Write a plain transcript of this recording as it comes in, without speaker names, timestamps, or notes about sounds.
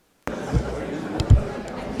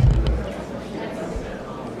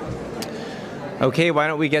Okay, why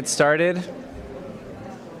don't we get started?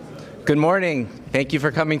 Good morning. Thank you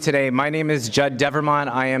for coming today. My name is Judd Devermont.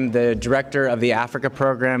 I am the director of the Africa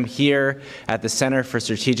program here at the Center for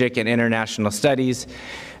Strategic and International Studies,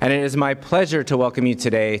 and it is my pleasure to welcome you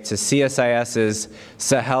today to CSIS's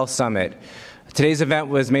Sahel Summit. Today's event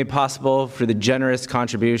was made possible through the generous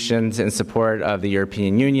contributions and support of the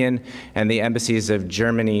European Union and the embassies of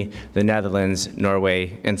Germany, the Netherlands,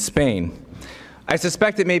 Norway, and Spain. I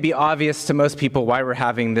suspect it may be obvious to most people why we're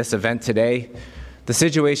having this event today. The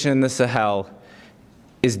situation in the Sahel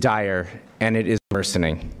is dire, and it is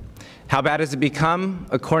worsening. How bad has it become?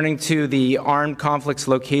 According to the Armed Conflicts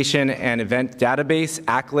Location and Event Database,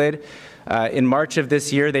 ACLID, in March of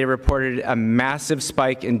this year, they reported a massive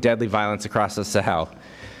spike in deadly violence across the Sahel.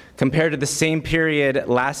 Compared to the same period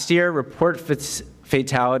last year,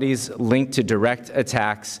 fatalities linked to direct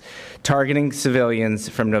attacks targeting civilians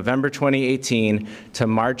from November 2018 to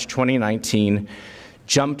March 2019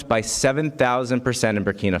 jumped by 7,000% in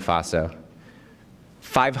Burkina Faso,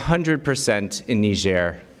 500% in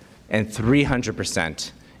Niger, and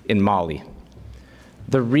 300% in Mali.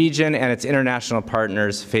 The region and its international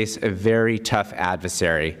partners face a very tough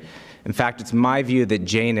adversary. In fact, it's my view that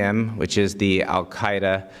JNIM, which is the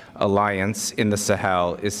Al-Qaeda alliance in the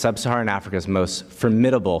Sahel, is sub-Saharan Africa's most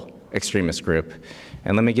formidable extremist group.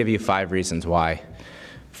 And let me give you 5 reasons why.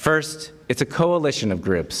 First, it's a coalition of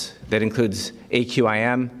groups that includes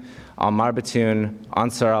AQIM, Al-Marbatoon,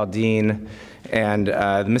 Ansar al-Din, and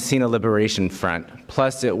the Messina Liberation Front.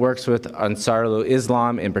 Plus, it works with Ansarul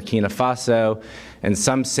Islam in Burkina Faso, and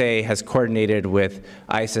some say has coordinated with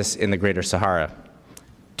ISIS in the Greater Sahara.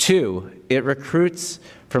 2, it recruits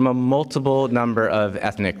from a multiple number of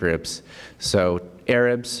ethnic groups, so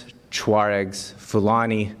Arabs, Tuaregs,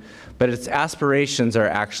 Fulani, but its aspirations are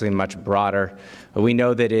actually much broader. We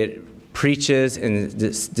know that it preaches and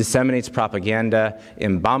disseminates propaganda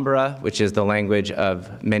in Bambara, which is the language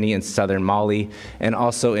of many in southern Mali, and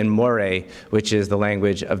also in Moré, which is the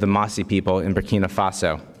language of the Masi people in Burkina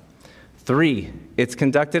Faso. 3, it's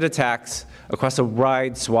conducted attacks across a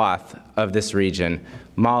wide swath of this region,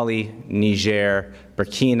 Mali, Niger,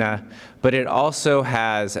 Burkina, but it also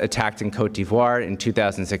has attacked in Côte d'Ivoire in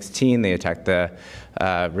 2016. They attacked the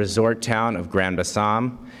resort town of Grand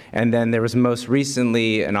Bassam. And then there was most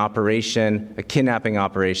recently an operation, a kidnapping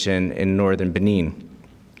operation in northern Benin.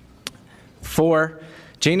 4,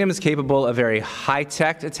 JNIM is capable of very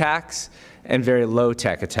high-tech attacks and very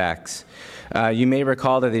low-tech attacks. You may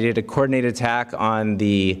recall that they did a coordinated attack on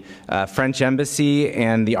the French embassy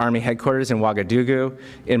and the army headquarters in Ouagadougou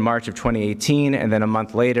in March of 2018, and then a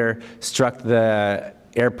month later struck the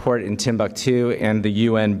airport in Timbuktu and the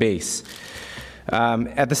UN base.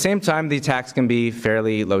 At the same time, the attacks can be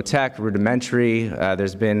fairly low-tech, rudimentary.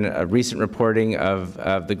 There's been a recent reporting of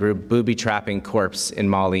the group booby-trapping corps in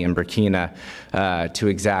Mali and Burkina to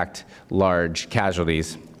exact large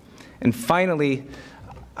casualties. And finally,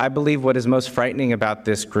 I believe what is most frightening about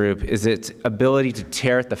this group is its ability to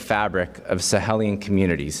tear at the fabric of Sahelian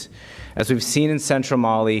communities. As we've seen in central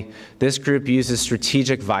Mali, this group uses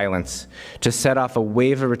strategic violence to set off a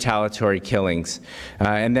wave of retaliatory killings,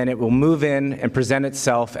 and then it will move in and present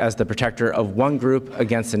itself as the protector of one group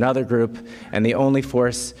against another group, and the only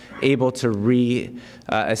force able to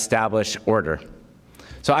re-establish order.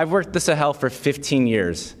 So I've worked the Sahel for 15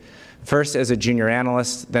 years. First as a junior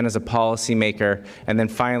analyst, then as a policymaker, and then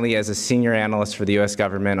finally as a senior analyst for the US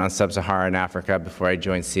government on sub-Saharan Africa before I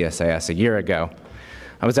joined CSIS a year ago.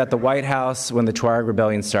 I was at the White House when the Tuareg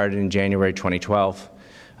Rebellion started in January 2012,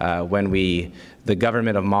 when the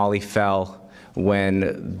government of Mali fell,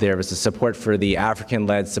 when there was a support for the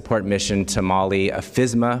African-led support mission to Mali,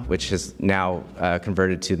 AFISMA, which is now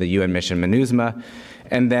converted to the UN mission MINUSMA,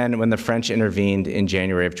 and then when the French intervened in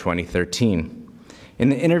January of 2013. In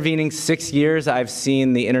the intervening 6 years, I've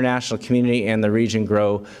seen the international community and the region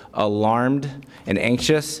grow alarmed and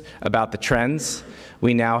anxious about the trends.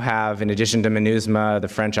 We now have, in addition to MINUSMA, the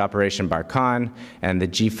French Operation Barkhane and the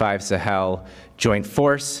G5 Sahel Joint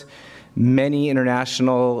Force. Many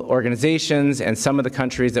international organizations and some of the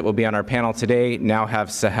countries that will be on our panel today now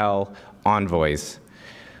have Sahel envoys.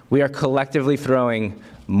 We are collectively throwing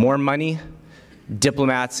more money,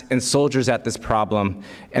 diplomats, and soldiers at this problem,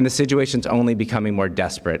 and the situation's only becoming more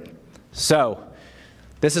desperate. So,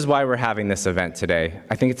 this is why we're having this event today.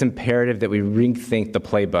 I think it's imperative that we rethink the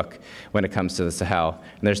playbook when it comes to the Sahel.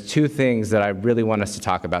 And there's 2 things that I really want us to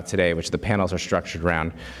talk about today, which the panels are structured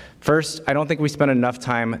around. First, I don't think we spend enough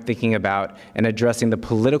time thinking about and addressing the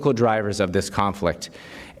political drivers of this conflict.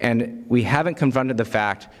 And we haven't confronted the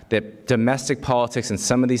fact that domestic politics in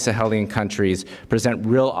some of these Sahelian countries present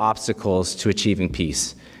real obstacles to achieving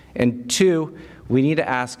peace. And 2, we need to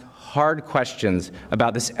ask hard questions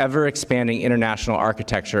about this ever-expanding international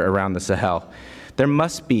architecture around the Sahel. There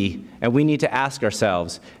must be, and we need to ask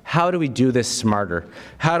ourselves, how do we do this smarter?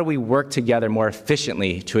 How do we work together more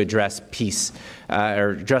efficiently to address peace,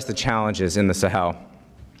 or address the challenges in the Sahel?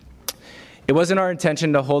 It wasn't our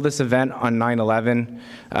intention to hold this event on 9/11,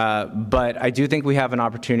 but I do think we have an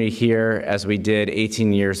opportunity here, as we did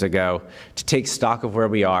 18 years ago, to take stock of where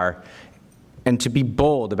we are and to be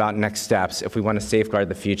bold about next steps if we want to safeguard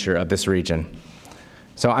the future of this region.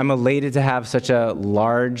 So I'm elated to have such a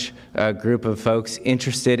large group of folks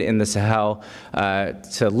interested in the Sahel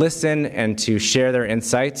to listen and to share their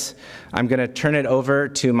insights. I'm going to turn it over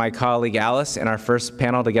to my colleague Alice in our first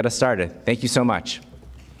panel to get us started. Thank you so much.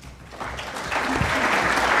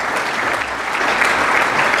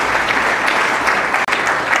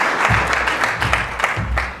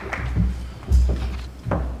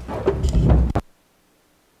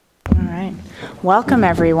 Welcome,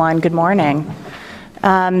 everyone. Good morning.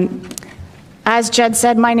 As Jed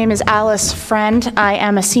said, my name is Alice Friend. I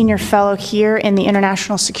am a senior fellow here in the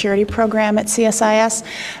International Security Program at CSIS.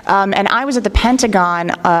 And I was at the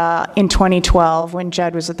Pentagon in 2012 when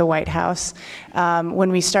Jed was at the White House,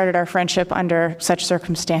 when we started our friendship under such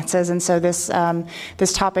circumstances. And so this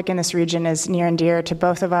topic in this region is near and dear to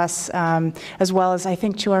both of us, as well as, I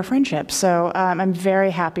think, to our friendship. So I'm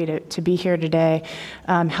very happy to be here today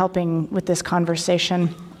helping with this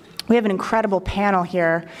conversation. We have an incredible panel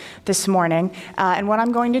here this morning, and what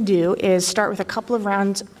I'm going to do is start with a couple of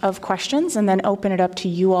rounds of questions and then open it up to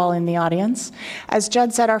you all in the audience. As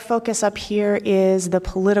Jed said, our focus up here is the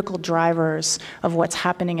political drivers of what's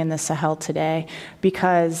happening in the Sahel today,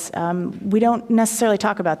 because we don't necessarily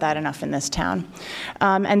talk about that enough in this town.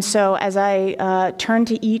 And so as I turn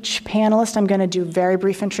to each panelist, I'm going to do very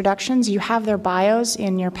brief introductions. You have their bios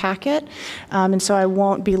in your packet, and so I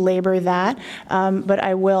won't belabor that, but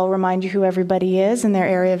I will remind you who everybody is and their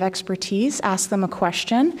area of expertise, ask them a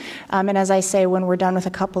question, and as I say, when we're done with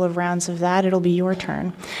a couple of rounds of that, it'll be your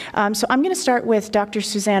turn. So I'm going to start with Dr.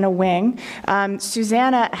 Susanna Wing.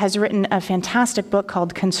 Susanna has written a fantastic book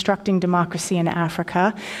called Constructing Democracy in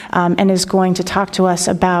Africa, and is going to talk to us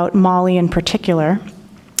about Mali in particular.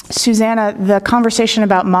 Susanna, the conversation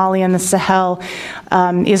about Mali and the Sahel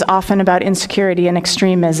is often about insecurity and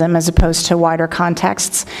extremism as opposed to wider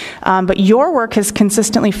contexts. But your work has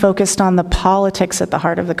consistently focused on the politics at the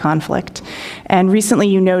heart of the conflict. And recently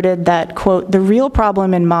you noted that, quote, the real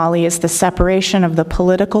problem in Mali is the separation of the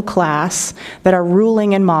political class that are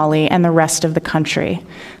ruling in Mali and the rest of the country.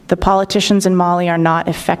 The politicians in Mali are not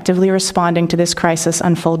effectively responding to this crisis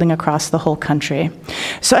unfolding across the whole country.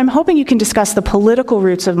 So I'm hoping you can discuss the political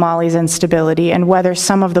roots of Mali's instability and whether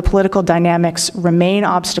some of the political dynamics remain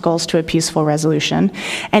obstacles to a peaceful resolution.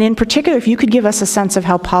 And in particular, if you could give us a sense of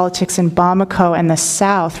how politics in Bamako and the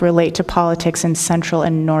south relate to politics in central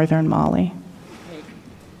and northern Mali.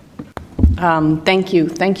 Thank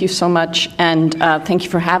you so much, and thank you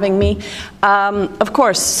for having me. Of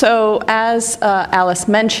course, so as Alice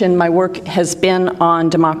mentioned, my work has been on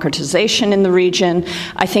democratization in the region.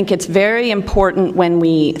 I think it's very important when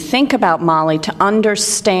we think about Mali to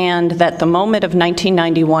understand that the moment of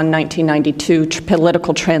 1991-1992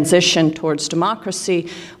 political transition towards democracy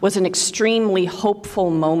was an extremely hopeful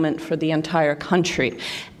moment for the entire country.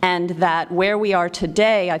 And that where we are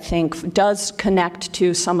today, I think, does connect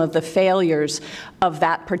to some of the failures of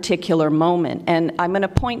that particular moment. And I'm going to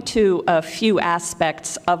point to a few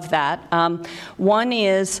aspects of that. One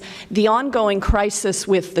is the ongoing crisis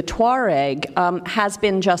with the Tuareg has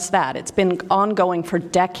been just that. It's been ongoing for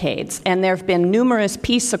decades. And there have been numerous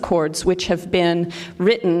peace accords which have been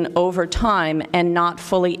written over time and not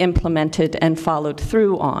fully implemented and followed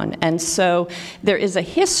through on. And so there is a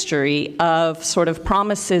history of sort of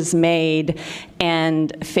promises made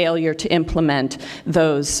and failure to implement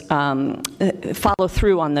those, follow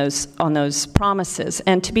through on those promises.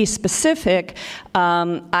 And to be specific,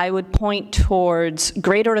 I would point towards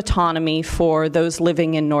greater autonomy for those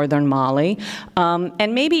living in northern Mali,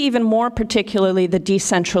 and maybe even more particularly the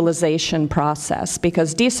decentralization process,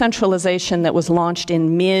 because decentralization that was launched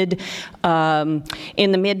in the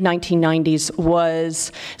mid-1990s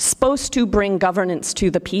was supposed to bring governance to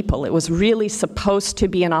the people. It was really supposed to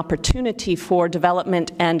be an opportunity for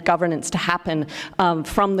development and governance to happen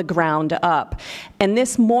from the ground up. And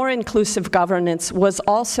this more inclusive governance was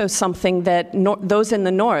also something that those in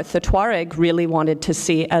the north, the Tuareg, really wanted to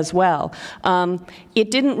see as well.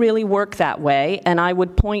 It didn't really work that way, and I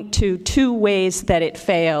would point to two ways that it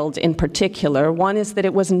failed in particular. One is that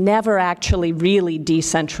it was never actually really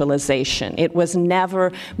decentralization. It was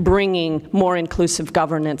never bringing more inclusive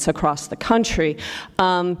governance across the country.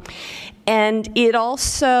 And it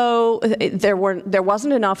also, there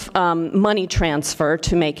wasn't enough money transfer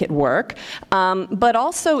to make it work, but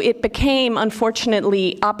also it became,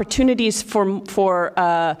 unfortunately, opportunities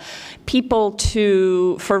for people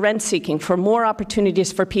for rent seeking, for more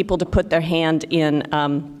opportunities for people to put their hand in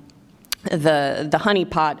the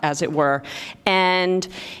honeypot, as it were. And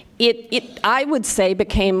I would say,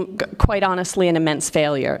 became, quite honestly, an immense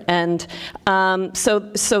failure. And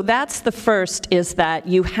so that's the first, is that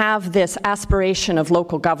you have this aspiration of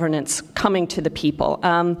local governance coming to the people.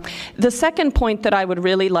 The second point that I would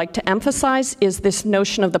really like to emphasize is this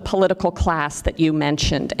notion of the political class that you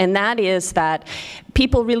mentioned, and that is that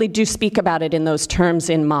people really do speak about it in those terms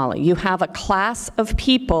in Mali. You have a class of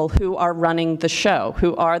people who are running the show,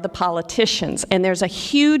 who are the politicians, and there's a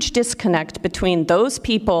huge disconnect between those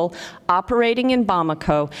people operating in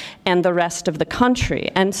Bamako and the rest of the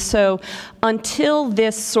country. And so until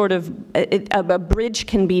this sort of a bridge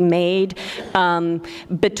can be made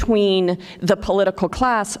between the political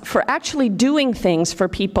class for actually doing things for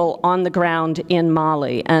people on the ground in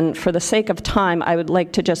Mali, and for the sake of time, I would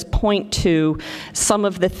like to just point to some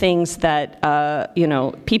of the things that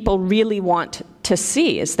people really want to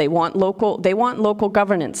see. Is they want local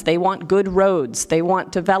governance, they want good roads, they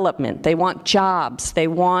want development, they want jobs, they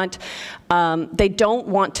don't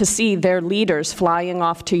want to see their leaders flying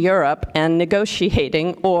off to Europe and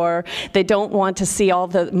negotiating, or they don't want to see all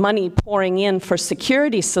the money pouring in for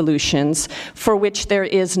security solutions for which there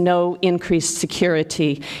is no increased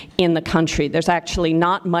security in the country. There's actually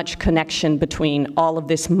not much connection between all of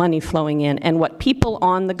this money flowing in and what people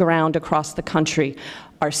on the ground across the country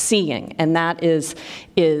are seeing, and that is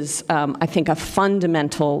I think, a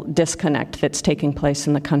fundamental disconnect that's taking place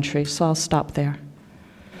in the country. So I'll stop there.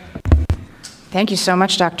 Thank you so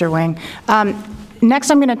much, Dr. Wing.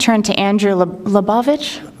 Next, I'm going to turn to Andrew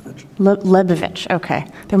Lebovich. Lebovich, okay.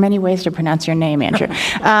 There are many ways to pronounce your name, Andrew.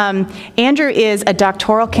 Andrew is a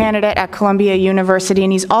doctoral candidate at Columbia University,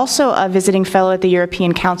 and he's also a visiting fellow at the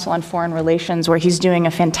European Council on Foreign Relations, where he's doing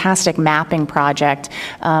a fantastic mapping project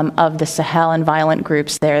of the Sahel and violent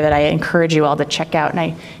groups there that I encourage you all to check out, and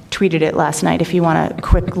I tweeted it last night if you want a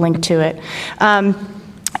quick link to it.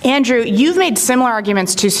 Andrew, you've made similar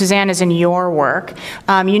arguments to Susanna's in your work.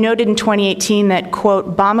 You noted in 2018 that,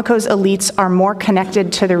 quote, Bamako's elites are more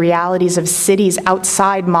connected to the realities of cities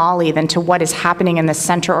outside Mali than to what is happening in the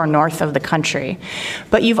center or north of the country.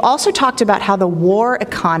 But you've also talked about how the war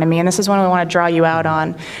economy, and this is one I want to draw you out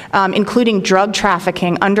on, including drug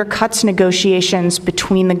trafficking, undercuts negotiations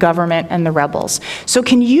between the government and the rebels. So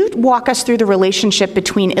can you walk us through the relationship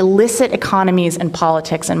between illicit economies and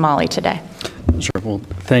politics in Mali today? Sure. Well,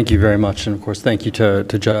 thank you very much. And of course, thank you to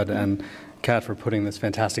Judd and Kat for putting this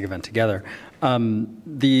fantastic event together.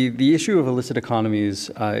 The issue of illicit economies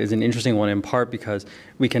is an interesting one, in part because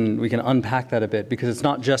we can unpack that a bit, because it's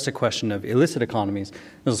not just a question of illicit economies.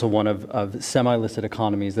 There's also one of semi-illicit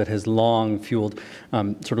economies that has long fueled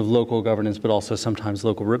sort of local governance, but also sometimes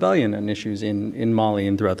local rebellion and issues in Mali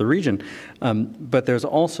and throughout the region. But there's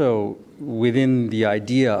also, within the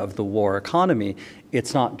idea of the war economy,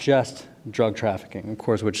 it's not just drug trafficking, of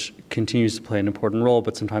course, which continues to play an important role,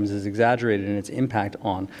 but sometimes is exaggerated in its impact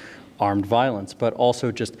on armed violence, but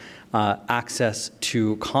also just access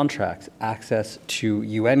to contracts, access to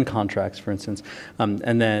UN contracts, for instance.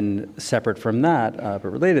 And then separate from that, but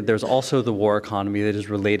related, there's also the war economy that is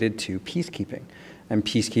related to peacekeeping and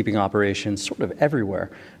peacekeeping operations sort of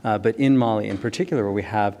everywhere. But in Mali in particular, where we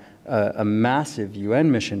have a massive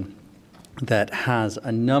UN mission that has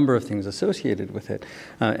a number of things associated with it.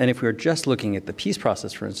 And if we were just looking at the peace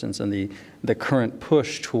process, for instance, and the current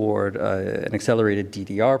push toward an accelerated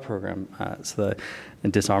DDR program, so the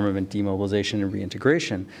disarmament, demobilization, and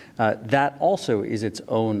reintegration, that also is its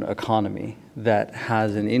own economy that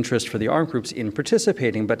has an interest for the armed groups in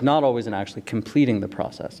participating, but not always in actually completing the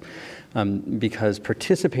process. Because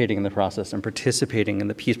participating in the process and participating in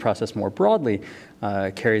the peace process more broadly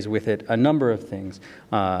carries with it a number of things.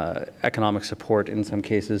 Economic support in some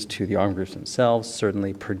cases to the armed groups themselves,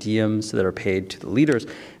 certainly per diems that are paid to the leaders.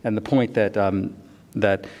 And the point that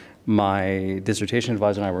that my dissertation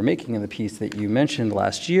advisor and I were making in the piece that you mentioned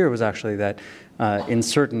last year was actually that in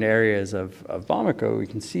certain areas of Bamako, we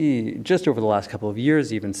can see just over the last couple of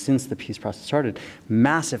years, even since the peace process started,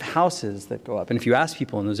 massive houses that go up. And if you ask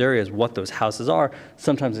people in those areas what those houses are,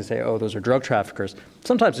 sometimes they say, oh, those are drug traffickers.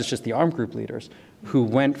 Sometimes it's just the armed group leaders who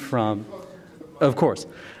went from, of course,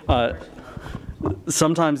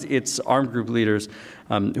 sometimes it's armed group leaders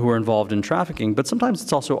who are involved in trafficking, but sometimes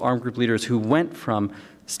it's also armed group leaders who went from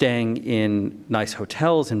staying in nice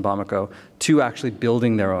hotels in Bamako to actually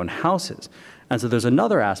building their own houses. And so there's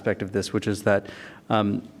another aspect of this, which is that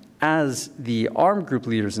as the armed group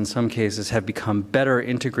leaders in some cases have become better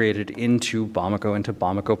integrated into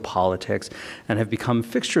Bamako politics, and have become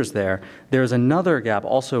fixtures there, there's another gap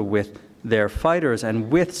also with their fighters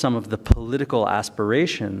and with some of the political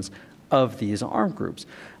aspirations of these armed groups.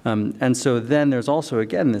 And so then there's also,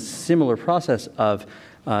 again, this similar process of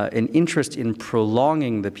an interest in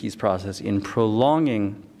prolonging the peace process, in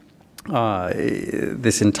prolonging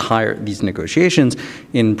these negotiations,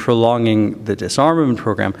 in prolonging the disarmament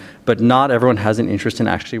program, but not everyone has an interest in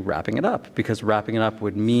actually wrapping it up, because wrapping it up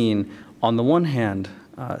would mean, on the one hand,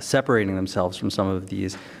 separating themselves from some of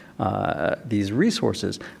these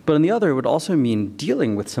resources, but on the other, it would also mean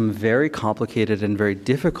dealing with some very complicated and very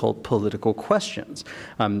difficult political questions.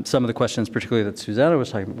 Some of the questions, particularly that Susanna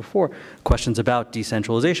was talking about before, questions about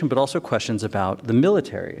decentralization, but also questions about the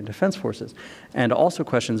military and defense forces, and also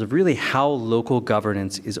questions of really how local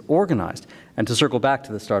governance is organized. And to circle back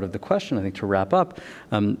to the start of the question, I think to wrap up,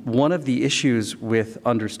 one of the issues with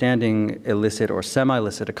understanding illicit or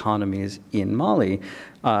semi-illicit economies in Mali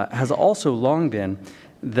has also long been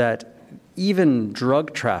that even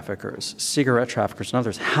drug traffickers, cigarette traffickers and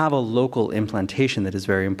others have a local implantation that is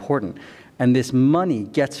very important. And this money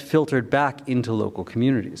gets filtered back into local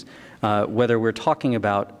communities, whether we're talking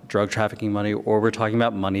about drug trafficking money or we're talking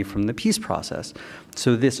about money from the peace process.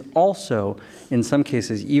 So this also, in some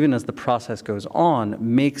cases, even as the process goes on,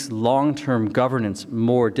 makes long-term governance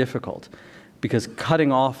more difficult, because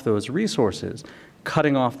cutting off those resources,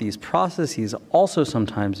 cutting off these processes also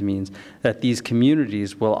sometimes means that these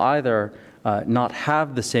communities will either not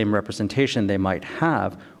have the same representation they might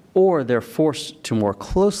have, or they're forced to more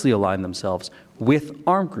closely align themselves with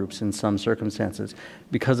armed groups in some circumstances,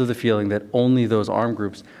 because of the feeling that only those armed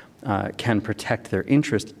groups can protect their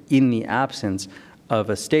interest in the absence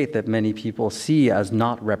of a state that many people see as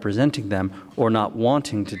not representing them or not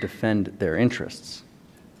wanting to defend their interests.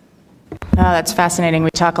 Oh, that's fascinating. We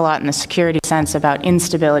talk a lot in the security sense about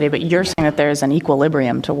instability, but you're saying that there's an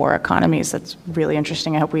equilibrium to war economies. That's really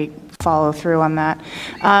interesting. I hope we follow through on that.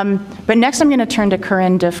 But next I'm going to turn to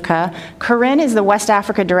Corinne Dufka. Corinne is the West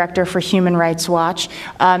Africa Director for Human Rights Watch.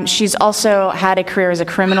 She's also had a career as a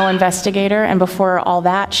criminal investigator, and before all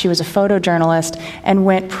that, she was a photojournalist and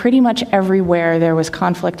went pretty much everywhere there was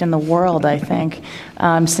conflict in the world, I think,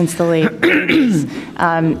 since the late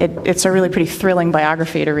 80s. It's a really pretty thrilling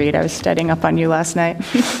biography to read. I was studying up on you last night.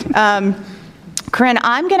 Corinne,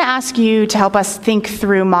 I'm going to ask you to help us think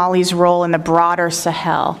through Mali's role in the broader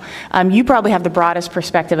Sahel. You probably have the broadest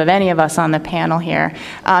perspective of any of us on the panel here.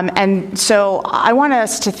 And so I want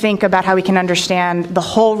us to think about how we can understand the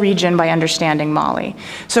whole region by understanding Mali.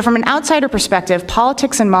 So from an outsider perspective,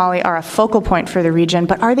 politics in Mali are a focal point for the region,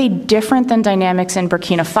 but are they different than dynamics in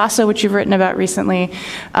Burkina Faso, which you've written about recently,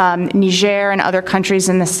 Niger and other countries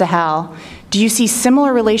in the Sahel? Do you see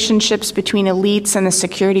similar relationships between elites and the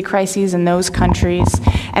security crises in those countries?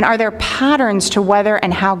 And are there patterns to whether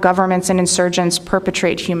and how governments and insurgents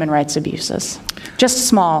perpetrate human rights abuses? Just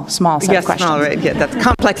small set of questions. Small, right. Yeah, that's a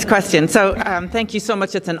complex question. So thank you so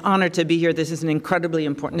much. It's an honor to be here. This is an incredibly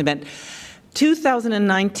important event.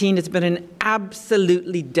 2019 has been an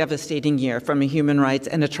absolutely devastating year from a human rights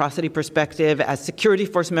and atrocity perspective, as security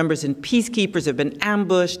force members and peacekeepers have been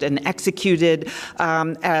ambushed and executed,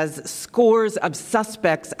 as scores of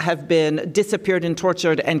suspects have been disappeared and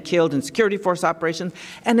tortured and killed in security force operations,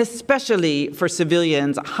 and especially for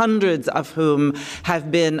civilians, hundreds of whom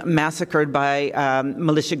have been massacred by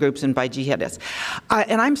militia groups and by jihadists.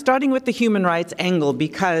 And I'm starting with the human rights angle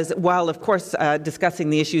because while, of course, discussing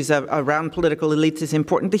the issues around political elites is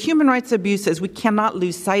important, the human rights abuses, we cannot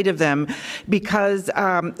lose sight of them because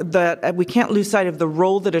we can't lose sight of the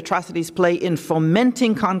role that atrocities play in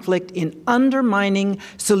fomenting conflict, in undermining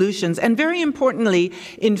solutions, and very importantly,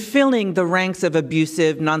 in filling the ranks of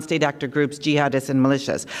abusive non-state actor groups, jihadists, and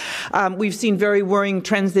militias. We've seen very worrying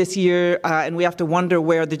trends this year, and we have to wonder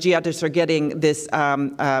where the jihadists are getting this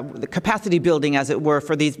capacity building, as it were,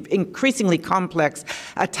 for these increasingly complex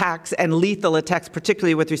attacks and lethal attacks,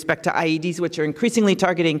 particularly with respect to IEDs, which are increasingly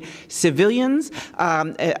targeting civilians,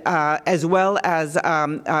 as well as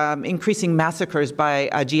increasing massacres by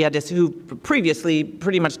jihadists who previously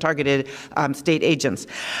pretty much targeted state agents.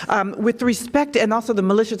 With respect, and also the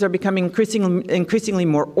militias are becoming increasingly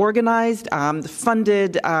more organized,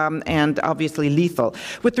 funded, and obviously lethal.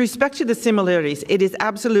 With respect to the similarities, it is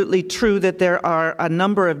absolutely true that there are a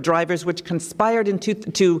number of drivers which conspired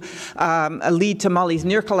to lead to Mali's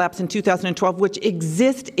near collapse in 2012, which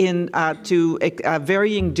exist to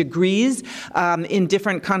varying degrees in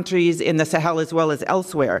different countries in the Sahel as well as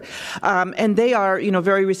elsewhere. And they are,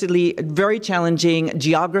 very recently, very challenging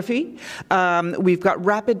geography. We've got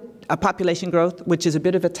rapid population growth, which is a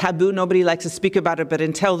bit of a taboo. Nobody likes to speak about it, but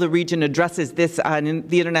until the region addresses this, and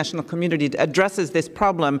the international community addresses this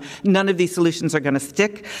problem, none of these solutions are going to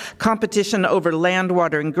stick. Competition over land,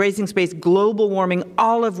 water, and grazing space, global warming,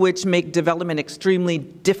 all of which make development extremely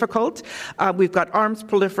difficult. We've got arms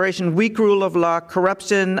proliferation, weak rule of law,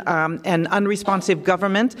 corruption, and unresponsive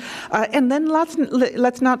government. And then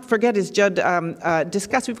let's not forget, as Judd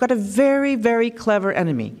discussed, we've got a very, very clever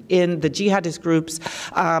enemy in the jihadist groups,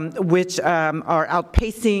 which are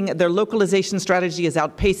outpacing, their localization strategy is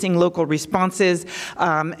outpacing local responses,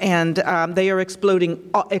 and they are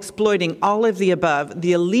exploiting all of the above,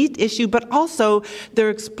 the elite issue, but also they're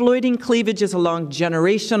exploiting cleavages along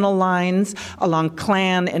generational lines, along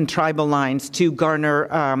clan and tribal lines to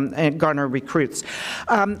garner recruits.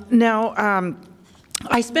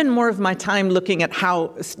 I spend more of my time looking at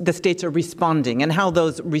how the states are responding and how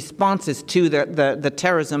those responses to the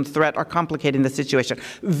terrorism threat are complicating the situation.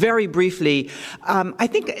 Very briefly, I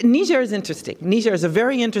think Niger is interesting. Niger is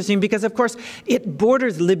very interesting because, of course, it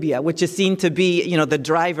borders Libya, which is seen to be, the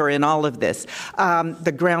driver in all of this,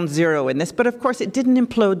 the ground zero in this. But, of course, it didn't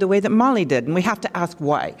implode the way that Mali did, and we have to ask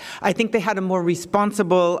why. I think they had a more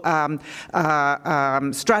responsible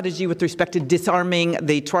strategy with respect to disarming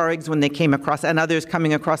the Tuaregs when they came across, and others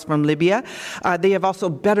coming across from Libya. They have also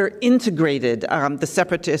better integrated the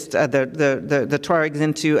separatists, the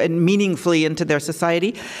Tuaregs meaningfully into their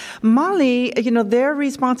society. Mali, their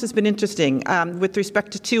response has been interesting with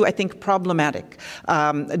respect to two, I think, problematic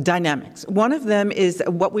dynamics. One of them is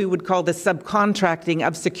what we would call the subcontracting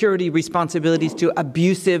of security responsibilities to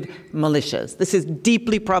abusive militias. This is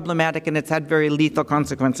deeply problematic, and it's had very lethal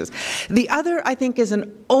consequences. The other, I think, is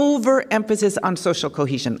an overemphasis on social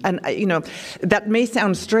cohesion. And, that may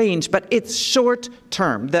sound strange, but it's short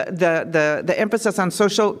term. The emphasis on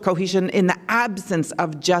social cohesion in the absence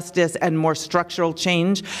of justice and more structural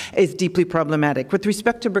change is deeply problematic. With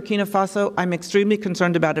respect to Burkina Faso, I'm extremely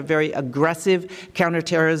concerned about a very aggressive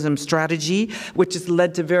counterterrorism strategy, which has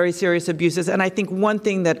led to very serious abuses. And I think one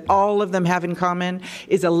thing that all of them have in common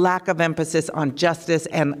is a lack of emphasis on justice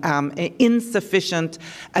and insufficient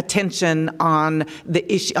attention on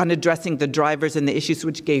the issue, on addressing the drivers and the issues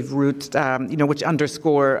which gave root, which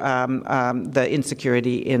underscore the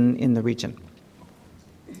insecurity in the region.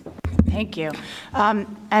 Thank you.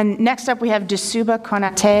 And next up we have Dessouba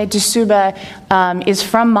Konate. Dessouba is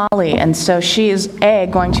from Mali, and so she is,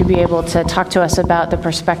 going to be able to talk to us about the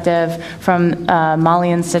perspective from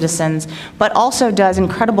Malian citizens, but also does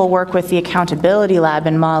incredible work with the Accountability Lab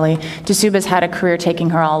in Mali. Dessouba's had a career taking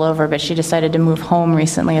her all over, but she decided to move home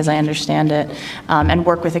recently, as I understand it, and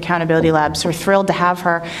work with Accountability Lab. So we're thrilled to have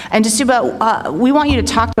her. And Dessouba, we want you to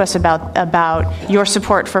talk to us about your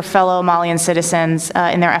support for fellow Malian citizens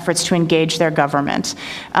in their efforts to engage their government.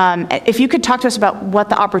 If you could talk to us about what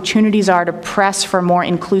the opportunities are to press for more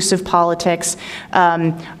inclusive politics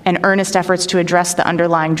and earnest efforts to address the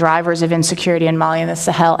underlying drivers of insecurity in Mali and the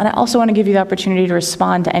Sahel. And I also want to give you the opportunity to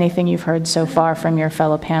respond to anything you've heard so far from your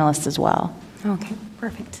fellow panelists as well. Okay,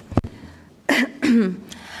 perfect.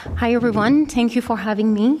 Hi, everyone. Thank you for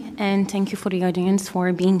having me, and thank you for the audience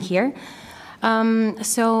for being here.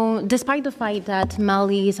 So despite the fact that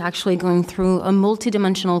Mali is actually going through a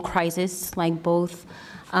multidimensional crisis, like both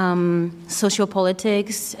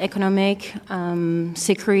sociopolitics, economic,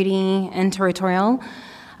 security, and territorial,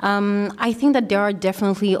 I think that there are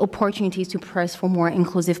definitely opportunities to press for more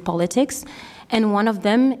inclusive politics, and one of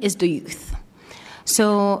them is the youth.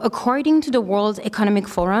 So according to the World Economic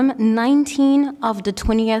Forum, 19 of the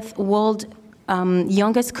 20th world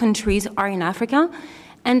youngest countries are in Africa,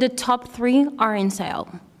 and the top 3 are in Sahel.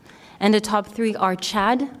 And the top 3 are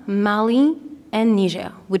Chad, Mali, and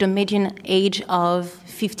Niger, with a median age of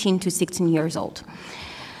 15 to 16 years old.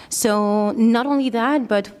 So not only that,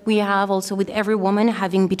 but we have also, with every woman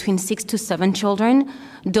having between 6 to 7 children,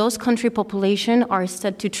 those country population are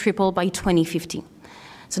set to triple by 2050.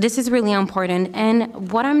 So this is really important.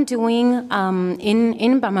 And what I'm doing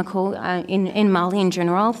in Bamako, in Mali in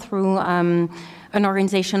general, through an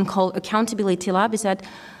organization called Accountability Lab, is that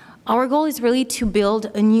our goal is really to build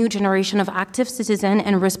a new generation of active citizens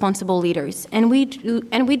and responsible leaders. And we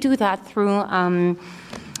do that through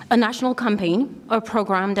a national campaign, a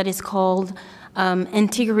program that is called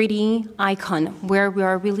Integrity Icon, where we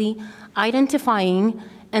are really identifying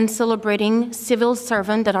and celebrating civil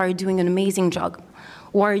servants that are doing an amazing job,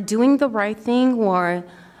 who are doing the right thing, who are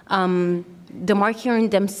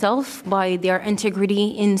demarcating themselves by their integrity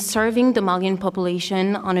in serving the Malian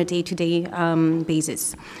population on a day-to-day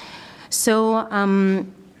basis. So,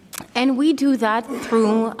 and we do that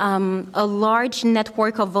through a large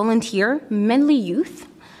network of volunteers, mainly youth,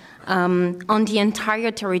 on the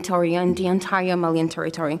entire territory, on the entire Malian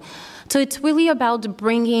territory. So it's really about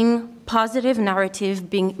bringing positive narrative,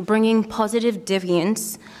 bringing positive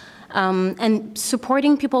deviance, and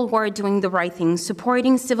supporting people who are doing the right thing,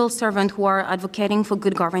 supporting civil servants who are advocating for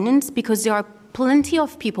good governance, because there are plenty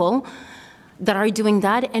of people that are doing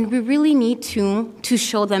that, and we really need to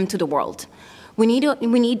show them to the world. We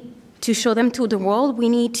need to show them to the world. We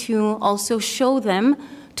need to also show them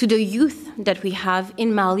to the youth that we have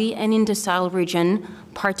in Mali and in the Sahel region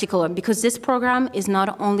particular, because this program is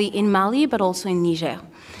not only in Mali, but also in Niger.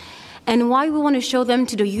 And why we want to show them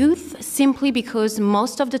to the youth? Simply because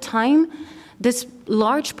most of the time, this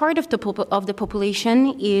large part of the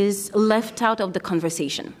population is left out of the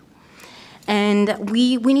conversation. And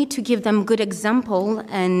we need to give them good example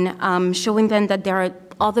and showing them that there are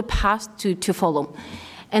other paths to follow.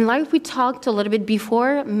 And like we talked a little bit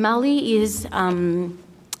before, Mali is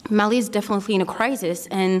definitely in a crisis,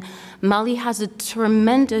 and Mali has a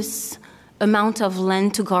tremendous amount of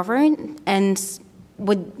land to govern, and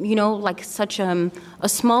with like such a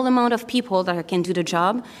small amount of people that can do the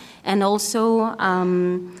job, and also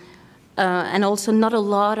not a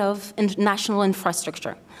lot of national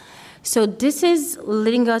infrastructure. So this is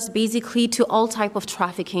leading us basically to all type of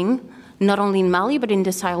trafficking, not only in Mali, but in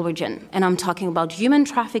the Sahel region. And I'm talking about human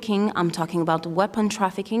trafficking, I'm talking about weapon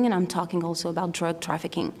trafficking, and I'm talking also about drug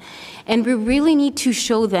trafficking. And we really need to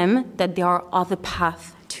show them that there are other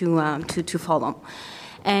paths to follow.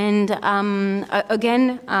 And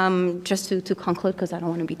again, just to conclude, because I don't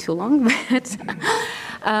want to be too long, but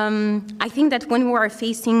I think that when we are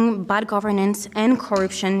facing bad governance and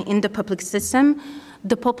corruption in the public system,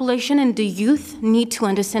 the population and the youth need to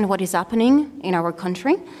understand what is happening in our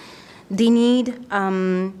country. They need,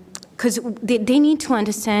 because they need to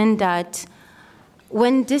understand that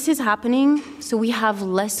when this is happening, so we have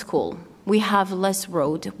less school, we have less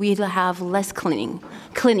road, we have less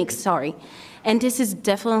clinics, and this is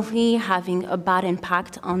definitely having a bad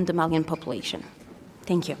impact on the Malian population.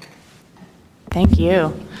 Thank you. Thank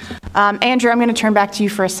you. Andrew, I'm going to turn back to you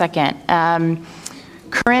for a second.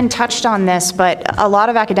 Corinne touched on this, but a lot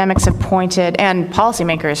of academics have pointed, and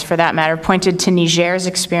policymakers for that matter, pointed to Niger's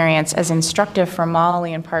experience as instructive for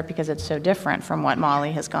Mali, in part because it's so different from what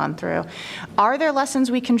Mali has gone through. Are there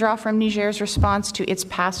lessons we can draw from Niger's response to its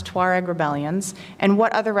past Tuareg rebellions, and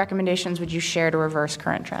what other recommendations would you share to reverse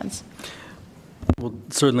current trends? Well,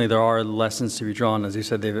 certainly there are lessons to be drawn. As you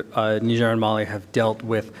said, Niger and Mali have dealt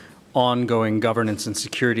with ongoing governance and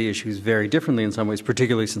security issues very differently in some ways,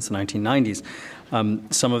 particularly since the 1990s.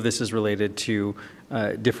 Some of this is related to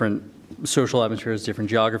different social atmospheres, different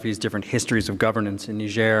geographies, different histories of governance in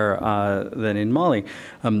Niger than in Mali.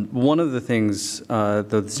 One of the things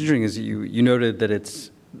that's interesting is you noted that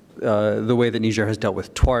it's the way that Niger has dealt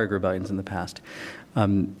with Tuareg rebellions in the past.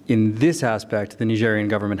 In this aspect, the Nigerian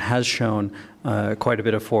government has shown quite a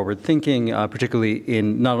bit of forward thinking, particularly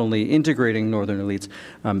in not only integrating northern elites,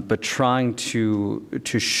 but trying to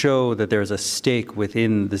show that there's a stake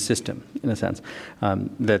within the system, in a sense,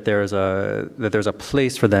 that there's a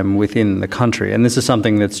place for them within the country. And this is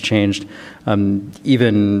something that's changed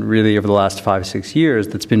even really over the last 5-6 years.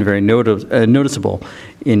 That's been very noticeable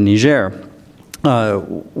in Niger.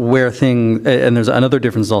 And there's another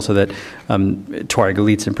difference also that Tuareg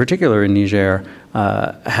elites in particular in Niger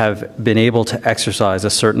have been able to exercise a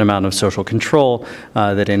certain amount of social control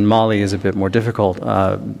that in Mali is a bit more difficult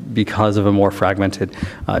because of a more fragmented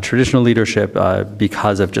traditional leadership,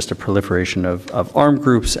 because of just a proliferation of armed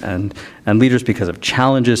groups and leaders, because of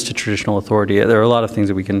challenges to traditional authority. There are a lot of things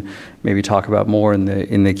that we can maybe talk about more in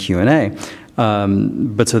the Q&A.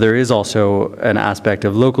 But so there is also an aspect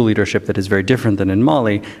of local leadership that is very different than in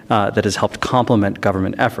Mali that has helped complement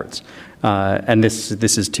government efforts. And this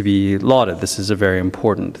is to be lauded. This is a very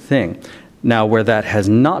important thing. Now, where that has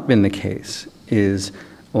not been the case is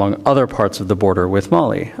along other parts of the border with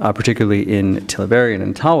Mali, particularly in Tillabéri and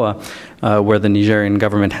in Tawa, where the Nigerian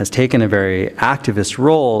government has taken a very activist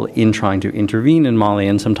role in trying to intervene in Mali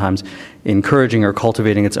and sometimes encouraging or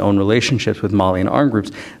cultivating its own relationships with Malian armed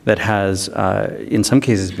groups that has, in some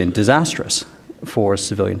cases, been disastrous for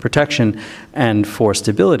civilian protection and for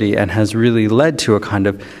stability, and has really led to a kind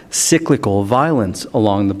of cyclical violence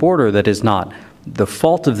along the border that is not the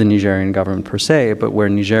fault of the Nigerian government per se, but where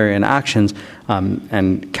Nigerian actions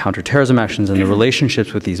and counterterrorism actions and the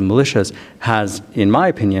relationships with these militias has, in my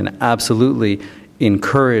opinion, absolutely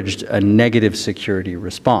encouraged a negative security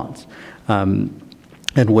response. And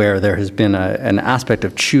where there has been an aspect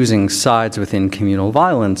of choosing sides within communal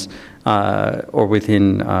violence or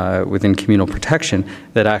within communal protection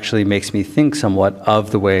that actually makes me think somewhat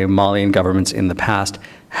of the way Malian governments in the past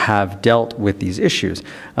have dealt with these issues,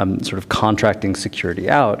 sort of contracting security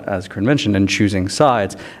out, as Corinne mentioned, and choosing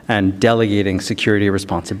sides, and delegating security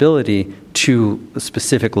responsibility to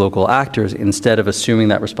specific local actors instead of assuming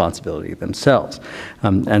that responsibility themselves.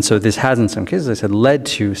 And so this has, in some cases, as I said, led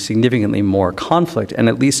to significantly more conflict, and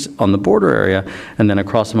at least on the border area, and then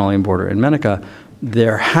across the Malian border in Menaka,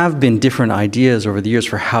 there have been different ideas over the years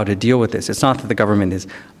for how to deal with this. It's not that the government is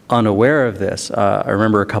unaware of this. I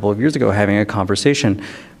remember a couple of years ago having a conversation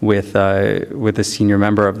with a senior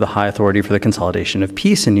member of the High Authority for the Consolidation of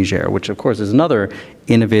Peace in Niger, which of course is another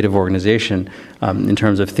innovative organization in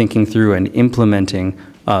terms of thinking through and implementing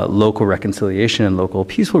local reconciliation and local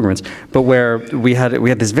peaceful agreements, but where we had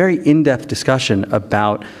this very in-depth discussion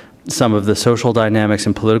about some of the social dynamics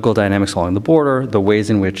and political dynamics along the border, the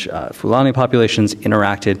ways in which Fulani populations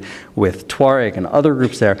interacted with Tuareg and other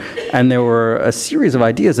groups there. And there were a series of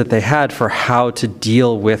ideas that they had for how to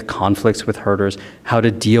deal with conflicts with herders, how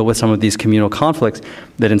to deal with some of these communal conflicts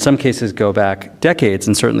that in some cases go back decades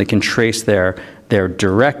and certainly can trace their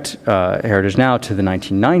direct heritage now to the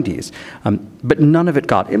 1990s. But none of it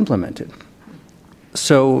got implemented.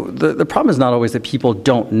 So the problem is not always that people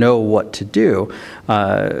don't know what to do.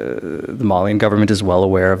 The Malian government is well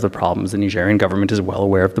aware of the problems. The Nigerian government is well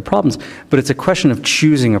aware of the problems. But it's a question of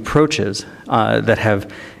choosing approaches that have,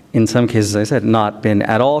 in some cases, as I said, not been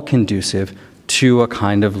at all conducive to a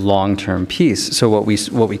kind of long-term peace. So what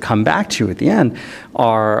we come back to at the end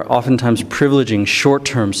are oftentimes privileging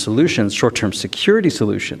short-term solutions, short-term security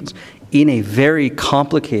solutions, in a very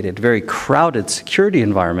complicated, very crowded security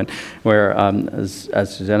environment where, as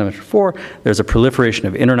Susanna mentioned before, there's a proliferation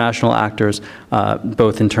of international actors,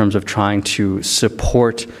 both in terms of trying to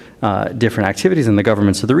support different activities in the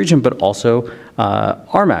governments of the region, but also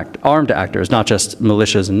armed actors, not just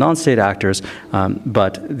militias and non-state actors,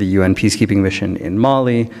 but the UN peacekeeping mission in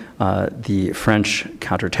Mali, the French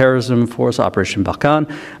counterterrorism force, Operation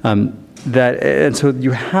Barkhane, and so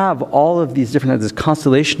you have all of these different, this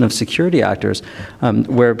constellation of security actors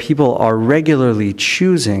where people are regularly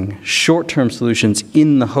choosing short-term solutions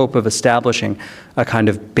in the hope of establishing a kind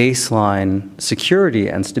of baseline security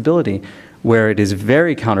and stability, where it is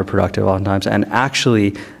very counterproductive oftentimes and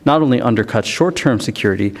actually not only undercuts short-term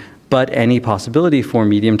security, but any possibility for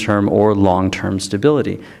medium-term or long-term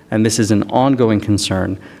stability. And this is an ongoing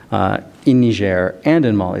concern in Niger and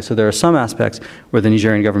in Mali. So there are some aspects where the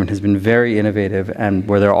Nigerian government has been very innovative and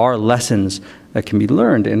where there are lessons that can be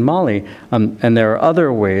learned in Mali. And there are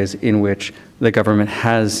other ways in which the government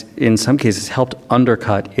has, in some cases, helped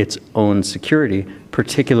undercut its own security,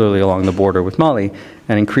 particularly along the border with Mali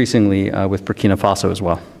and increasingly with Burkina Faso as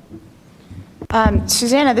well.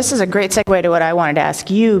 Susanna, this is a great segue to what I wanted to ask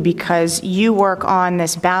you, because you work on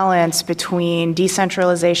this balance between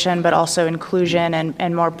decentralization but also inclusion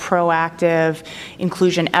and more proactive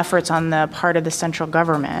inclusion efforts on the part of the central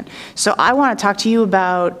government. So I want to talk to you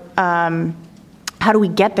about how do we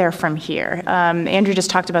get there from here? Andrew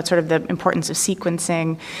just talked about sort of the importance of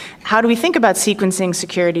sequencing. How do we think about sequencing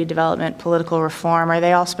security, development, political reform? Are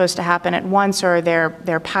they all supposed to happen at once, or are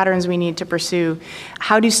there patterns we need to pursue?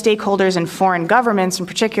 How do stakeholders and foreign governments, in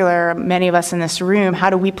particular, many of us in this room,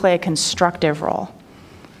 how do we play a constructive role?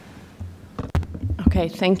 Okay,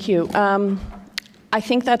 thank you. I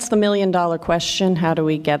think that's the million-dollar question. How do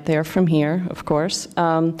we get there from here, of course?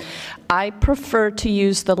 I prefer to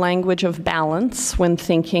use the language of balance when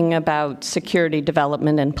thinking about security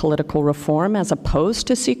development and political reform as opposed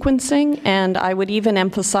to sequencing, and I would even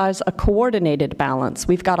emphasize a coordinated balance.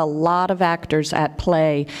 We've got a lot of actors at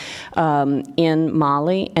play in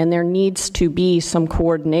Mali, and there needs to be some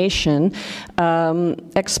coordination,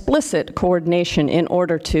 explicit coordination, in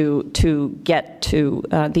order to get to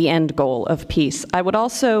the end goal of peace. I would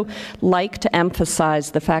also like to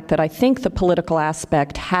emphasize the fact that I think the political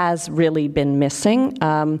aspect has really been missing,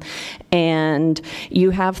 and you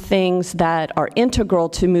have things that are integral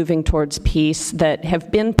to moving towards peace that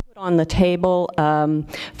have been put on the table.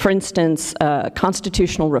 For instance,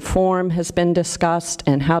 constitutional reform has been discussed,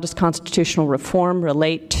 and how does constitutional reform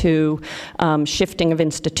relate to shifting of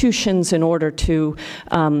institutions in order to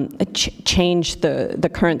change the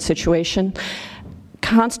current situation.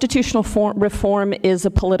 Constitutional reform is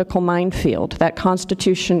a political minefield. That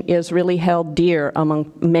constitution is really held dear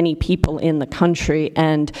among many people in the country,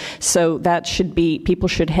 and so that should be, people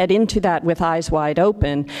should head into that with eyes wide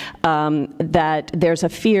open, that there's a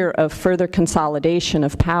fear of further consolidation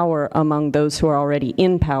of power among those who are already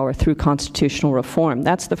in power through constitutional reform.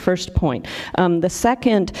 That's the first point. The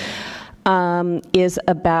second is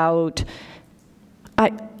about,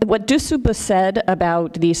 what Dussuba said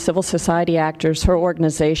about these civil society actors, her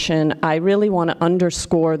organization, I really want to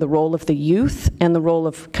underscore the role of the youth and the role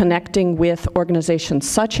of connecting with organizations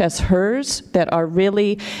such as hers that are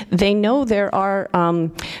really, they know there are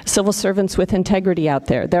civil servants with integrity out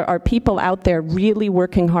there. There are people out there really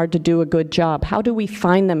working hard to do a good job. How do we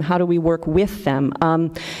find them? How do we work with them?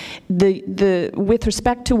 With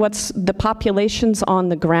respect to what's the populations on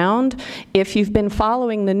the ground, if you've been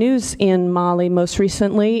following the news in Mali most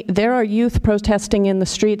recently, there are youth protesting in the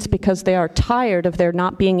streets because they are tired of there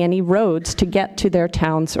not being any roads to get to their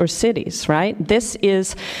towns or cities, right? This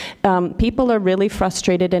is, people are really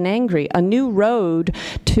frustrated and angry. A new road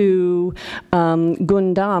to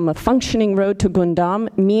Gundam, a functioning road to Gundam,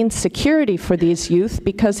 means security for these youth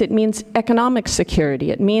because it means economic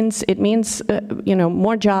security. It means you know,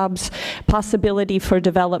 more jobs, possibility for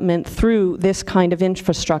development through this kind of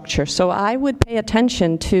infrastructure. So I would pay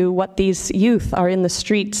attention to what these youth are in the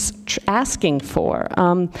streets asking for.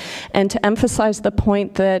 And to emphasize the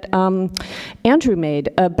point that Andrew made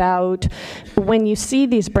about when you see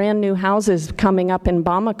these brand new houses coming up in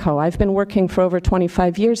Bamako, I've been working for over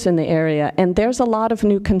 25 years in the area, and there's a lot of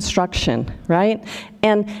new construction, right?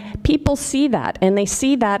 And people see that, and they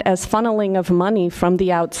see that as funneling of money from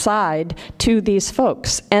the outside to these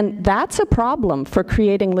folks. And that's a problem for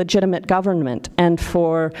creating legitimate government and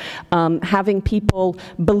for having people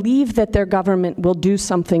believe that their government will do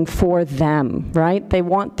something for them, right? They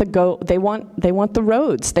want the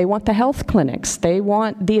roads, they want the health clinics, they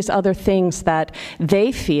want these other things that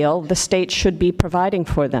they feel the state should be providing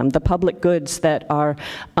for them, the public goods that are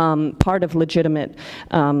part of legitimate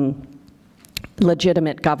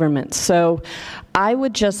government. So I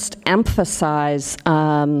would just emphasize,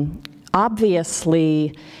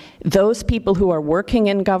 obviously, those people who are working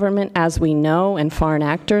in government, as we know, and foreign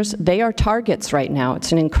actors, they are targets right now.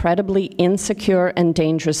 It's an incredibly insecure and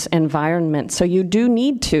dangerous environment. So you do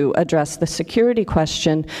need to address the security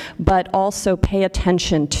question, but also pay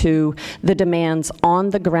attention to the demands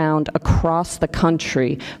on the ground across the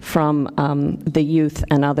country from the youth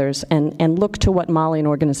and others, and look to what Malian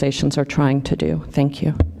organizations are trying to do. Thank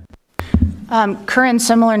you. Corinne,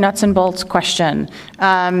 similar nuts and bolts question.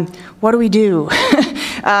 What do we do?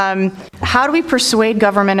 How do we persuade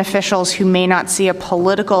government officials who may not see a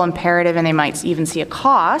political imperative and they might even see a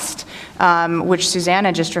cost, which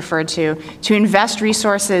Susanna just referred to invest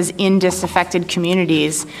resources in disaffected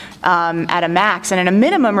communities at a max and at a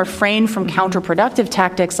minimum refrain from counterproductive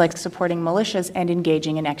tactics like supporting militias and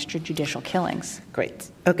engaging in extrajudicial killings?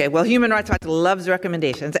 Great. Okay, well, Human Rights Watch loves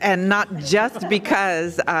recommendations, and not just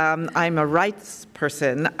because I'm a rights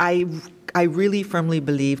person. I really firmly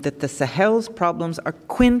believe that the Sahel's problems are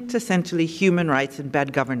quintessentially human rights and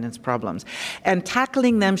bad governance problems. And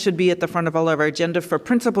tackling them should be at the front of all of our agenda for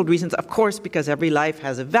principled reasons, of course, because every life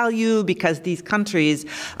has a value, because these countries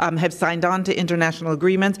have signed on to international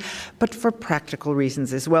agreements, but for practical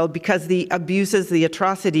reasons as well, because the abuses, the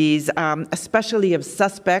atrocities, especially of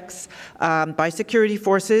suspects by security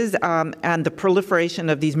forces and the proliferation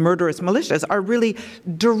of these murderous militias are really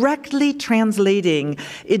directly translating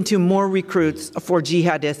into more recruits for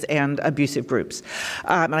jihadists and abusive groups.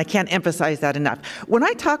 And I can't emphasize that enough. When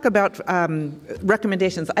I talk about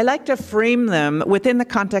recommendations, I like to frame them within the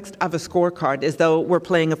context of a scorecard as though we're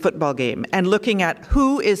playing a football game and looking at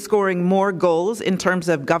who is scoring more goals in terms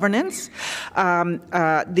of governance,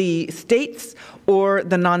 the states or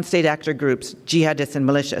the non-state actor groups, jihadists and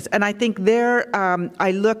militias. And I think there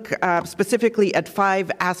I look specifically at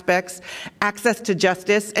 5 aspects: access to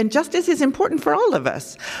justice, and justice is important for all of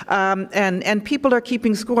us. And people are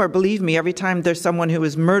keeping score, believe me, every time there's someone who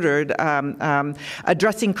is murdered.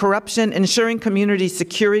 Addressing corruption, ensuring community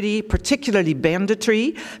security, particularly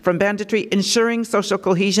banditry, ensuring social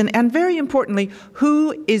cohesion, and very importantly,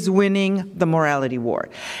 who is winning the morality war.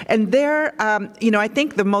 And there, I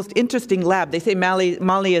think the most interesting lab, they say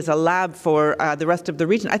Mali is a lab for the rest of the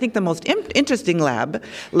region. I think the most interesting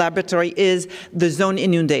laboratory is the zone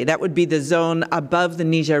Inundé. That would be the zone above the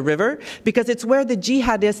Niger River, because it's where the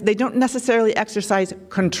jihadists, they don't necessarily exercise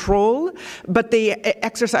control, but they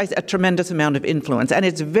exercise a tremendous amount of influence. And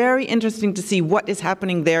it's very interesting to see what is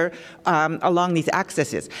happening there along these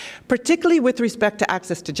axes, particularly with respect to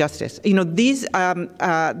access to justice. The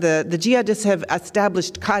jihadists have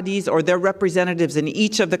established qadis or their representatives in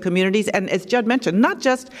each of the communities, and as Judd mentioned, not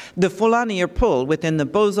just the Fulani or Pul, within the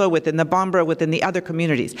Bozo, within the Bambara, within the other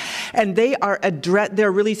communities. And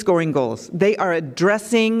they're really scoring goals. They are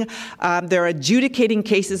addressing, they're adjudicating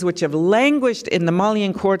cases which have languished in the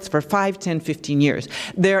Malian courts for 5, 10, 15 years.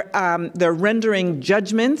 They're rendering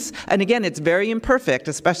judgments, and again, it's very imperfect,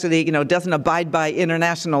 especially, doesn't abide by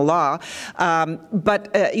international law,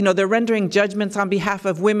 but they're rendering judgments on behalf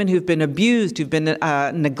of women who've been abused, who've been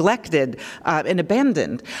neglected and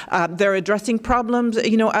abandoned. They're addressing problems,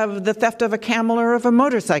 of the theft of a camel or of a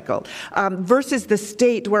motorcycle, versus the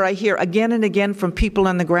state where I hear again and again from people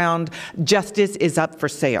on the ground, justice is up for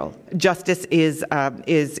sale. Justice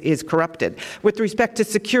is corrupted. With respect to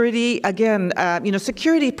security, again,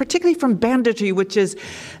 security, particularly from banditry, which is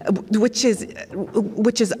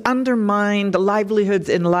undermined livelihoods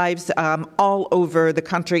and lives all over the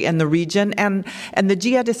country and the region, and the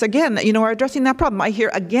jihadists again, are addressing that problem. I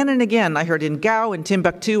hear again and again. I heard in Gao, in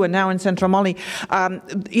Timbuktu, and now in Central Mali.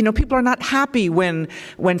 People are not happy when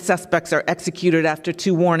suspects are executed after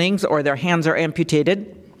 2 warnings or their hands are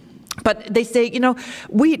amputated. But they say,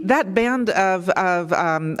 that band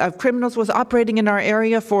of criminals was operating in our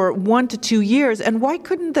area for 1 to 2 years, and why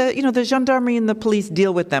couldn't the gendarmerie and the police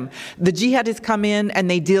deal with them? The jihadists come in and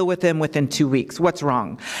they deal with them within 2 weeks. What's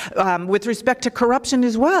wrong? With respect to corruption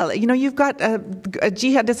as well, you've got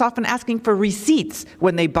jihadists often asking for receipts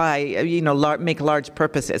when they buy, make large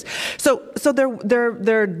purposes. So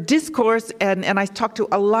their discourse, and I talk to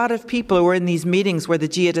a lot of people who are in these meetings where the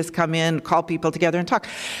jihadists come in, call people together and talk.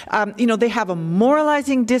 They have a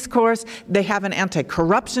moralizing discourse, they have an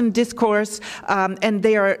anti-corruption discourse, and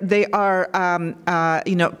they are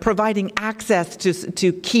providing access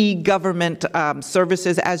to key government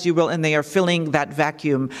services, as you will, and they are filling that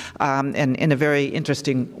vacuum in a very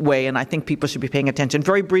interesting way. And I think people should be paying attention.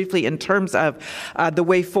 Very briefly, in terms of the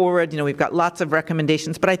way forward, we've got lots of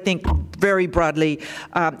recommendations, but I think very broadly,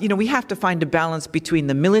 we have to find a balance between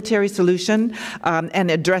the military solution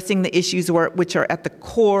and addressing the issues which are at the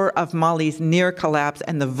core of Mali's near collapse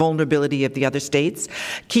and the vulnerability of the other states,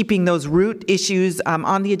 keeping those root issues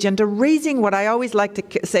on the agenda, raising what I always like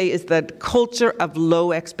to say is the culture of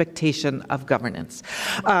low expectation of governance.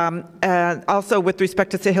 Also, with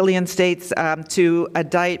respect to Sahelian states, to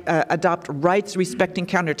adopt rights-respecting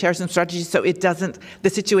counterterrorism strategies so the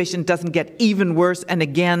situation doesn't get even worse, and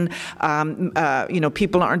again,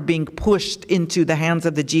 people aren't being pushed into the hands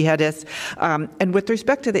of the jihadists. And with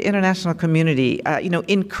respect to the international community,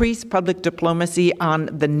 increase public diplomacy on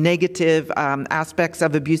the negative aspects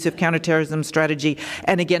of abusive counterterrorism strategy,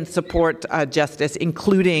 and again, support justice,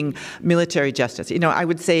 including military justice. I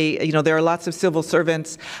would say, there are lots of civil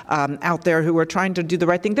servants out there who are trying to do the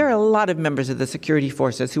right thing. There are a lot of members of the security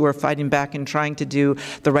forces who are fighting back and trying to do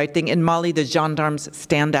the right thing. In Mali, the gendarmes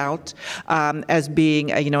stand out as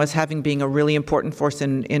being, as having been a really important force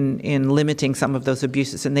in limiting some of those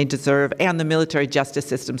abuses, and and the military justice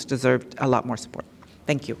systems deserve a lot more support.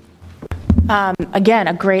 Thank you. Again,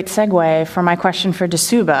 a great segue for my question for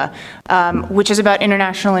Dasuba, which is about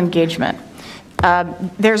international engagement.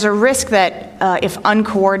 There's a risk that if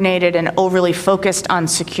uncoordinated and overly focused on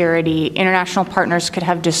security, international partners could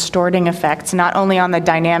have distorting effects, not only on the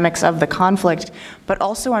dynamics of the conflict, but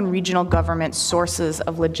also on regional government sources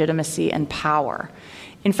of legitimacy and power.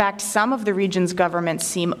 In fact, some of the region's governments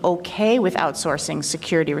seem okay with outsourcing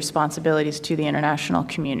security responsibilities to the international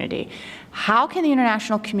community. How can the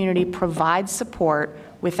international community provide support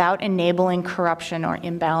without enabling corruption or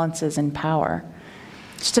imbalances in power?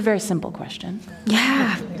 Just a very simple question.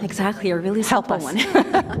 Yeah, exactly, a really simple one.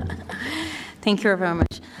 Thank you very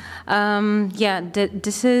much.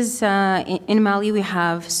 This is, in Mali we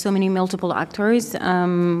have so many multiple actors.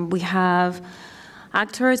 We have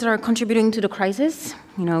actors that are contributing to the crisis.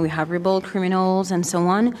 We have rebel criminals and so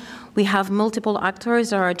on. We have multiple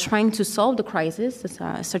actors that are trying to solve the crisis,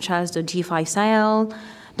 such as the G5 Sahel,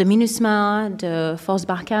 the MINUSMA, the Force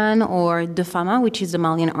Barkhane, or the FAMA, which is the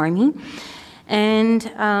Malian army. And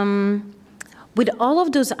with all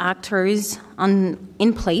of those actors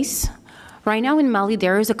in place, right now in Mali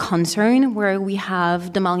there is a concern where we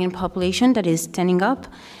have the Malian population that is standing up,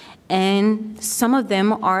 and some of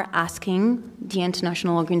them are asking the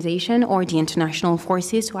international organization or the international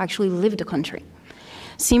forces to actually leave the country.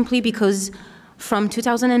 Simply because from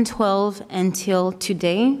 2012 until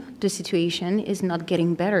today, the situation is not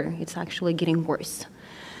getting better. It's actually getting worse.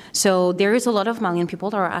 So there is a lot of Malian people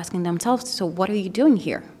that are asking themselves, so what are you doing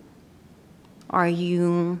here? Are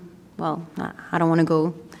you, well, I don't want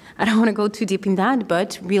to go too deep in that,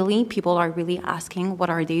 but really people are really asking what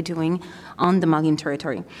are they doing on the Malian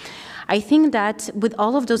territory. I think that with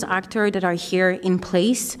all of those actors that are here in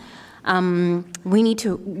place,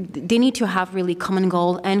 they need to have really common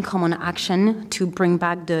goal and common action to bring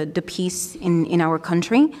back the peace in our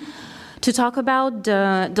country. To talk about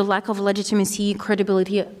the lack of legitimacy,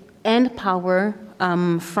 credibility, and power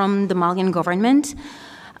from the Malian government,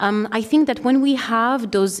 I think that when we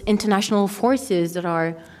have those international forces that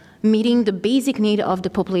are meeting the basic need of the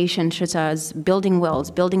population, such as building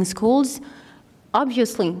wells, building schools,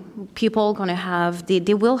 obviously people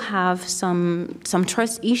they will have some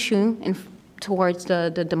trust issue towards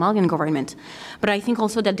the Malian government. But I think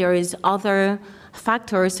also that there is other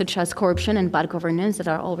factors such as corruption and bad governance that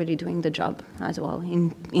are already doing the job as well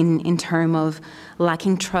in terms of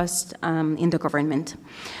lacking trust in the government.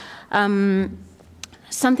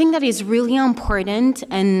 Something that is really important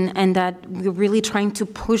and that we're really trying to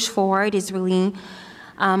push forward is really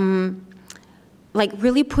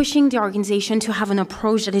really pushing the organization to have an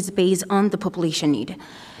approach that is based on the population need.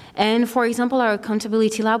 And for example, our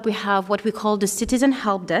accountability lab, we have what we call the Citizen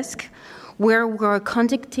Help Desk, where we're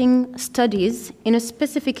conducting studies in a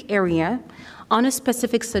specific area on a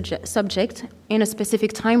specific subject in a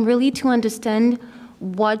specific time, really to understand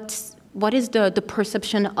what is the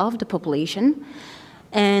perception of the population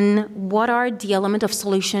and what are the elements of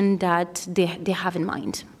solution that they have in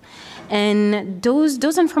mind. And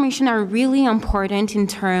those information are really important in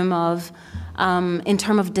terms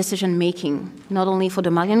of decision making, not only for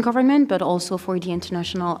the Malian government, but also for the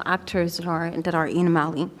international actors that are in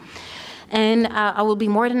Mali. And I will be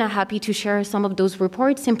more than happy to share some of those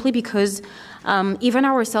reports simply because even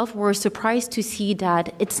ourselves were surprised to see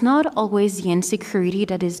that it's not always the insecurity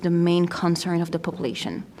that is the main concern of the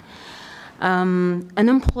population.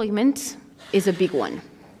 Unemployment is a big one.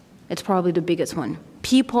 It's probably the biggest one.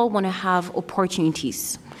 People want to have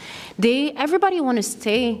opportunities. Everybody want to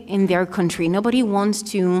stay in their country. Nobody wants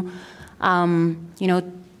to,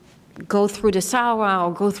 go through the Sahara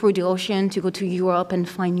or go through the ocean to go to Europe and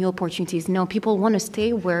find new opportunities. No, people want to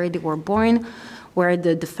stay where they were born, where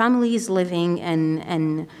the family is living,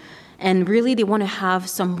 and really they want to have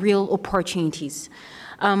some real opportunities.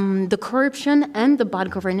 The corruption and the bad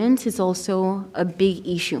governance is also a big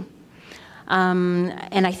issue.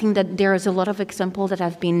 And I think that there is a lot of examples that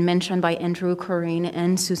have been mentioned by Andrew, Corinne,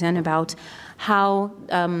 and Suzanne about how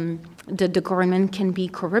the government can be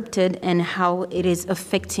corrupted and how it is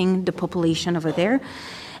affecting the population over there.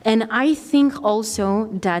 And I think also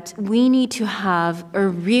that we need to have a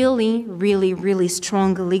really, really, really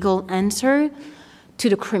strong legal answer to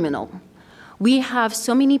the criminal. We have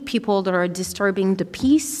so many people that are disturbing the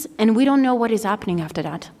peace, and we don't know what is happening after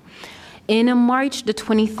that. In March the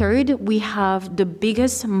 23rd, we have the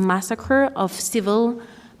biggest massacre of civil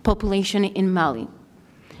population in Mali,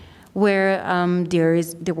 where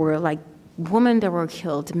there were like women that were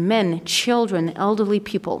killed, men, children, elderly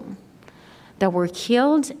people that were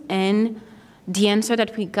killed, and the answer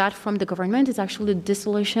that we got from the government is actually the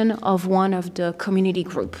dissolution of one of the community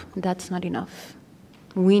group. That's not enough.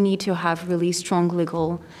 We need to have really strong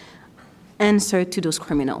legal answer to those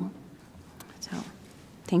criminals. So,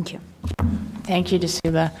 thank you. Thank you,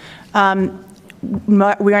 Dasuba.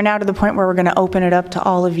 We are now to the point where we're going to open it up to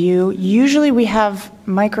all of you. Usually we have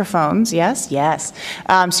microphones, yes? Yes.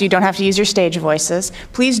 So you don't have to use your stage voices.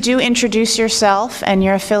 Please do introduce yourself and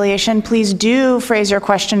your affiliation. Please do phrase your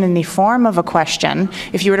question in the form of a question.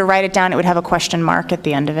 If you were to write it down, it would have a question mark at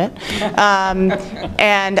the end of it.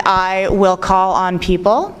 And I will call on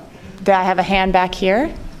people. I have a hand back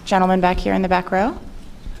here, gentleman back here in the back row.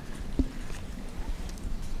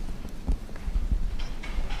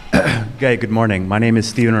 Okay, good morning. My name is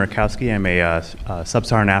Stephen Rakowski. I'm a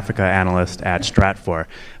Sub-Saharan Africa analyst at Stratfor.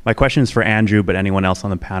 My question is for Andrew, but anyone else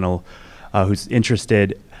on the panel who's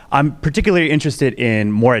interested. I'm particularly interested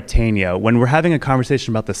in Mauritania. When we're having a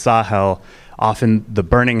conversation about the Sahel, often the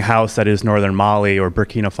burning house that is northern Mali or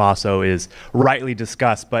Burkina Faso is rightly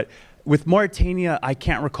discussed. But with Mauritania, I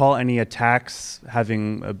can't recall any attacks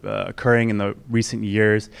occurring in the recent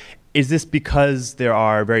years. Is this because there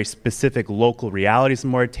are very specific local realities in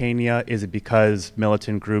Mauritania? Is it because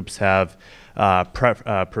militant groups have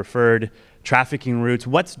preferred trafficking routes?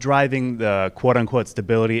 What's driving the quote-unquote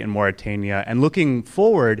stability in Mauritania? And looking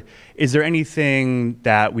forward, is there anything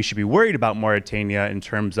that we should be worried about Mauritania in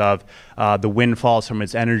terms of the windfalls from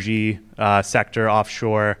its energy sector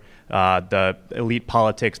offshore, the elite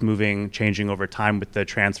politics changing over time with the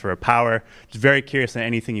transfer of power? Just very curious on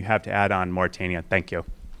anything you have to add on Mauritania. Thank you.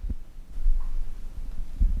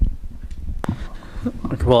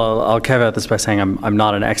 Well, I'll caveat this by saying I'm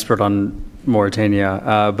not an expert on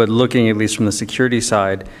Mauritania, but looking at least from the security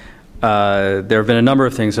side, there have been a number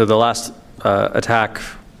of things. So the last attack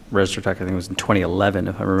register attack, I think it was in 2011,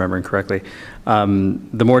 if I'm remembering correctly,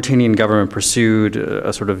 the Mauritanian government pursued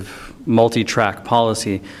a sort of multi-track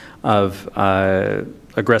policy of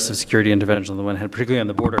aggressive security intervention on the one hand, particularly on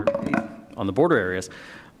the border areas,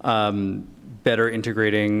 better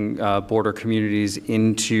integrating border communities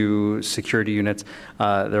into security units.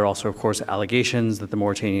 There are also, of course, allegations that the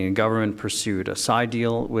Mauritanian government pursued a side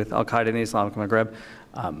deal with al-Qaeda in the Islamic Maghreb.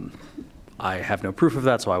 I have no proof of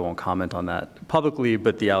that, so I won't comment on that publicly,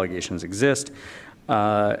 but the allegations exist.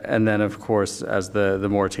 And then, of course, as the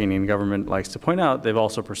Mauritanian government likes to point out, they've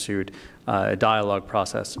also pursued a dialogue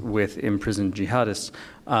process with imprisoned jihadists.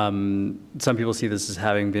 Some people see this as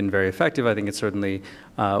having been very effective. I think it's certainly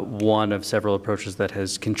one of several approaches that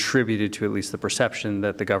has contributed to at least the perception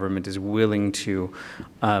that the government is willing to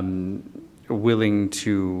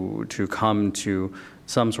come to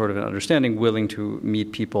some sort of an understanding, willing to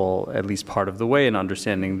meet people at least part of the way and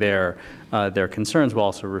understanding their concerns, while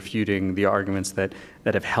also refuting the arguments that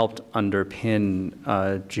have helped underpin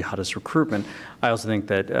jihadist recruitment. I also think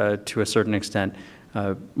that to a certain extent,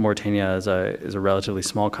 Mauritania is a relatively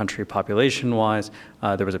small country population-wise.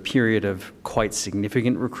 There was a period of quite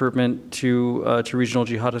significant recruitment to regional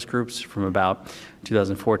jihadist groups from about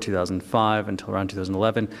 2004, 2005 until around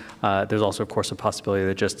 2011. There's also, of course, a possibility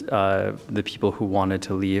that just the people who wanted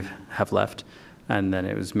to leave have left, and then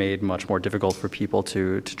it was made much more difficult for people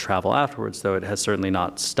to travel afterwards, though it has certainly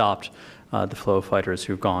not stopped the flow of fighters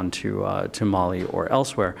who've gone to Mali or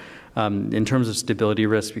elsewhere. In terms of stability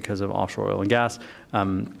risk because of offshore oil and gas,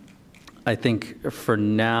 I think for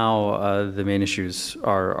now the main issues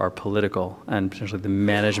are political and potentially the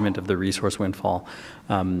management of the resource windfall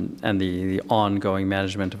and the ongoing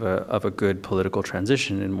management of a good political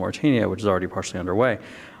transition in Mauritania, which is already partially underway.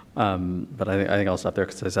 But I think I'll stop there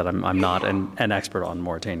because, as I said, I'm not an expert on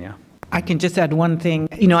Mauritania. I can just add one thing.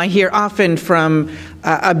 You know, I hear often from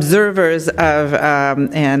observers of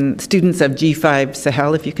and students of G5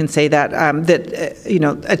 Sahel, if you can say that, that you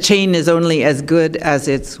know, a chain is only as good as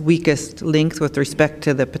its weakest links with respect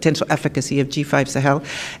to the potential efficacy of G5 Sahel,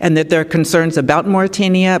 and that there are concerns about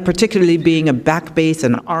Mauritania, particularly being a back base,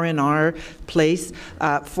 an R&R place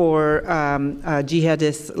for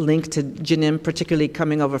jihadists linked to Jinim, particularly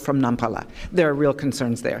coming over from Nampala. There are real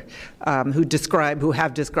concerns there, who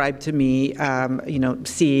have described to me, you know,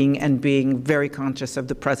 seeing and being very conscious of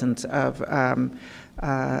the presence of,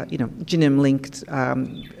 you know, Jinim-linked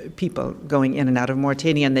people going in and out of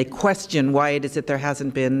Mauritania, and they question why it is that there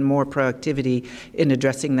hasn't been more proactivity in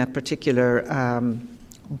addressing that particular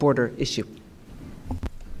border issue.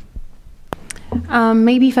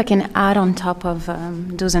 Maybe if I can add on top of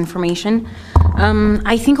those information,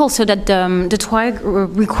 I think also that the Tuareg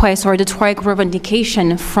request or the Tuareg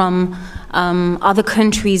revendication from other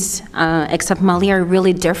countries except Mali are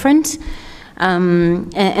really different.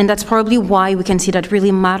 And that's probably why we can see that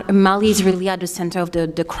really Mali is really at the center of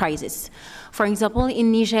the crisis. For example,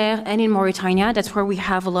 in Niger and in Mauritania, that's where we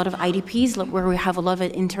have a lot of IDPs, where we have a lot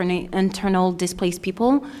of internal displaced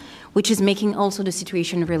people, which is making also the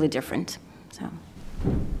situation really different. So.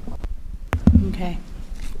 Okay.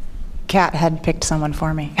 Kat had picked someone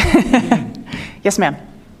for me. Yes, ma'am.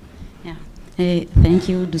 Yeah. Thank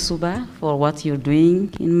you, Dusuba, for what you're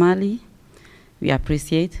doing in Mali. We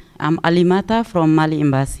appreciate. I'm Alimata from Mali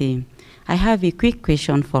Embassy. I have a quick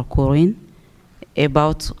question for Corinne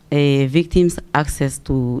about victims' access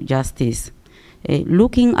to justice.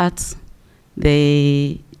 Looking at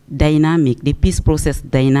the dynamic, the peace process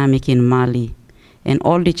dynamic in Mali, and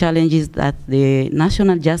all the challenges that the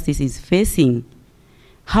national justice is facing,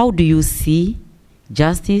 how do you see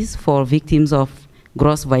justice for victims of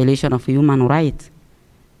gross violation of human rights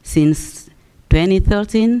since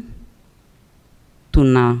 2013 to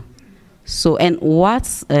now? So, and what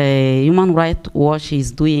Human Rights Watch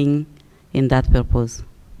is doing in that purpose?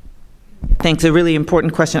 Thanks, a really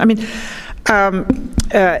important question. I mean,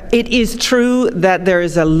 it is true that there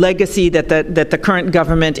is a legacy that the current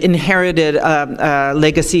government inherited, a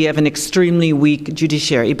legacy of an extremely weak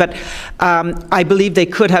judiciary. But I believe they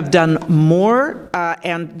could have done more,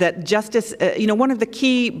 and that justice, you know, one of the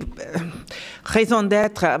key raison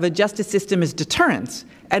d'etre of a justice system is deterrence.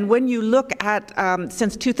 And when you look at,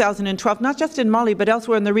 since 2012, not just in Mali, but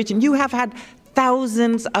elsewhere in the region, you have had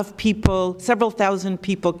thousands of people, several thousand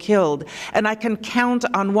people killed. And I can count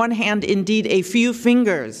on one hand, indeed, a few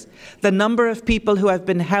fingers, the number of people who have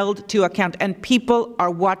been held to account. And people are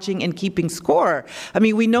watching and keeping score. I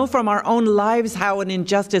mean, we know from our own lives how an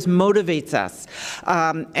injustice motivates us.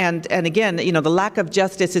 And again, you know, the lack of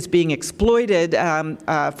justice is being exploited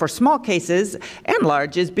for small cases, and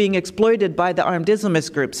large is being exploited by the armed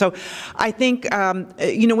Islamist groups. So I think,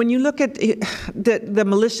 you know, when you look at the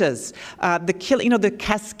militias, the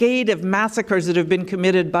cascade of massacres that have been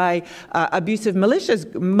committed by abusive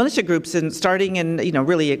militia groups, and starting in, you know,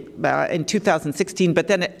 really in 2016, but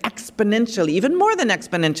then exponentially, even more than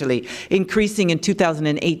exponentially, increasing in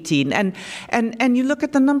 2018. And you look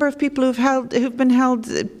at the number of people who've been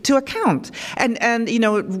held to account. And you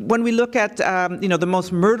know, when we look at you know, the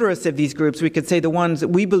most murderous of these groups, we could say the ones that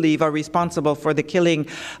we believe are responsible for the killing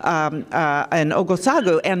in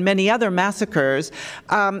Ogosago and many other massacres.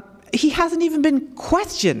 He hasn't even been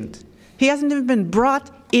questioned. He hasn't even been brought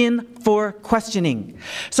in for questioning.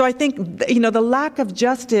 So I think, you know, the lack of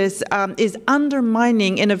justice is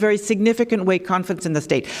undermining in a very significant way confidence in the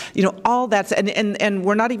state. You know, all that's, and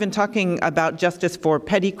we're not even talking about justice for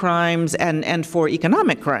petty crimes and for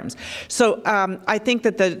economic crimes. So I think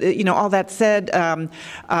that you know, all that said,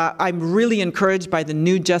 I'm really encouraged by the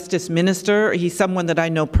new justice minister. He's someone that I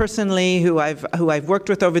know personally, who I've worked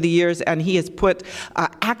with over the years, and he has put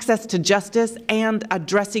access to justice and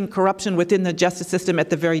addressing corruption within the justice system at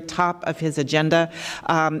the very top of his agenda,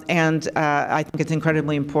 and I think it's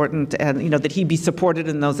incredibly important, and you know, that he be supported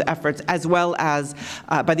in those efforts, as well as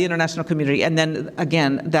by the international community, and then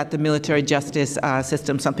again that the military justice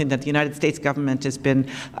system, something that the United States government has been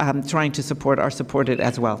trying to support, are supported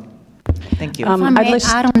as well. Thank you.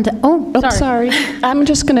 Sorry. I'm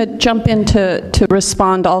just going to jump in to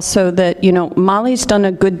respond also that, you know, Mali's done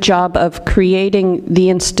a good job of creating the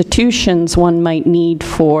institutions one might need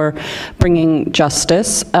for bringing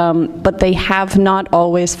justice, but they have not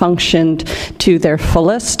always functioned to their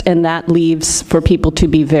fullest, and that leaves for people to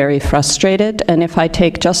be very frustrated. And if I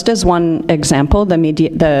take just as one example, the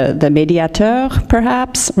mediateur,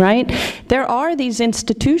 perhaps, right? There are these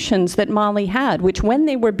institutions that Mali had, which when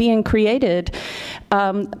they were being created,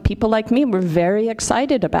 people like me were very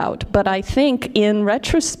excited about. But I think in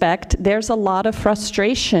retrospect, there's a lot of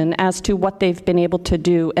frustration as to what they've been able to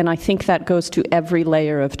do, and I think that goes to every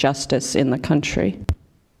layer of justice in the country.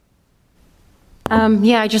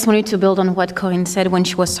 Yeah, I just wanted to build on what Corinne said when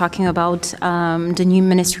she was talking about the new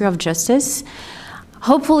Ministry of Justice.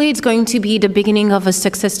 Hopefully it's going to be the beginning of a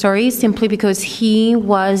success story, simply because he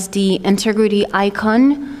was the integrity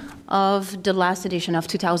icon of the last edition of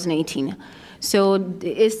 2018. So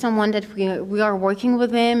it's someone that we are working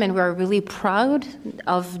with him, and we are really proud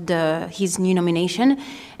of his new nomination.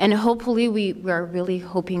 And hopefully we are really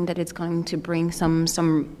hoping that it's going to bring some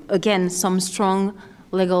strong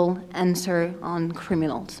legal answer on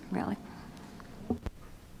criminals, really.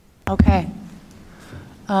 Okay.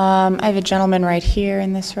 I have a gentleman right here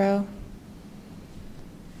in this row.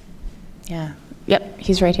 Yeah. Yep,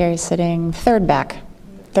 he's right here. He's sitting third back.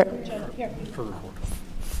 Third from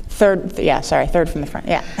the front,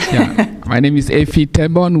 yeah. Yeah. My name is Efi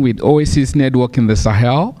Tebon with Oasis Network in the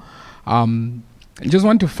Sahel. I just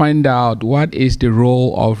want to find out, what is the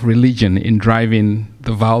role of religion in driving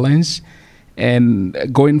the violence? And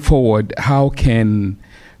going forward, how can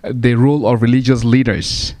the role of religious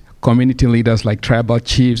leaders, community leaders like tribal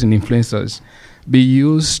chiefs and influencers, be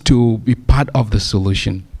used to be part of the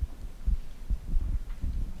solution?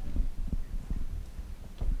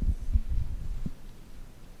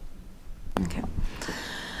 Okay.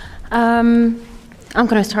 I'm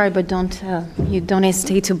going to start, but you don't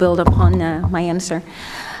hesitate to build upon my answer.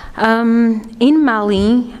 In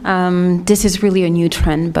Mali, this is really a new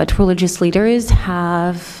trend, but religious leaders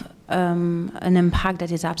have an impact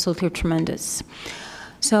that is absolutely tremendous.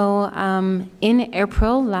 So in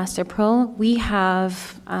last April, we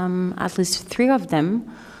have at least 3 of them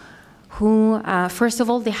who, first of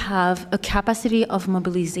all, they have a capacity of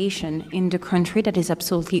mobilization in the country that is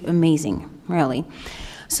absolutely amazing, really.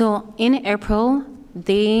 So in April,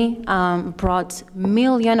 they brought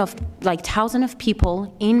thousands of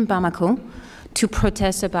people in Bamako to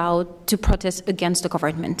protest against the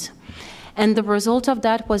government. And the result of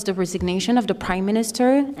that was the resignation of the Prime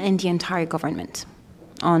Minister and the entire government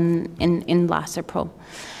in last April.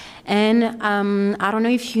 And I don't know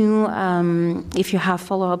if you have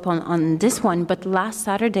follow-up on this one, but last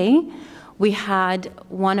Saturday, we had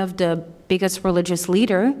one of the biggest religious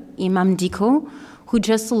leader, Imam Diko, who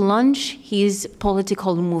just launched his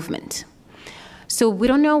political movement. So we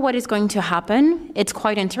don't know what is going to happen. It's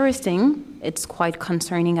quite interesting. It's quite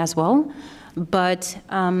concerning as well. But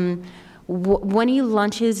when he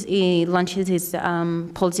launches his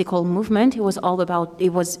political movement, it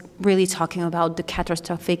was really talking about the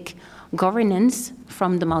catastrophic governance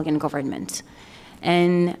from the Malian government.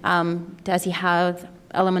 And does he have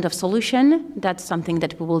element of solution? That's something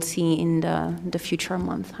that we will see in the future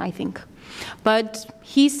month, I think. But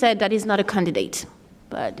he said that he's not a candidate.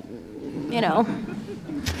 But, you know.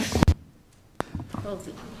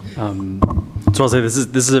 So I'll say this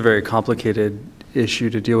is a very complicated issue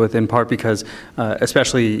to deal with, in part because,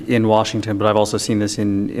 especially in Washington, but I've also seen this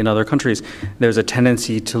in other countries, there's a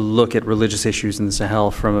tendency to look at religious issues in the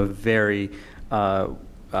Sahel from a very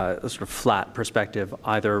sort of flat perspective.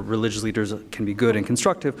 Either religious leaders can be good and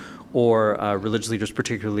constructive, or religious leaders,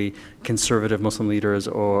 particularly conservative Muslim leaders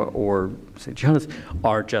or say jihadists,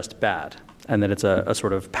 are just bad, and that it's a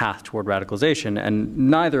sort of path toward radicalization. And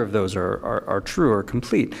neither of those are true or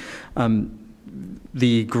complete.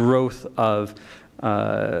 The growth of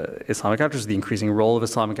Islamic actors, the increasing role of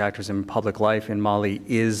Islamic actors in public life in Mali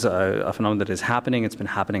is a phenomenon that is happening. It's been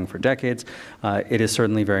happening for decades. It is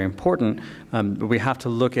certainly very important, but we have to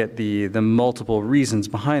look at the multiple reasons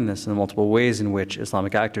behind this and the multiple ways in which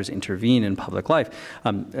Islamic actors intervene in public life.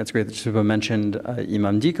 It's great that Suba mentioned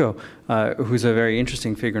Imam Diko, who's a very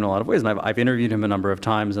interesting figure in a lot of ways, and I've interviewed him a number of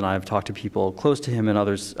times, and I've talked to people close to him and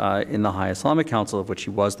others in the High Islamic Council, of which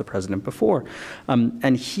he was the president before.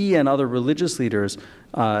 And he and other religious leaders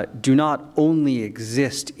do not only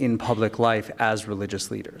exist in public life as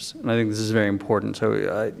religious leaders. And I think this is very important. So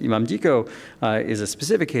Imam Diko is a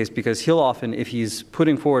specific case because he'll often, if he's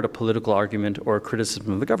putting forward a political argument or a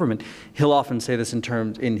criticism of the government, he'll often say this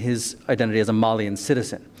in his identity as a Malian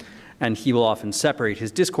citizen. And he will often separate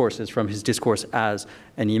his discourses from his discourse as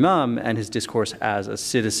an imam and his discourse as a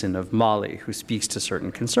citizen of Mali who speaks to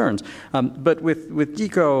certain concerns. But with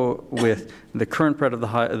Diko, with the current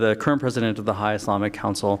president of the High Islamic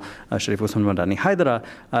Council, Sharif Usman Madani Haidara,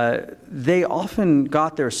 they often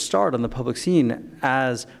got their start on the public scene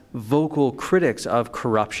as vocal critics of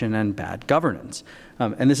corruption and bad governance.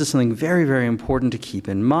 And this is something very, very important to keep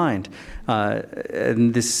in mind.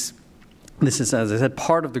 And this is, as I said,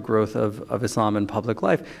 part of the growth of Islam in public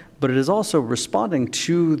life, but it is also responding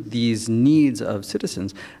to these needs of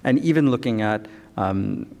citizens, and even looking at,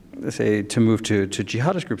 say, to move to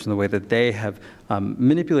jihadist groups in the way that they have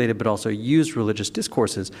manipulated but also used religious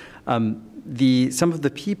discourses. Some of the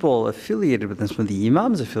people affiliated with them, some of the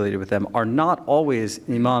imams affiliated with them, are not always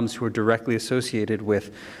imams who are directly associated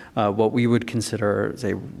with what we would consider,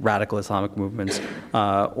 say, radical Islamic movements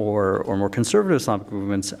or more conservative Islamic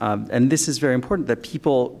movements. And this is very important, that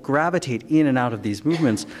people gravitate in and out of these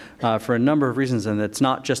movements for a number of reasons, and it's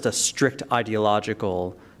not just a strict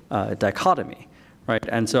ideological dichotomy. Right,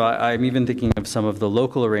 and so I'm even thinking of some of the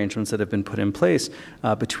local arrangements that have been put in place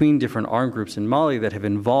between different armed groups in Mali that have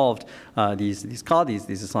involved these qadis,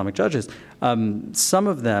 these Islamic judges. Some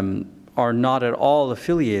of them are not at all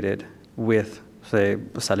affiliated with, say,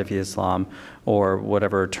 Salafi Islam or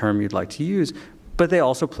whatever term you'd like to use, but they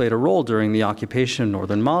also played a role during the occupation of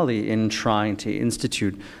northern Mali in trying to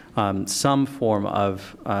institute some form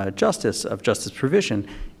of justice provision,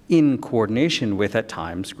 in coordination with, at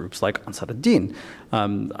times, groups like Ansar ad-Din.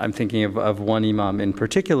 I'm thinking of one imam in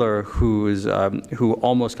particular who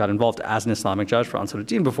almost got involved as an Islamic judge for Ansar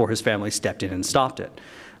ad-Din before his family stepped in and stopped it,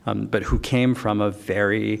 but who came from a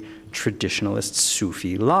very traditionalist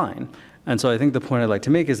Sufi line. And so I think the point I'd like to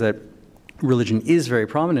make is that religion is very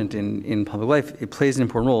prominent in public life. It plays an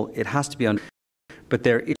important role. It has to be but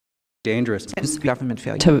there is dangerous government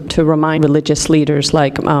failure. To remind religious leaders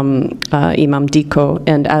like Imam Diko,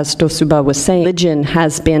 and as Dosuba was saying, religion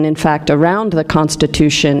has been in fact around the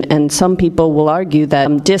Constitution, and some people will argue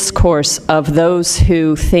that discourse of those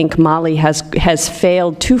who think Mali has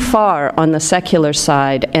failed too far on the secular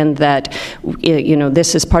side, and that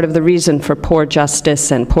this is part of the reason for poor justice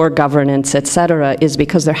and poor governance, etc., is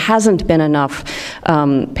because there hasn't been enough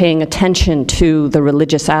paying attention to the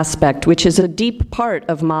religious aspect, which is a deep part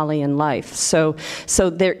of Malian life. So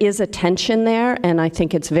there is a tension there, and I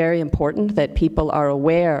think it's very important that people are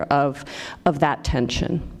aware of that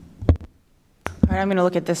tension. All right, I'm going to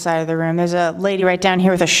look at this side of the room. There's a lady right down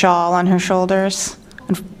here with a shawl on her shoulders.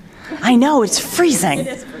 I know, it's freezing. It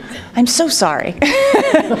is freezing. I'm so sorry.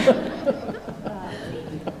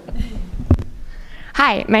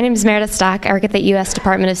 Hi, my name is Meredith Stock. I work at the U.S.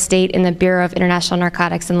 Department of State in the Bureau of International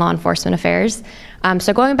Narcotics and Law Enforcement Affairs.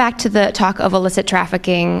 So going back to the talk of illicit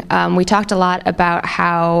trafficking, we talked a lot about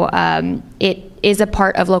how it is a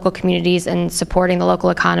part of local communities and supporting the local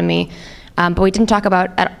economy, but we didn't talk about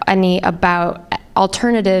about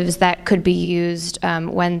alternatives that could be used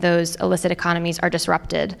when those illicit economies are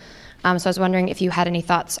disrupted. So I was wondering if you had any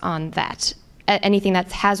thoughts on that, anything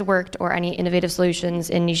that has worked or any innovative solutions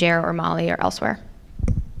in Niger or Mali or elsewhere.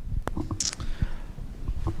 I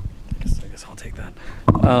guess I'll take that.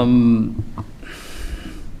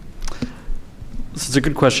 This is a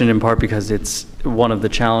good question in part because it's one of the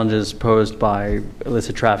challenges posed by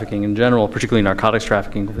illicit trafficking in general, particularly narcotics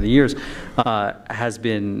trafficking over the years, has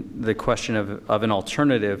been the question of an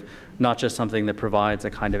alternative, not just something that provides a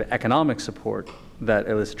kind of economic support that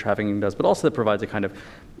illicit trafficking does, but also that provides a kind of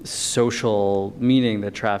social meaning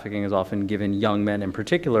that trafficking is often given young men in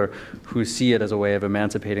particular who see it as a way of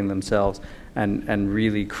emancipating themselves and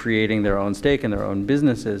really creating their own stake in their own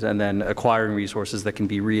businesses and then acquiring resources that can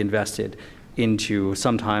be reinvested into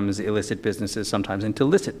sometimes illicit businesses, sometimes into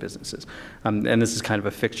licit businesses. And this is kind of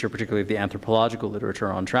a fixture, particularly of the anthropological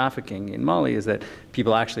literature on trafficking in Mali, is that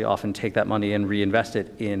people actually often take that money and reinvest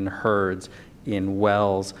it in herds, in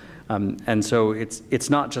wells. And so it's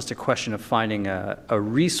not just a question of finding a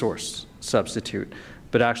resource substitute,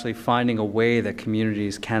 but actually finding a way that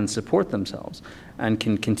communities can support themselves and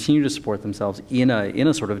can continue to support themselves in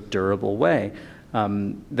a sort of durable way.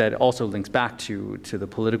 That also links back to the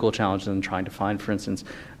political challenges and trying to find, for instance,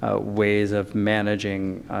 ways of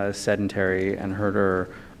managing sedentary and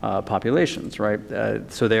herder populations, right?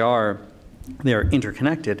 So they are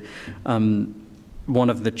interconnected. One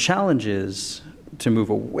of the challenges to move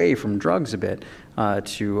away from drugs a bit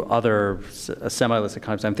to other semi-illicit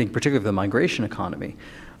economies, I'm thinking particularly of the migration economy.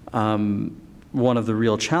 One of the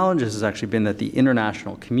real challenges has actually been that the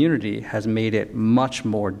international community has made it much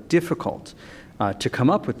more difficult to come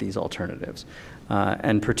up with these alternatives.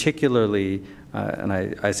 And particularly, and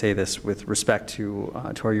I say this with respect to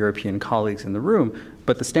our European colleagues in the room,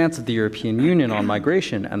 but the stance of the European Union on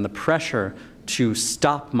migration and the pressure to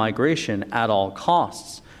stop migration at all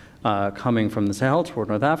costs coming from the Sahel toward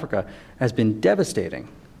North Africa has been devastating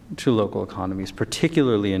to local economies,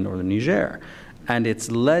 particularly in northern Niger. And it's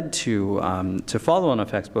led to follow-on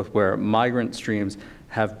effects, both where migrant streams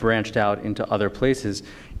have branched out into other places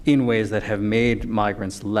in ways that have made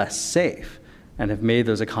migrants less safe and have made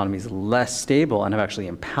those economies less stable and have actually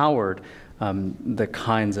empowered the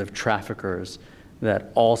kinds of traffickers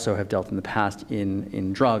that also have dealt in the past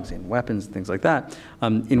in drugs, in weapons, things like that,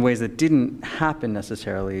 in ways that didn't happen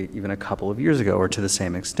necessarily even a couple of years ago or to the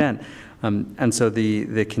same extent. And so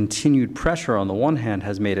the continued pressure on the one hand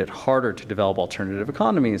has made it harder to develop alternative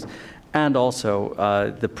economies, and also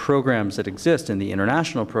the programs that exist and the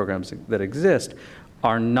international programs that exist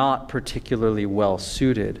are not particularly well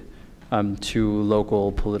suited to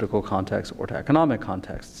local political contexts or to economic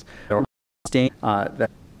contexts. All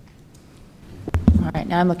right,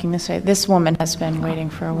 now I'm looking this way. This woman has been waiting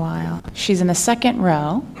for a while. She's in the second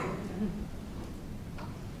row.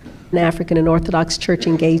 An African and Orthodox Church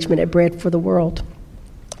engagement at Bread for the World.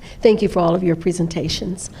 Thank you for all of your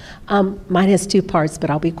presentations. Mine has two parts, but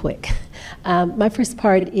I'll be quick. My first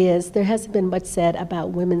part is there hasn't been much said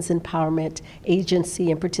about women's empowerment,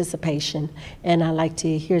 agency, and participation, and I'd like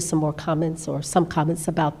to hear some more comments or some comments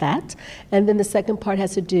about that. And then the second part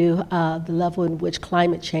has to do the level in which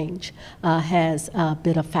climate change has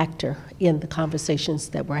been a factor in the conversations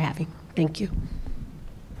that we're having. Thank you.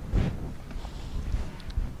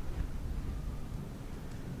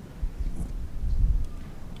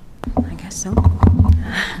 I guess so.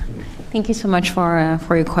 Thank you so much for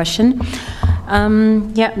your question.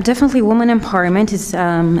 Yeah, definitely women empowerment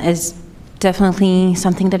is definitely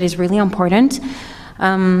something that is really important.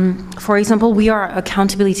 For example, we are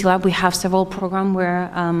Accountability Lab. We have several programs where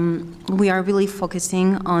we are really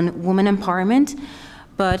focusing on women empowerment,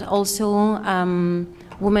 but also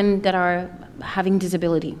women that are having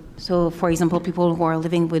disability. So, for example, people who are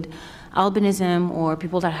living with albinism or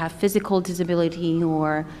people that have physical disability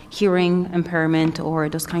or hearing impairment or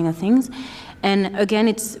those kind of things. And again,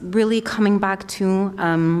 it's really coming back to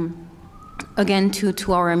again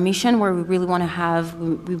to our mission, where we really want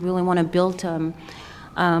to build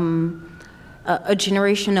a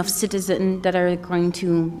generation of citizens that are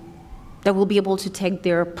that will be able to take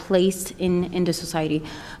their place in the society.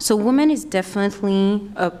 So women is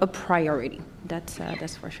definitely a priority. That's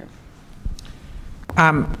for sure.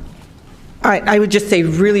 I would just say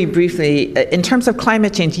really briefly, in terms of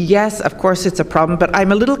climate change, yes, of course it's a problem, but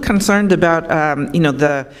I'm a little concerned about,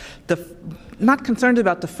 not concerned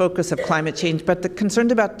about the focus of climate change, but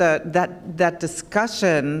concerned about that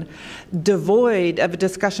discussion, devoid of a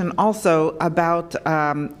discussion also about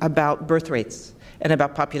birth rates and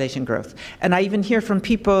about population growth. And I even hear from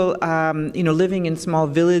people, living in small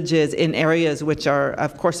villages in areas which are,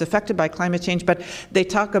 of course, affected by climate change, but they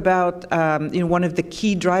talk about, one of the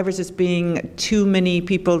key drivers is being too many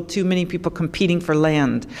people competing for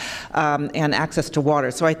land and access to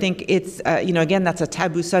water. So I think it's, again, that's a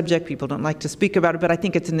taboo subject. People don't like to speak about it, but I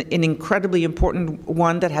think it's an incredibly important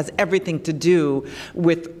one that has everything to do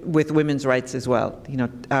with women's rights as well.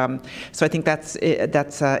 So I think that's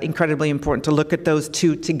incredibly important to look at those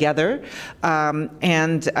two together.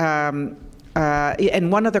 And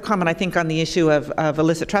one other comment, I think, on the issue of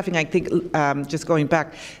illicit trafficking. I think, just going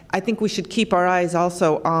back, I think we should keep our eyes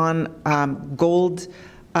also on gold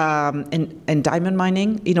and diamond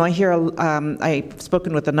mining. I've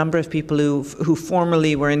spoken with a number of people who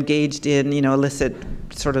formerly were engaged in, illicit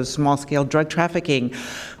sort of small-scale drug trafficking,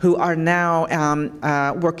 who are now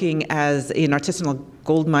working in artisanal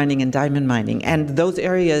gold mining and diamond mining. And those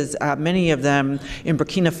areas, many of them in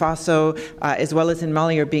Burkina Faso, as well as in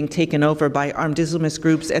Mali, are being taken over by armed Islamist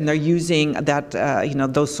groups, and they're using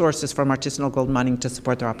those sources from artisanal gold mining to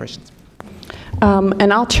support their operations.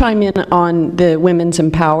 And I'll chime in on the women's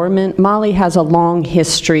empowerment. Mali has a long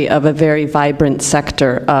history of a very vibrant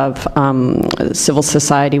sector of civil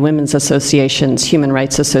society, women's associations, human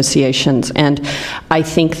rights associations, and I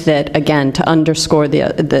think that, again, to underscore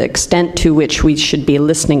the extent to which we should be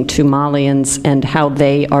listening to Malians and how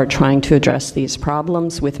they are trying to address these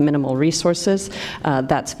problems with minimal resources,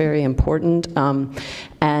 that's very important.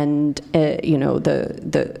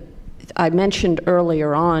 I mentioned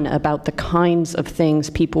earlier on about the kinds of things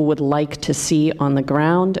people would like to see on the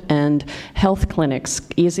ground, and health clinics,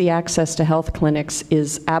 easy access to health clinics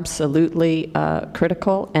is absolutely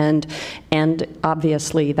critical, and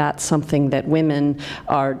obviously that's something that women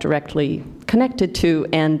are directly connected to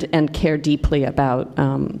and care deeply about.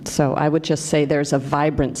 So I would just say there's a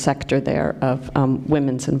vibrant sector there of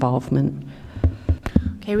women's involvement.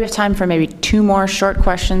 Okay, we have time for maybe 2 more short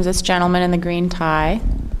questions. This gentleman in the green tie.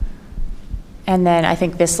 And then I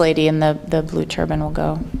think this lady in the blue turban will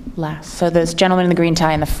go last. So this gentleman in the green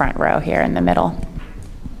tie in the front row here in the middle.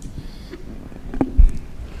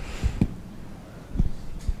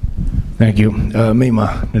 Thank you.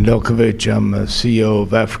 Mima Nedeljkovic, I'm CEO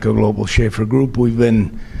of Africa Global Schaefer Group. We've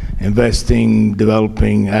been investing,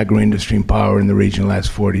 developing agro-industry and power in the region the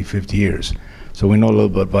last 40, 50 years. So we know a little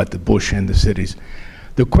bit about the bush and the cities.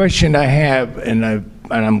 The question I have, and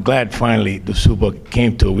I'm glad finally the Suba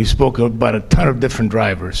came to it, we spoke about a ton of different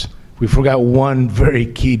drivers. We forgot one very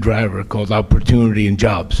key driver called opportunity and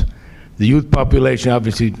jobs. The youth population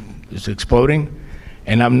obviously is exploding,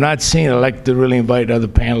 and I'm not seeing, I'd like to really invite other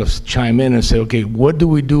panelists to chime in and say, okay, what do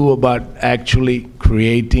we do about actually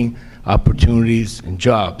creating opportunities and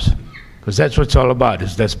jobs? Because that's what it's all about,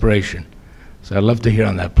 is desperation. So I'd love to hear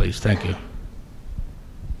on that, please. Thank you.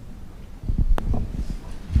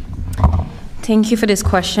 Thank you for this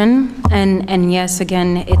question. And yes,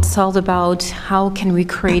 again, it's all about how can we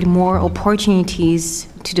create more opportunities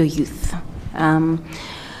to the youth,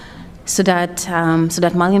 so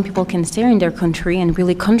that Malian people can stay in their country and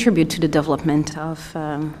really contribute to the development of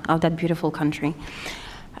that beautiful country.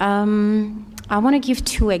 I want to give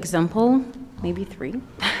 2 examples, maybe 3.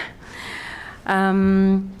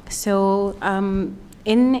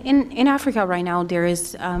 In Africa right now, there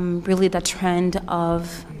is really the trend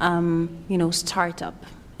of startup.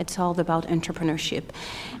 It's all about entrepreneurship,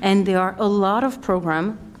 and there are a lot of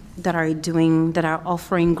programs that are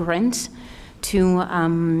offering grants to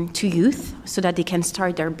youth so that they can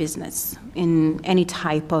start their business in any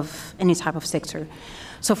type of sector.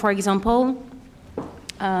 So, for example,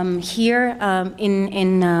 here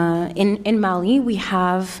in Mali, we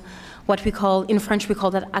have what we call, in French, we call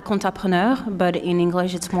that accontapreneur, but in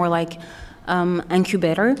English, it's more like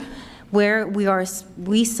incubator, where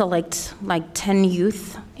we select like 10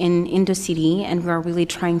 youth in the city, and we are really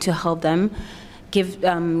trying to help them, give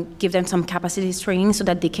them some capacity training so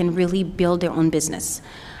that they can really build their own business.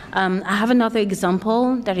 I have another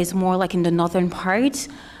example that is more like in the northern part,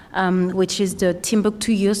 which is the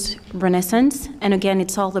Timbuktu Youth Renaissance, and again,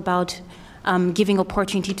 it's all about giving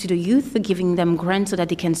opportunity to the youth, giving them grants so that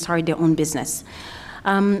they can start their own business.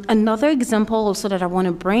 Another example also that I want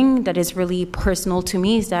to bring that is really personal to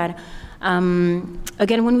me is that,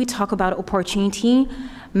 again, when we talk about opportunity,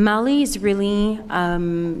 Mali is really,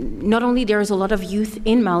 not only there is a lot of youth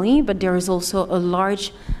in Mali, but there is also a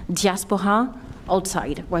large diaspora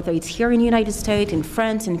outside, whether it's here in the United States, in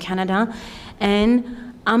France, in Canada, and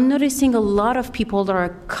I'm noticing a lot of people that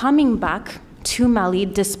are coming back to Mali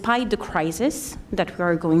despite the crisis that we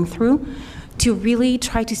are going through to really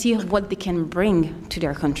try to see what they can bring to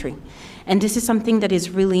their country. And this is something that is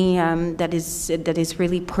really that is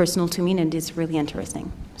really personal to me, and is really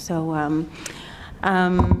interesting. So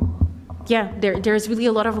yeah, there's really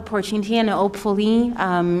a lot of opportunity, and hopefully,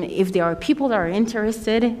 if there are people that are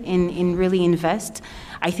interested in really invest,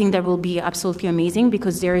 I think that will be absolutely amazing,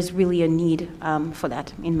 because there is really a need for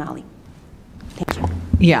that in Mali. Thank you.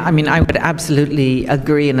 Yeah, I mean, I would absolutely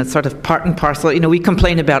agree, and it's sort of part and parcel. You know, we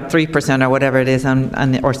complain about 3% or whatever it is,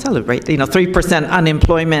 or celebrate, 3%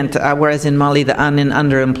 unemployment, whereas in Mali, the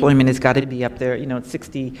underemployment has got to be up there,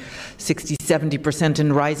 60, 70%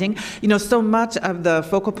 and rising. So much of the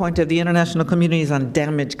focal point of the international community is on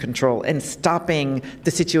damage control and stopping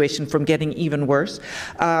the situation from getting even worse.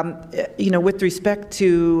 With respect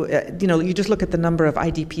to, you just look at the number of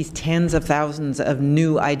IDPs, tens of thousands of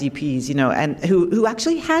new IDPs, and who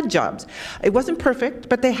actually had jobs. It wasn't perfect,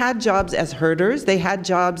 but they had jobs as herders. They had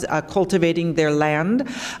jobs cultivating their land,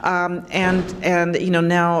 and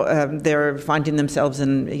now they're finding themselves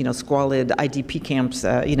in squalid IDP camps,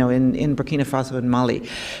 in Burkina Faso and Mali.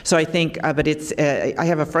 So I think, but it's I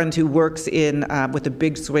have a friend who works with a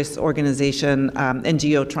big Swiss organization,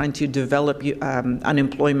 NGO, trying to develop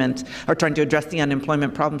unemployment, or trying to address the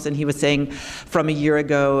unemployment problems, and he was saying from a year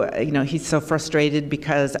ago, he's so frustrated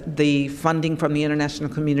because the funding from the international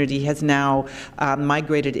community has now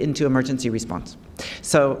migrated into emergency response.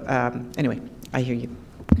 So anyway, I hear you.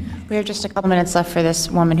 We have just a couple minutes left for this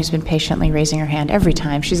woman who's been patiently raising her hand every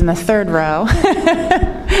time. She's in the third row.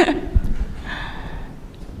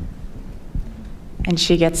 And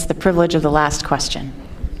she gets the privilege of the last question.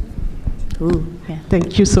 Ooh, yeah.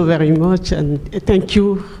 Thank you so very much, and thank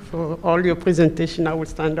you for all your presentation. I will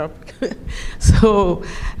stand up. So,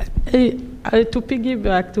 to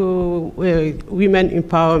piggyback to women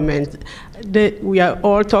empowerment, we are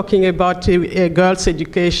all talking about girls'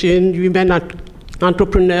 education, women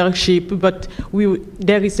entrepreneurship, but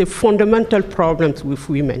there is a fundamental problem with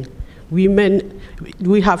women.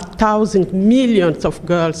 We have thousands, millions of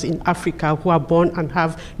girls in Africa who are born and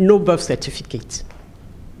have no birth certificates.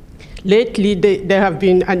 Lately, there have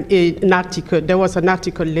been an article. There was an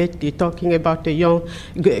article lately talking about a young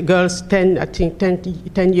girl,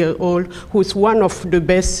 10 year old, who's one of the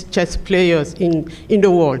best chess players in the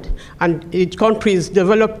world. And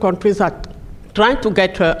developed countries are trying to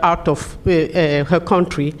get her out of her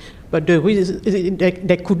country, but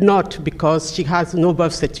they could not, because she has no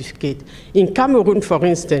birth certificate. In Cameroon, for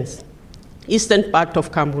instance, eastern part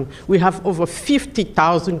of Cameroon, we have over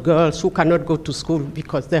 50,000 girls who cannot go to school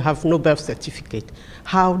because they have no birth certificate.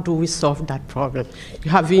 How do we solve that problem?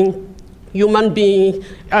 Having human beings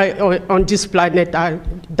on this planet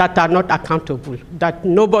that are not accountable, that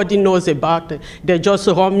nobody knows about. They're just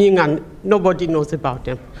roaming and nobody knows about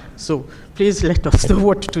them. So please let us know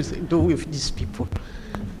what to do with these people.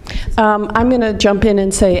 I'm going to jump in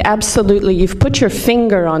and say, absolutely, you've put your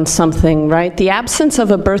finger on something, right? The absence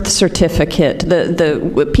of a birth certificate,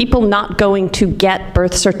 the people not going to get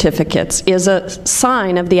birth certificates is a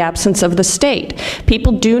sign of the absence of the state.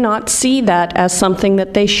 People do not see that as something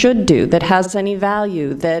that they should do, that has any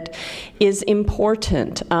value, that is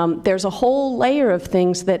important. There's a whole layer of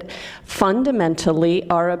things that fundamentally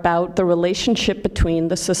are about the relationship between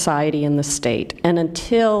the society and the state. And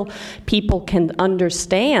until people can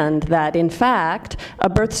understand that, in fact, a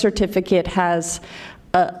birth certificate has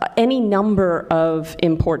any number of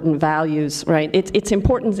important values, right? It's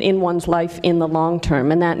important in one's life in the long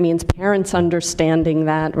term, and that means parents understanding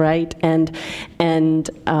that, right? And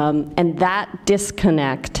that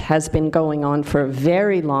disconnect has been going on for a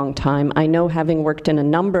very long time. I know, having worked in a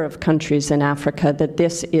number of countries in Africa, that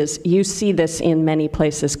you see this in many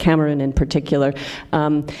places, Cameroon in particular.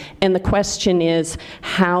 And the question is,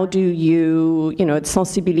 how do it's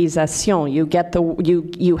sensibilisation.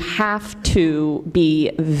 You have to be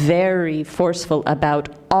very forceful about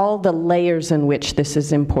all the layers in which this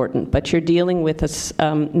is important. But you're dealing with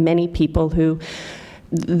many people who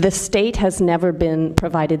the state has never been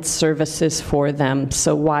provided services for them,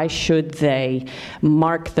 so why should they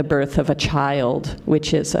mark the birth of a child,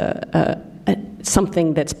 which is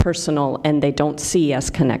something that's personal and they don't see as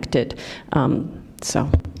connected.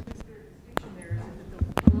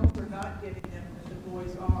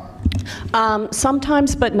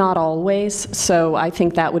 Sometimes, but not always. So I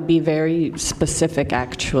think that would be very specific,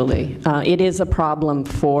 actually. It is a problem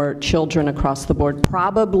for children across the board.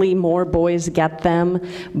 Probably more boys get them,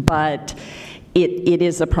 but it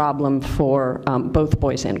is a problem for both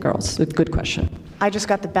boys and girls. Good question. I just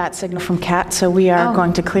got the bat signal from Kat, so we are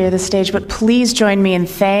going to clear the stage. But please join me in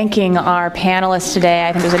thanking our panelists today.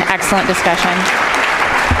 I think it was an excellent discussion.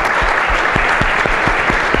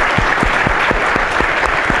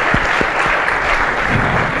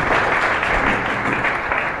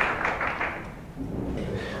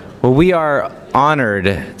 We are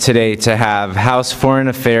honored today to have House Foreign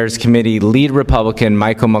Affairs Committee lead Republican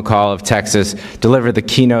Michael McCaul of Texas deliver the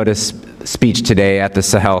keynote speech today at the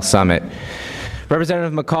Sahel Summit.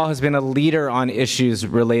 Representative McCaul has been a leader on issues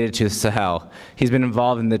related to Sahel. He's been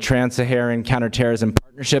involved in the Trans-Saharan Counterterrorism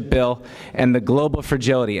Partnership Bill and the Global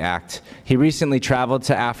Fragility Act. He recently traveled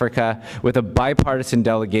to Africa with a bipartisan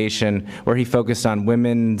delegation where he focused on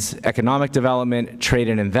women's economic development, trade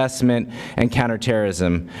and investment, and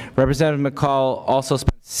counterterrorism. Representative McCaul also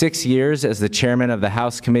spent 6 years as the chairman of the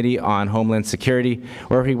House Committee on Homeland Security,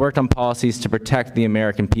 where he worked on policies to protect the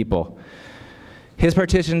American people. His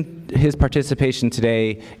participation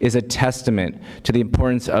today is a testament to the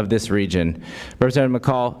importance of this region. Representative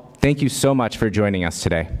McCaul, thank you so much for joining us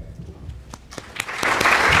today.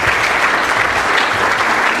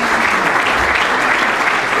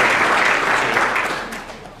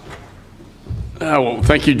 Well,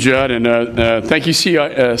 thank you, Judd, and thank you,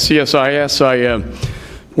 CSIS. I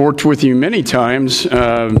worked with you many times.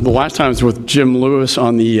 The last time was with Jim Lewis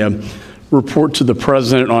on the report to the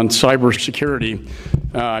president on cybersecurity.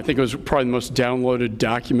 I think it was probably the most downloaded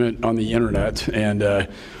document on the internet, and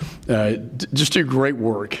just do great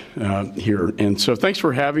work here. And so thanks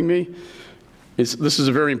for having me. This is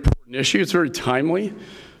a very important issue. It's very timely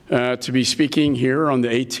to be speaking here on the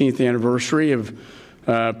 18th anniversary of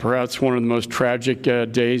perhaps one of the most tragic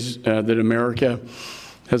days that America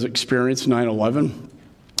has experienced, 9/11.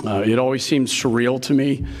 It always seems surreal to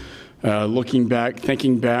me. Looking back,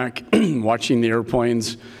 thinking back, watching the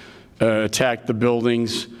airplanes attack the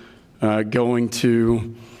buildings, going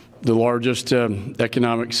to the largest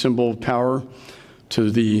economic symbol of power, to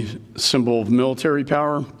the symbol of military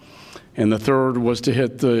power, and the third was to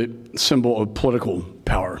hit the symbol of political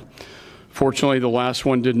power. Fortunately, the last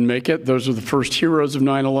one didn't make it. Those are the first heroes of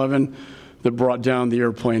 9/11 that brought down the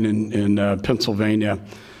airplane in Pennsylvania.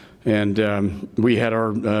 And we had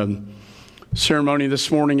our ceremony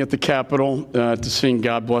this morning at the Capitol to sing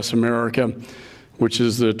God Bless America, which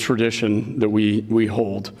is the tradition that we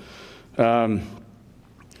hold.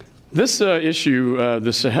 This issue,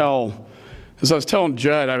 the Sahel, as I was telling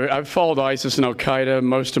Judd, I've followed ISIS and Al-Qaeda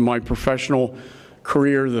most of my professional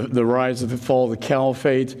career, the rise of the fall of the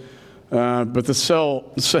caliphate, but the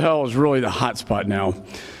Sahel is really the hot spot now.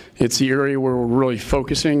 It's the area where we're really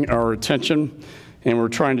focusing our attention, and we're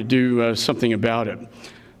trying to do something about it.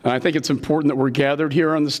 I think it's important that we're gathered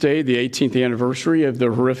here on this day, the 18th anniversary of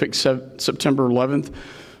the horrific September 11th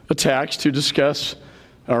attacks, to discuss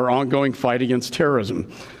our ongoing fight against terrorism.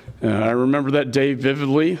 I remember that day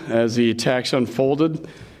vividly as the attacks unfolded.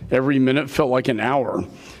 Every minute felt like an hour.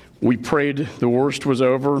 We prayed the worst was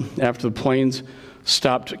over after the planes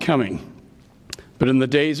stopped coming. But in the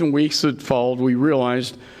days and weeks that followed, we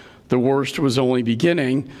realized the worst was only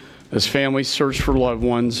beginning as families searched for loved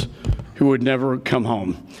ones who would never come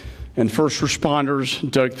home. And first responders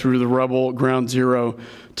dug through the rubble at Ground Zero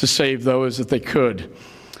to save those that they could.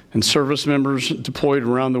 And service members deployed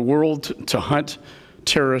around the world to hunt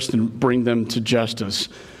terrorists and bring them to justice.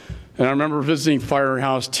 And I remember visiting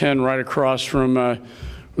Firehouse 10 right across from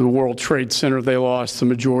the World Trade Center. They lost the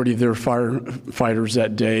majority of their firefighters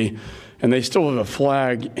that day. And they still have a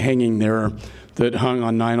flag hanging there that hung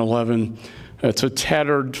on 9/11. It's a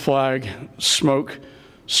tattered flag, smoke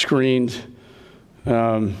screened,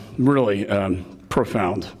 really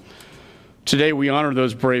profound. Today we honor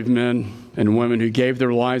those brave men and women who gave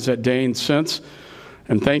their lives that day and since,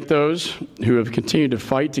 and thank those who have continued to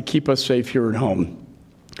fight to keep us safe here at home.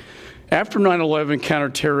 After 9/11,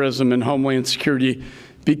 counterterrorism and homeland security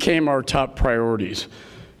became our top priorities.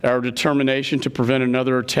 Our determination to prevent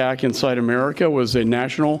another attack inside America was a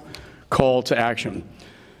national call to action.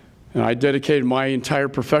 And I dedicated my entire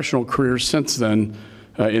professional career since then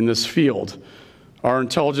in this field. Our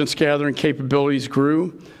intelligence gathering capabilities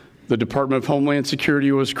grew. The Department of Homeland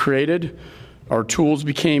Security was created. Our tools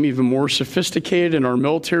became even more sophisticated, and our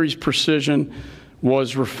military's precision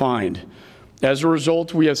was refined. As a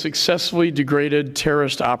result, we have successfully degraded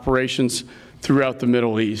terrorist operations throughout the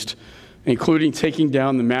Middle East, including taking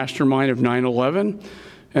down the mastermind of 9/11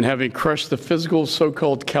 and having crushed the physical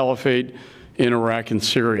so-called caliphate in Iraq and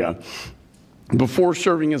Syria. Before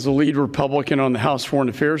serving as the lead Republican on the House Foreign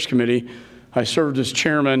Affairs Committee, I served as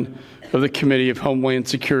chairman of the Committee of Homeland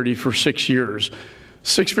Security for 6 years.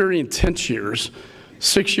 6 very intense years.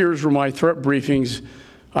 6 years where my threat briefings,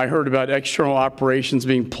 I heard about external operations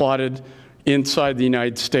being plotted inside the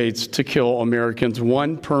United States to kill Americans,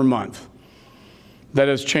 1 per month. That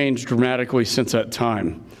has changed dramatically since that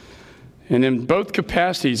time. And in both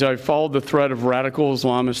capacities, I followed the threat of radical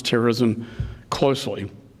Islamist terrorism closely.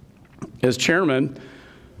 As chairman,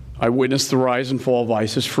 I witnessed the rise and fall of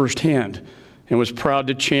ISIS firsthand and was proud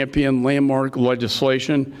to champion landmark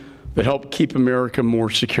legislation that helped keep America more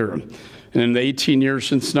secure. And in the 18 years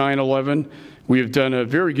since 9/11, we have done a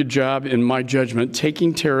very good job, in my judgment,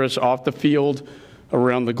 taking terrorists off the field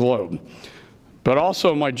around the globe. But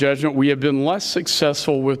also, in my judgment, we have been less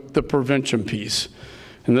successful with the prevention piece.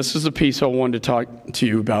 And this is the piece I wanted to talk to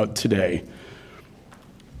you about today.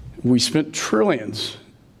 We spent trillions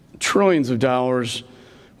of dollars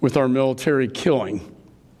with our military killing.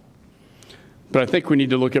 But I think we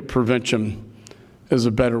need to look at prevention as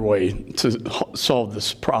a better way to solve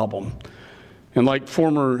this problem. And like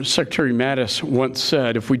former Secretary Mattis once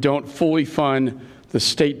said, if we don't fully fund the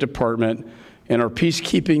State Department and our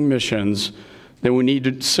peacekeeping missions, then we need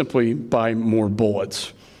to simply buy more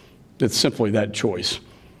bullets. It's simply that choice.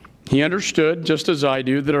 He understood, just as I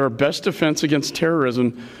do, that our best defense against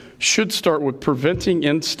terrorism should start with preventing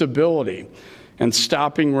instability and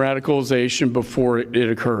stopping radicalization before it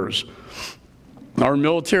occurs. Our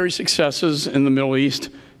military successes in the Middle East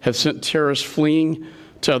have sent terrorists fleeing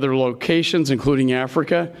to other locations, including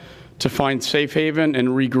Africa, to find safe haven and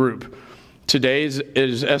regroup. Today, it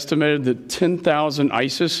is estimated that 10,000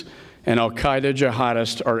 ISIS and al-Qaeda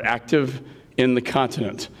jihadists are active in the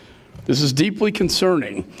continent. This is deeply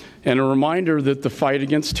concerning and a reminder that the fight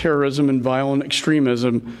against terrorism and violent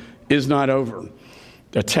extremism is not over.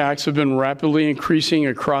 Attacks have been rapidly increasing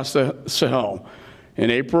across the Sahel.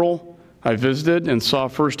 In April, I visited and saw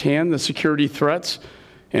firsthand the security threats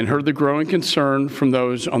and heard the growing concern from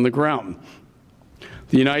those on the ground.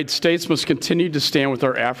 The United States must continue to stand with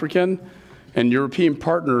our African and European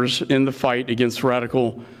partners in the fight against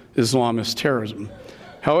radical Islamist terrorism.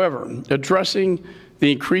 However, addressing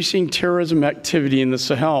the increasing terrorism activity in the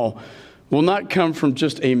Sahel will not come from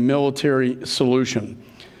just a military solution.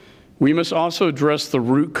 We must also address the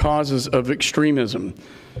root causes of extremism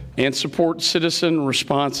and support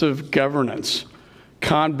citizen-responsive governance,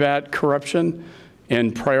 combat corruption,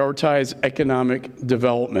 and prioritize economic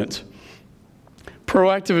development.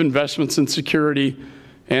 Proactive investments in security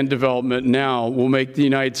and development now will make the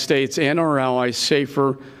United States and our allies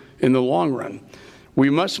safer in the long run. We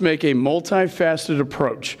must make a multifaceted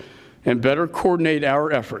approach and better coordinate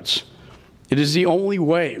our efforts. It is the only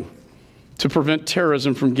way to prevent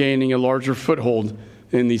terrorism from gaining a larger foothold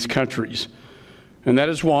in these countries. And that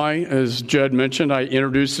is why, as Judd mentioned, I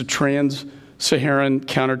introduced the Trans-Saharan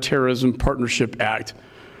Counterterrorism Partnership Act.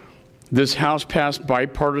 This House-passed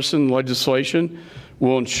bipartisan legislation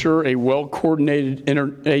will ensure a well-coordinated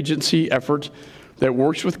interagency effort that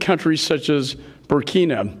works with countries such as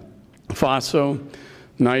Burkina Faso,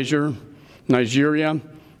 Nigeria,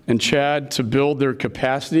 and Chad to build their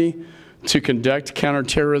capacity to conduct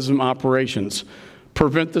counterterrorism operations,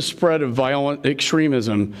 prevent the spread of violent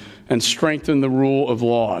extremism, and strengthen the rule of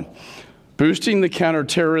law. Boosting the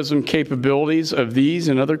counterterrorism capabilities of these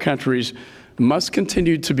and other countries must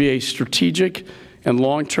continue to be a strategic and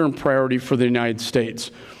long-term priority for the United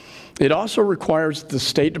States. It also requires the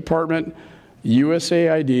State Department,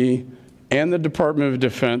 USAID, and the Department of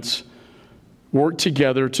Defense work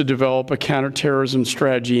together to develop a counterterrorism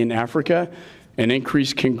strategy in Africa and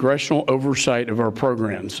increase congressional oversight of our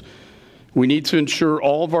programs. We need to ensure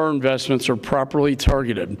all of our investments are properly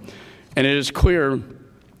targeted, and it is clear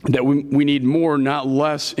that we need more, not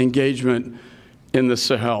less, engagement in the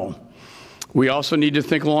Sahel. We also need to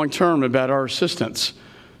think long-term about our assistance.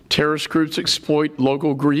 Terrorist groups exploit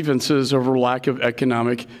local grievances over lack of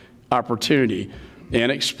economic opportunity and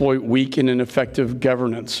exploit weak and ineffective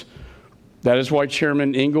governance. That is why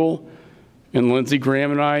Chairman Engel and Lindsey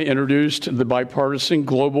Graham and I introduced the bipartisan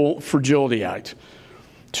Global Fragility Act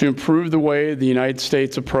to improve the way the United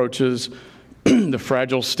States approaches the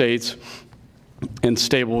fragile states and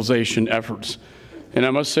stabilization efforts. And I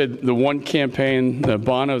must say, the One Campaign, the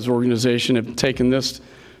Bono's organization, have taken this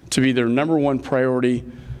to be their #1 priority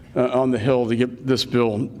on the Hill to get this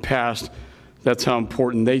bill passed. That's how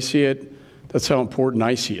important they see it. That's how important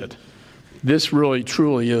I see it. This really,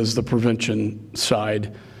 truly is the prevention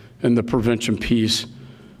side and the prevention piece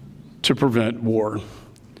to prevent war.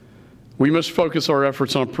 We must focus our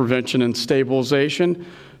efforts on prevention and stabilization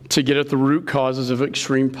to get at the root causes of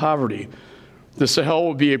extreme poverty. The Sahel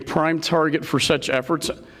will be a prime target for such efforts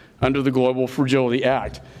under the Global Fragility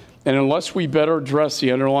Act. And unless we better address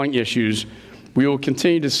the underlying issues, we will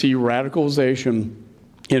continue to see radicalization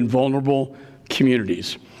in vulnerable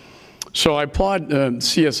communities. So I applaud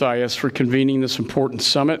CSIS for convening this important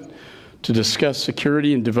summit to discuss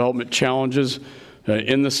security and development challenges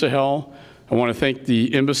in the Sahel. I want to thank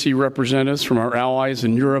the embassy representatives from our allies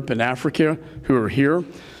in Europe and Africa who are here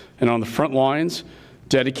and on the front lines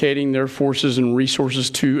dedicating their forces and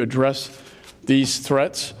resources to address these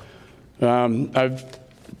threats. I've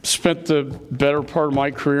spent the better part of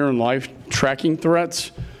my career in life tracking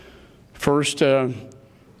threats. First, after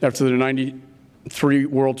the 93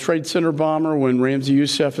 World Trade Center bomber, when Ramzi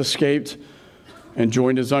Youssef escaped and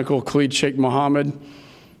joined his uncle Khalid Sheikh Mohammed.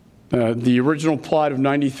 The original plot of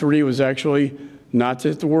 93 was actually not to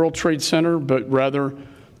hit the World Trade Center, but rather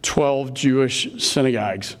 12 Jewish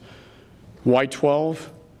synagogues. Why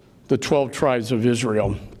 12? The 12 tribes of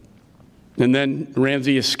Israel. And then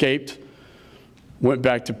Ramzi escaped, went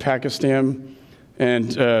back to Pakistan, and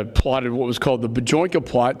plotted what was called the Bajoinka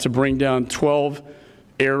plot to bring down 12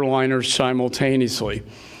 airliners simultaneously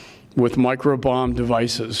with microbomb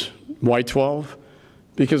devices. Why 12?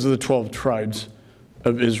 Because of the 12 tribes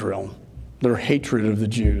of Israel, their hatred of the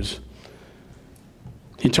Jews.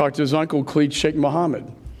 He talked to his uncle, Khalid Sheikh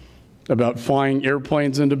Mohammed, about flying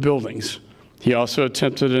airplanes into buildings. He also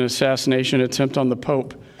attempted an assassination attempt on the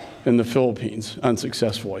Pope in the Philippines,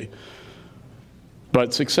 unsuccessfully.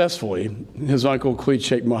 But successfully, his uncle, Khalid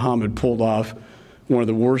Sheikh Mohammed, pulled off one of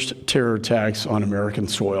the worst terror attacks on American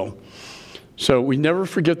soil. So we never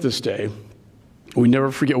forget this day. We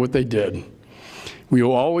never forget what they did. We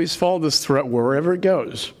will always follow this threat wherever it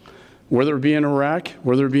goes, whether it be in Iraq,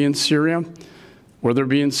 whether it be in Syria, whether it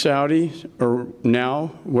be in Saudi, or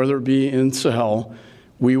now, whether it be in Sahel.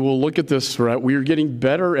 We will look at this threat. We are getting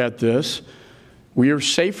better at this. We are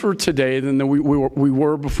safer today than we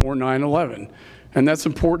were before 9/11. And that's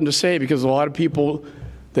important to say because a lot of people,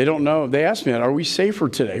 they don't know. They ask me that, are we safer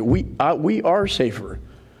today? We are safer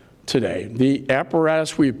today. The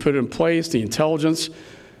apparatus we have put in place, the intelligence,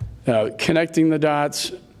 connecting the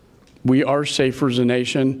dots, we are safer as a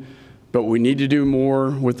nation, but we need to do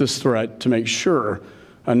more with this threat to make sure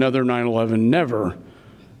another 9/11 never,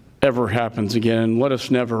 ever happens again. Let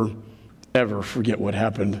us never, ever forget what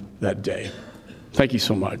happened that day. Thank you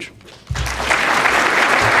so much.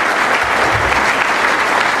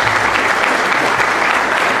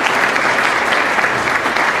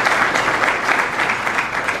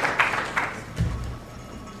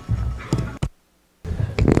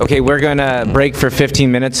 Okay, we're going to break for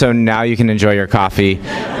 15 minutes, so now you can enjoy your coffee.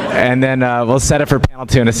 And then we'll set up for panel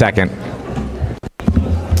 2 in a second.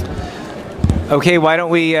 Okay, why don't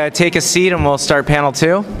we take a seat and we'll start panel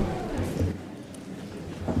 2.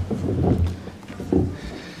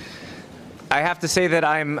 I have to say that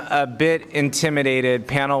I'm a bit intimidated.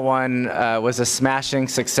 Panel 1 was a smashing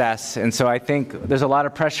success, and so I think there's a lot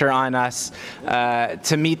of pressure on us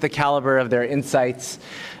to meet the caliber of their insights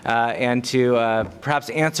and to perhaps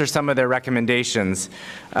answer some of their recommendations.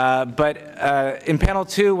 But in panel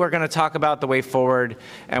 2, we're going to talk about the way forward,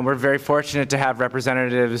 and we're very fortunate to have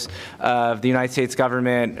representatives of the United States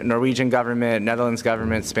government, Norwegian government, Netherlands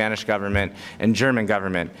government, Spanish government, and German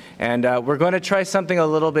government. And we're going to try something a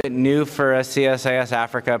little bit new for a CSIS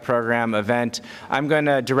Africa program event. I'm going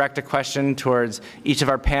to direct a question towards each of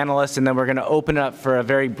our panelists, and then we're going to open up for a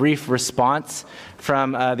very brief response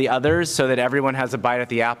from the others so that everyone has a bite at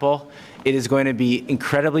the apple. It is going to be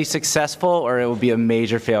incredibly successful or it will be a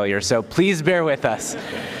major failure. So please bear with us.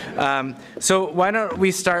 So why don't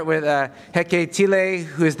we start with Heke Thiele,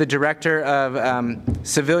 who is the Director of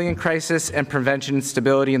Civilian Crisis and Prevention and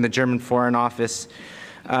Stability in the German Foreign Office.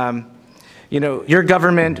 You know, your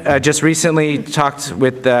government just recently talked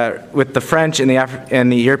with the French and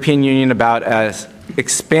the European Union about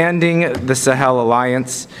expanding the Sahel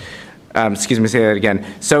Alliance. Excuse me, say that again.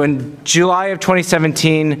 So in July of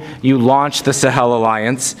 2017, you launched the Sahel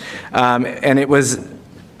Alliance, and it was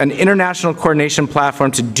an international coordination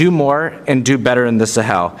platform to do more and do better in the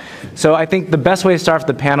Sahel. So I think the best way to start off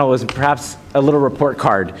the panel is perhaps a little report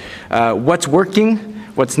card. What's working?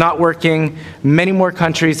 What's not working? Many more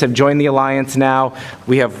countries have joined the alliance now.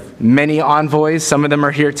 We have many envoys. Some of them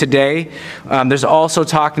are here today. There's also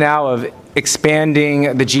talk now of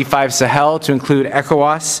expanding the G5 Sahel to include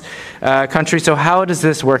ECOWAS countries. So how does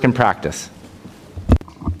this work in practice?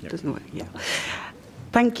 Yeah.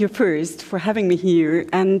 Thank you first for having me here,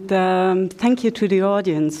 and thank you to the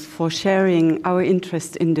audience for sharing our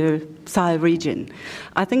interest in the Sahel region.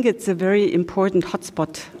 I think it's a very important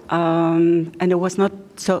hotspot, and it was not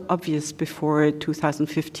so obvious before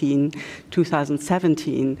 2015,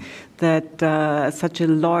 2017, that such a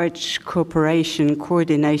large cooperation,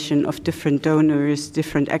 coordination of different donors,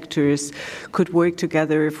 different actors could work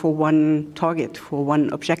together for one target, for one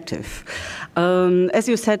objective. As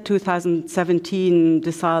you said, 2017,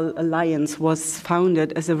 the Sahel Alliance was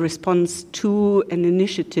founded as a response to an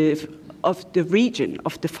initiative of the region,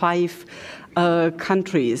 of the 5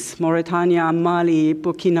 countries, Mauritania, Mali,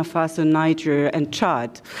 Burkina Faso, Niger, and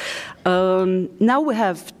Chad. Now we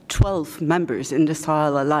have 12 members in the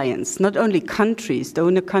Sahel Alliance, not only countries,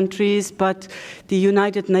 donor countries, but the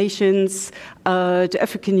United Nations, the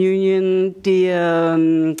African Union,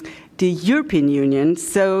 the European Union,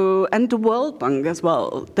 and the World Bank as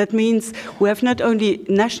well. That means we have not only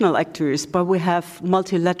national actors, but we have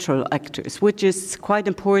multilateral actors, which is quite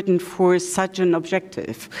important for such an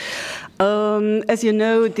objective. As you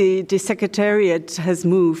know, the Secretariat has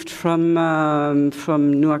moved from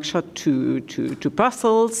Nouakchott to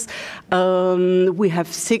Brussels. We have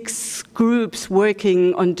 6 groups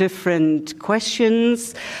working on different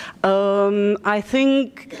questions. I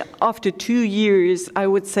think after 2 years, I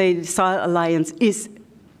would say the Sahel Alliance is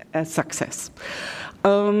a success.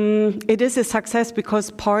 It is a success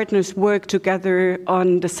because partners work together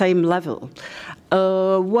on the same level.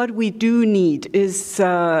 What we do need is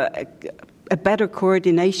a better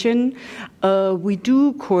coordination. We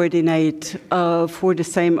do coordinate for the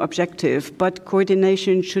same objective, but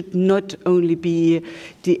coordination should not only be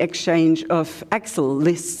the exchange of Excel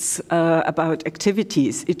lists about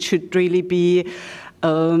activities. It should really be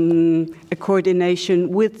a coordination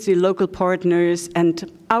with the local partners,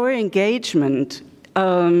 and our engagement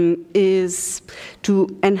is to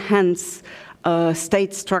enhance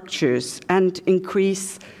state structures and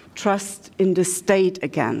increase trust in the state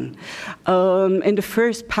again. In the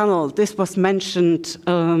first panel, this was mentioned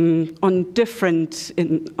on different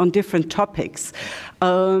topics.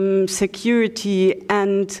 Security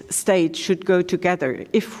and state should go together.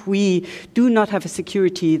 If we do not have a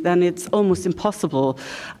security, then it's almost impossible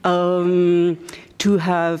to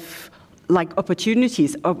have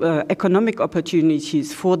opportunities, economic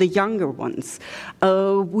opportunities for the younger ones.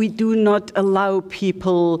 We do not allow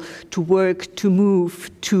people to work, to move,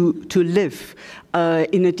 to live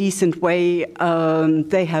in a decent way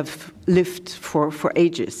they have lived for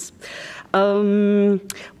ages.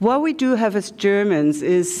 What we do have as Germans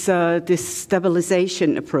is this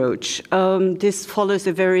stabilization approach. This follows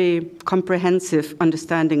a very comprehensive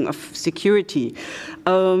understanding of security.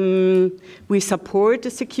 We support the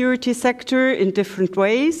security sector in different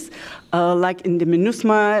ways, like in the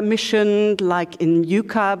MINUSMA mission, like in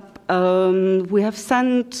UCAP. We have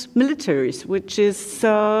sent militaries, which is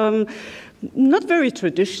not very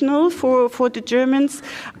traditional for the Germans,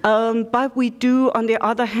 but we do, on the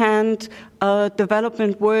other hand,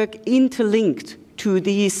 development work interlinked to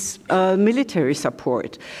these military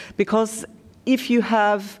support. Because if you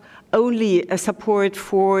have only a support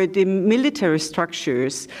for the military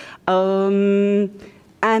structures,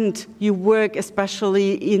 and you work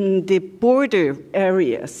especially in the border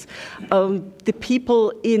areas, the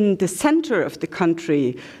people in the center of the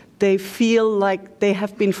country, they feel like they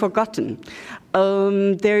have been forgotten.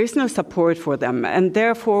 There is no support for them, and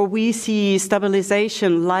therefore we see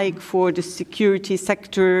stabilization like for the security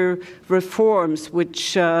sector reforms,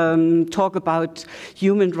 which talk about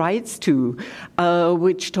human rights too,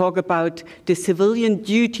 which talk about the civilian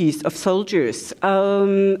duties of soldiers,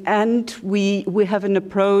 and we have an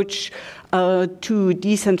approach to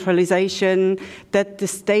decentralization, that the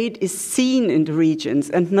state is seen in the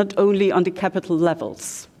regions and not only on the capital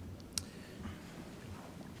levels.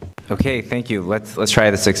 Okay, thank you. Let's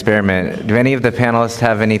try this experiment. Do any of the panelists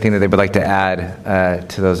have anything that they would like to add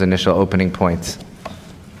to those initial opening points?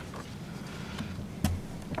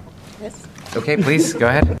 Yes. Okay, please, go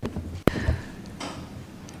ahead.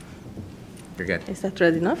 You're good. Is that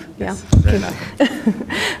ready enough? Yes, Yeah. ready enough.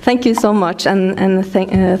 Thank you so much, and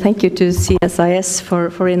thank you to CSIS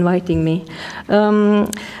for inviting me.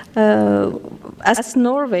 As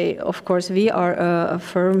Norway, of course, we are a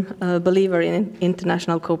firm believer in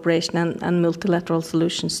international cooperation and multilateral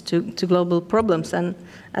solutions to global problems. And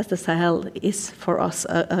as the Sahel is for us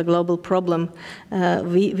a global problem,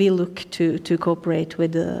 we look to cooperate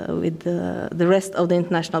with the rest of the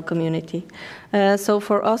international community. So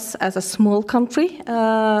for us, as a small country,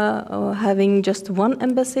 having just one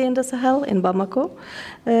embassy in the Sahel, in Bamako,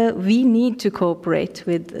 we need to cooperate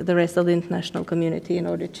with the rest of the international community in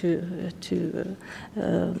order to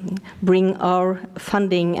bring our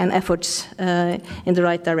funding and efforts in the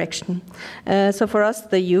right direction. So for us,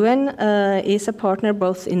 the UN is a partner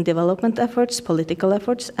both in development efforts, political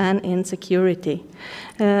efforts, and in security.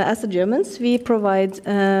 As the Germans, we provide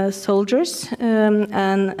soldiers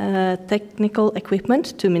and technical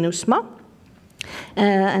equipment to MINUSMA.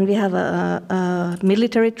 And we have a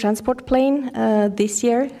military transport plane this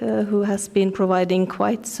year who has been providing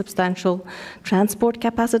quite substantial transport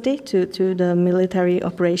capacity to the military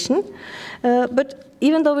operation. But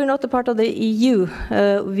even though we're not a part of the EU,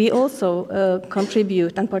 we also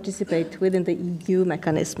contribute and participate within the EU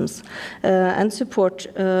mechanisms and support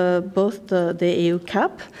both the EU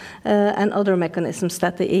CAP and other mechanisms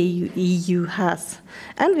that the EU has.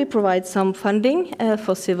 And we provide some funding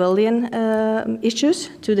for civilian issues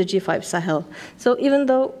to the G5 Sahel. So even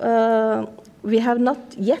though we have not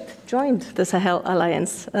yet joined the Sahel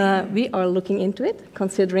Alliance, we are looking into it,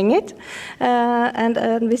 considering it,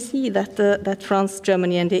 and we see that France,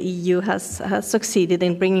 Germany, and the EU has succeeded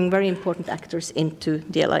in bringing very important actors into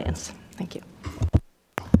the alliance. Thank you.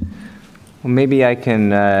 Well, maybe I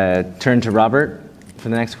can turn to Robert for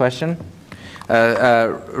the next question.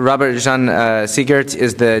 Robert Jan Siegert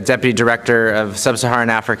is the Deputy Director of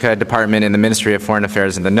Sub-Saharan Africa Department in the Ministry of Foreign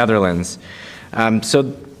Affairs in the Netherlands.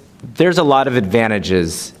 So there's a lot of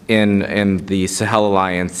advantages in the Sahel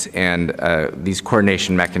Alliance and these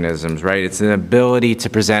coordination mechanisms, right? It's an ability to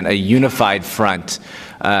present a unified front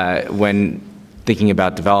when thinking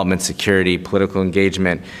about development, security, political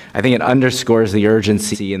engagement. I think it underscores the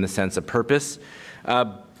urgency in the sense of purpose.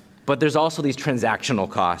 But there's also these transactional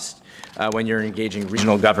costs when you're engaging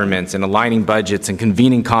regional governments and aligning budgets and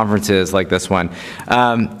convening conferences like this one.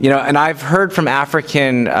 And I've heard from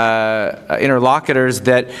African interlocutors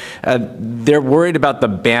that they're worried about the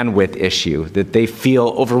bandwidth issue, that they feel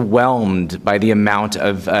overwhelmed by the amount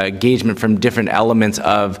of engagement from different elements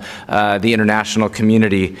of the international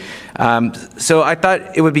community. So I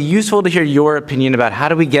thought it would be useful to hear your opinion about how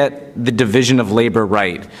do we get the division of labor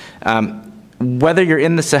right. Whether you're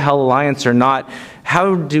in the Sahel Alliance or not,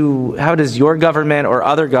 how does your government or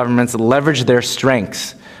other governments leverage their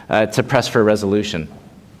strengths to press for a resolution?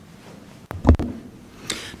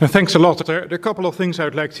 No, thanks a lot. There are a couple of things I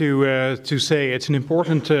would like to say. It's an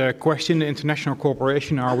important question, international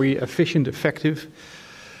cooperation. Are we efficient, effective?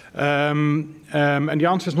 And the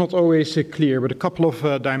answer is not always clear, but a couple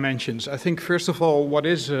of dimensions. I think, first of all, what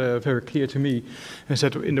is very clear to me is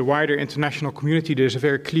that in the wider international community, there's a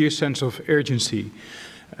very clear sense of urgency.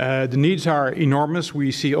 The needs are enormous.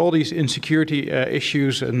 We see all these insecurity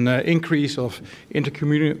issues, an increase of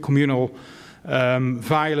intercommunal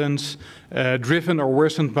violence, driven or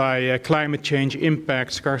worsened by climate change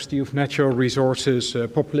impact, scarcity of natural resources,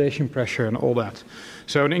 population pressure, and all that.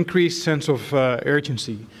 So an increased sense of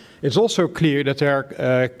urgency. It's also clear that there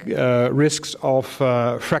are risks of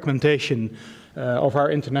fragmentation of our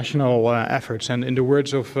international efforts. And in the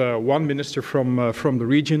words of one minister from the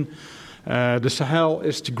region, the Sahel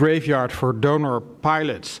is the graveyard for donor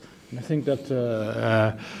pilots. And I think that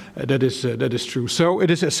that is true. So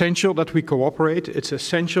it is essential that we cooperate. It's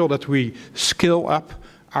essential that we skill up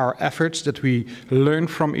our efforts, that we learn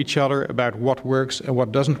from each other about what works and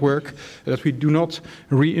what doesn't work, that we do not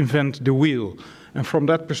reinvent the wheel. And from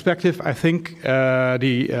that perspective, I think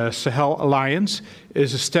the Sahel Alliance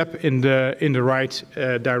is a step in the right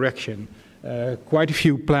direction. Quite a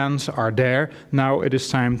few plans are there. Now it is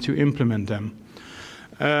time to implement them.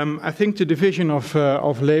 I think the division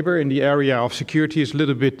of labor in the area of security is a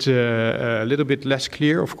little bit less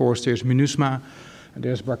clear. Of course, there's MINUSMA,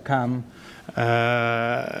 there's Barkhane.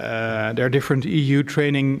 There are different EU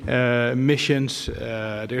training missions.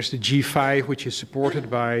 There's the G5, which is supported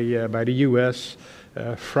by the US,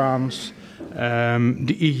 France,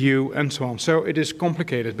 the EU, and so on. So it is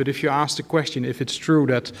complicated. But if you ask the question, if it's true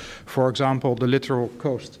that, for example, the littoral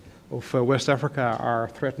coast of West Africa are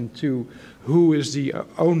threatened too, who is the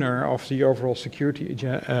owner of the overall security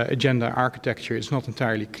agenda architecture? It's not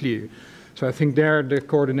entirely clear. So I think there the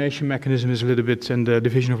coordination mechanism is a little bit, and the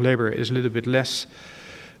division of labor is a little bit less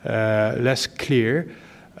clear.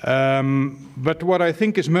 But what I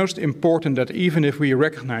think is most important, that even if we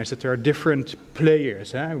recognize that there are different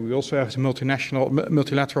players, we also have the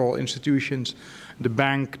multilateral institutions, the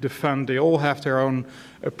bank, the fund, they all have their own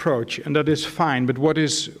approach, and that is fine. But what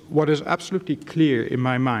is absolutely clear in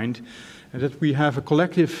my mind is that we have a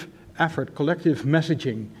collective effort, collective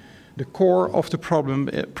messaging. The core of the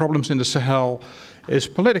problems in the Sahel is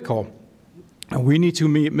political. And we need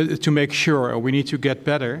to make sure, we need to get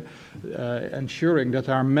better, ensuring that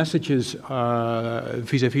our messages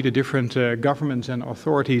vis-à-vis the different governments and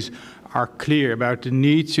authorities are clear about the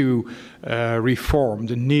need to reform,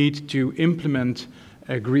 the need to implement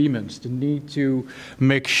agreements, the need to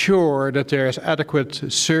make sure that there is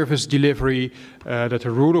adequate service delivery, that the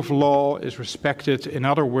rule of law is respected. In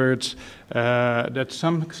other words, that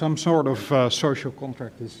some sort of social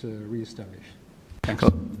contract is reestablished. Thanks.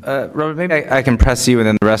 Robert, maybe I can press you and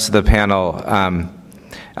then the rest of the panel.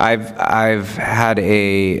 I've had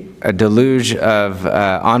a deluge of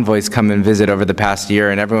envoys come and visit over the past year,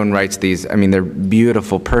 and everyone writes these, I mean, they're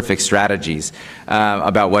beautiful, perfect strategies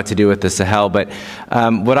about what to do with the Sahel. But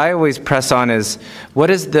what I always press on is,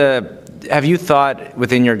 have you thought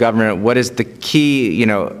within your government, what is the key,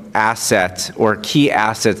 asset or key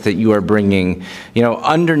assets that you are bringing,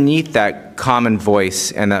 underneath that common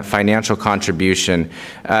voice and that financial contribution?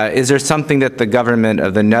 Is there something that the government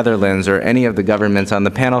of the Netherlands or any of the governments on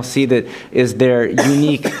the panel see that is their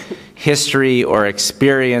unique history or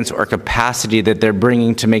experience or capacity that they're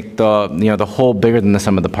bringing to make the whole bigger than the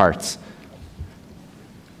sum of the parts?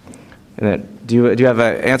 And do you have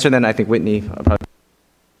an answer? Then I think Whitney.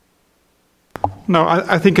 No,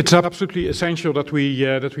 I think it's absolutely essential that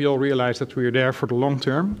we all realize that we are there for the long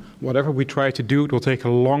term. Whatever we try to do, it will take a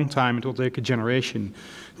long time. It will take a generation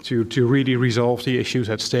to really resolve the issues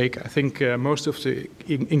at stake. I think most of the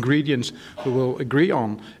ingredients we will agree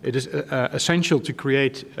on. It is essential to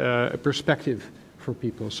create a perspective for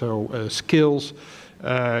people. So skills,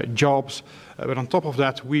 jobs. But on top of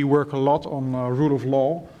that, we work a lot on rule of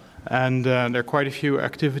law. And there are quite a few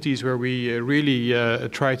activities where we really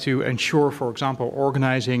try to ensure, for example,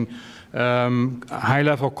 organizing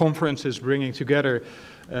high-level conferences, bringing together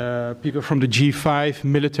people from the G5,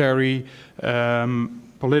 military,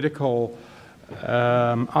 political,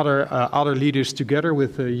 other leaders together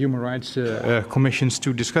with human rights commissions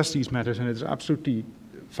to discuss these matters. And it's absolutely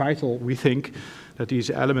vital, we think, that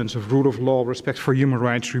these elements of rule of law, respect for human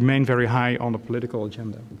rights remain very high on the political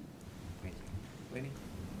agenda.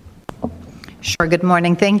 Sure, good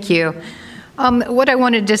morning, thank you. What I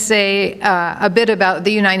wanted to say a bit about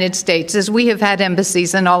the United States is we have had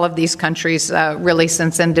embassies in all of these countries really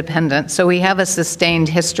since independence, so we have a sustained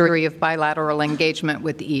history of bilateral engagement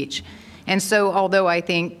with each. And so although I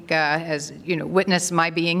think, as witness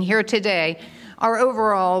my being here today, our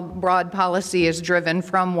overall broad policy is driven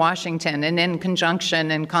from Washington and in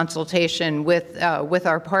conjunction and consultation with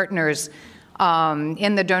our partners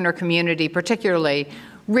in the donor community particularly.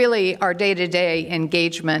 Really, our day-to-day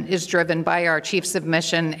engagement is driven by our chiefs of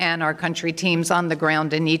mission and our country teams on the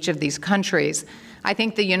ground in each of these countries. I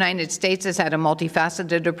think the United States has had a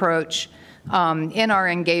multifaceted approach in our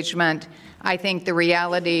engagement. I think the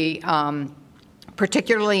reality,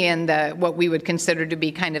 particularly in what we would consider to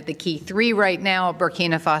be kind of the key three right now,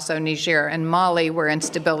 Burkina Faso, Niger, and Mali, where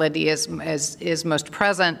instability is most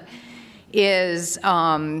present, is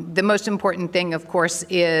the most important thing, of course,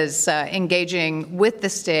 is engaging with the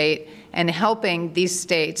state and helping these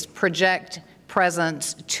states project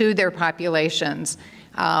presence to their populations.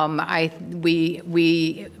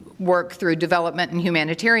 We work through development and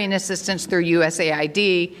humanitarian assistance through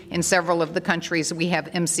USAID. In several of the countries, we have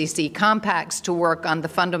MCC compacts to work on the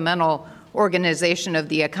fundamental organization of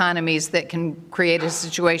the economies that can create a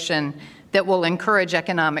situation that will encourage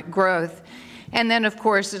economic growth. And then, of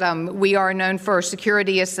course, we are known for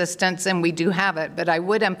security assistance, and we do have it. But I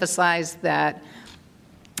would emphasize that,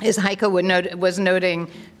 as Heike was noting,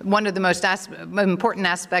 one of the most important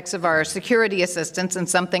aspects of our security assistance, and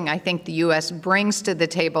something I think the U.S. brings to the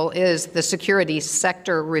table, is the security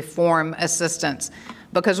sector reform assistance.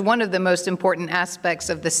 Because one of the most important aspects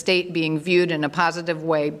of the state being viewed in a positive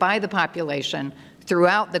way by the population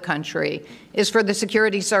throughout the country is for the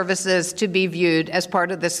security services to be viewed as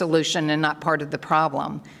part of the solution and not part of the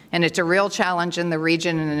problem. And it's a real challenge in the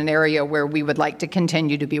region and an area where we would like to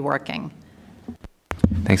continue to be working.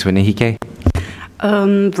 Thanks, Whitney. Hike?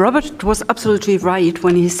 Robert was absolutely right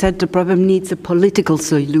when he said the problem needs a political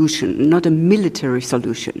solution, not a military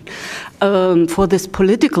solution. For this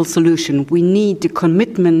political solution, we need the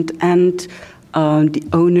commitment and the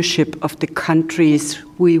ownership of the countries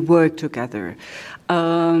we work together.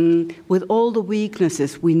 With all the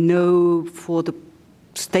weaknesses we know for the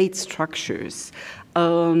state structures,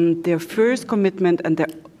 their first commitment and their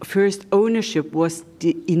first ownership was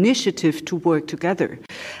the initiative to work together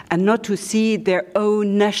and not to see their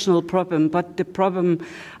own national problem, but the problem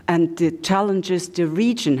and the challenges the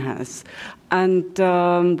region has. And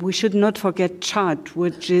we should not forget Chad,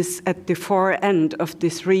 which is at the far end of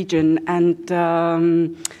this region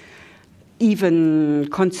and even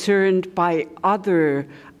concerned by other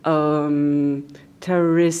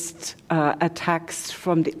terrorist attacks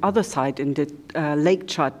from the other side in the Lake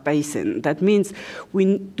Chad Basin. That means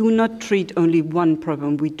we do not treat only one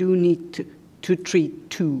problem, we do need to treat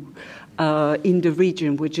two in the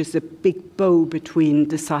region, which is a big bow between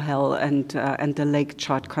the Sahel and the Lake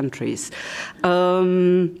Chad countries.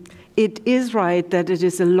 It is right that it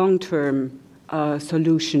is a long-term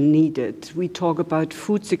solution needed. We talk about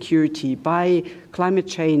food security by climate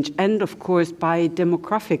change and, of course, by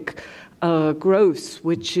demographic growth,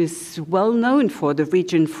 which is well known for the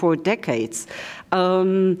region for decades.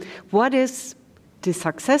 What is the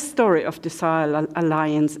success story of the Sahel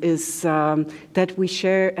Alliance is that we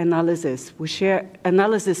share analysis. We share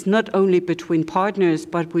analysis not only between partners,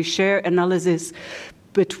 but we share analysis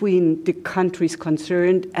between the countries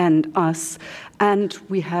concerned and us. And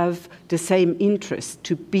we have the same interest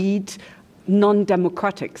to beat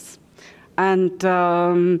non-democratics. And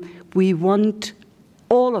we want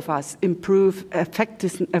all of us improve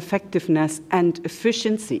effectiveness and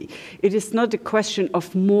efficiency. It is not a question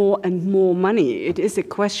of more and more money. It is a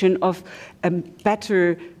question of a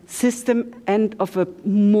better system and of a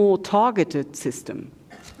more targeted system.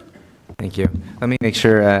 Thank you. Let me make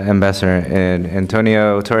sure Ambassador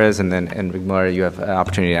Antonio Torres and then Enrique Mora, you have an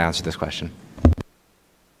opportunity to answer this question.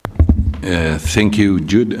 Thank you,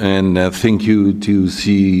 Jude, and thank you to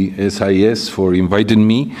CSIS for inviting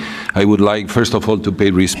me. I would like, first of all, to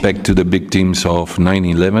pay respect to the victims of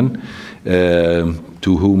 9/11,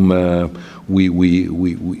 to whom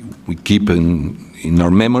we keep in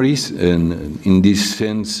our memories. And in this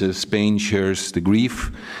sense, Spain shares the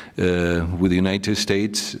grief with the United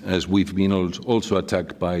States, as we've been also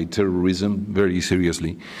attacked by terrorism very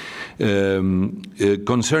seriously.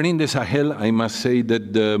 Concerning the Sahel, I must say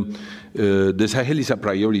that the Sahel is a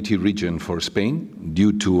priority region for Spain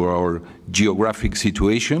due to our geographic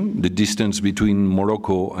situation. The distance between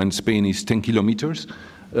Morocco and Spain is 10 kilometers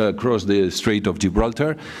across the Strait of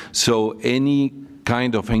Gibraltar. So any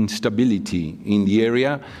kind of instability in the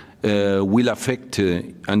area will affect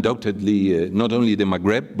undoubtedly not only the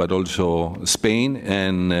Maghreb, but also Spain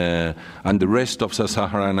and the rest of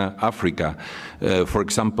Sub-Saharan Africa. For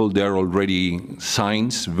example, there are already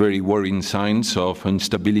signs, very worrying signs of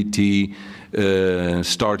instability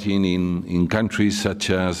starting in countries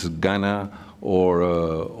such as Ghana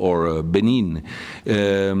or Benin.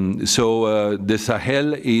 So the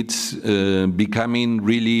Sahel, it's becoming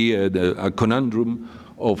really a conundrum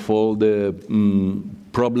of all the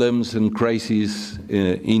problems and crises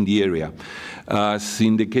in the area. As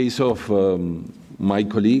in the case of my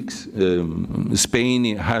colleagues,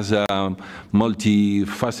 Spain has a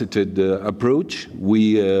multifaceted approach.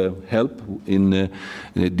 We help in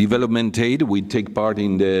development aid. We take part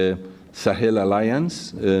in the Sahel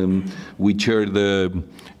Alliance. We chair the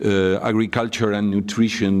Agriculture and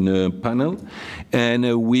Nutrition panel.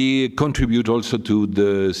 And we contribute also to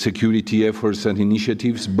the security efforts and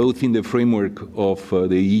initiatives, both in the framework of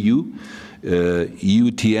the EU,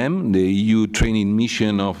 EUTM, the EU training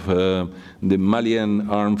mission of the Malian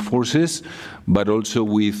armed forces, but also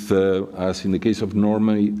with, as in the case of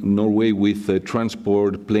Norway, with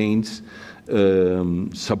transport planes,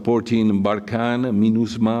 supporting Barkhane,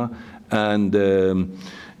 MINUSMA, and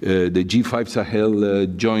the G5 Sahel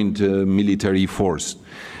joint military force.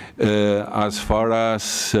 As far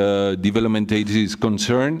as development aid is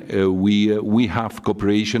concerned, we have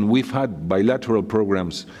cooperation. We've had bilateral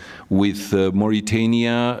programs with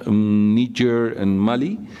Mauritania, Niger, and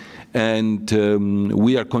Mali, and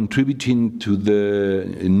we are contributing to the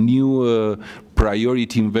new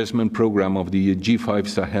priority investment program of the G5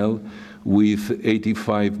 Sahel with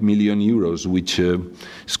 85 million euros, which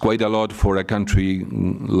is quite a lot for a country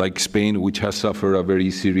like Spain, which has suffered a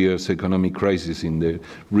very serious economic crisis in the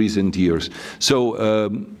recent years. So,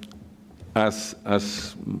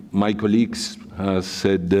 as my colleagues have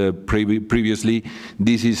said previously,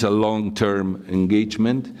 this is a long-term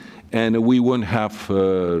engagement, and we won't have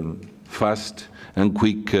fast and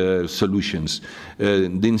quick solutions.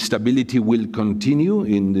 The instability will continue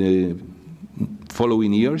in the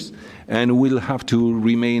following years, and we'll have to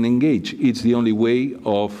remain engaged. It's the only way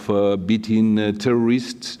of beating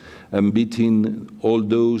terrorists and beating all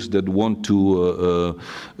those that want to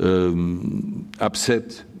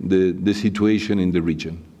upset the situation in the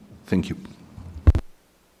region. Thank you.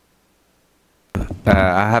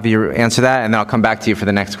 I'll have you answer that, and then I'll come back to you for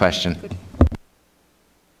the next question.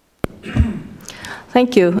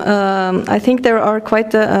 Thank you. I think there are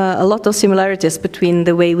quite a lot of similarities between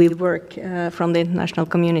the way we work from the international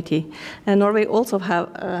community. Norway also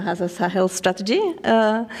has a Sahel strategy,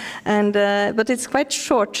 but it's quite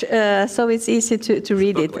short, so it's easy to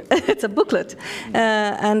read it. It's a booklet.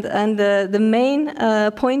 And the main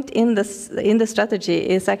point in the strategy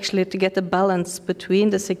is actually to get a balance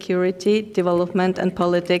between the security, development, and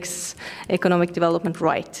politics, economic development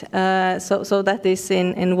right. So that is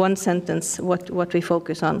in one sentence what we we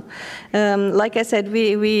focus on. Like I said,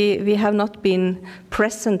 we have not been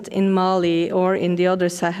present in Mali or in the other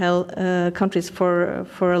Sahel countries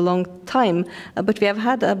for a long time, but we have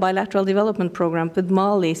had a bilateral development program with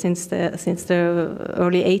Mali since the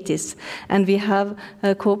early 80s, and we have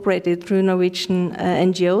cooperated through Norwegian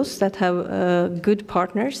NGOs that have good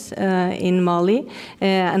partners in Mali,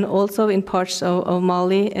 and also in parts of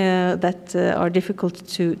Mali that are difficult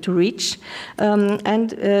to reach.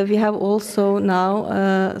 And we have also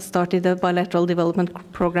now started a bilateral development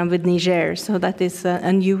program with Niger, so that is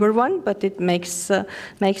a newer one, but it makes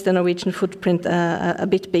the Norwegian footprint a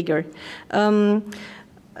bit bigger.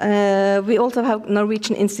 We also have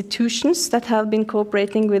Norwegian institutions that have been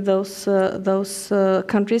cooperating with those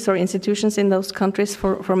countries or institutions in those countries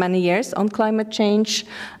for many years on climate change,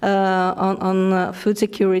 on food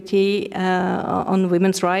security, on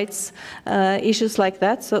women's rights, issues like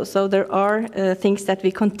that. So there are things that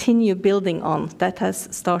we continue building on that has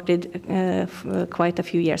started quite a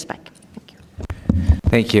few years back.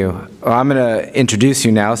 Thank you. Well, I'm going to introduce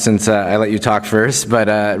you now since I let you talk first, but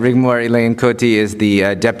Rigmor Elaine Coty is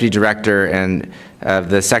the Deputy Director and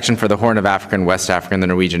the section for the Horn of Africa and West Africa in the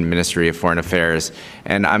Norwegian Ministry of Foreign Affairs.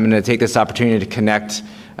 And I'm going to take this opportunity to connect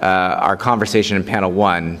our conversation in panel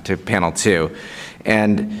 1 to panel 2.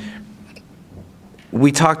 And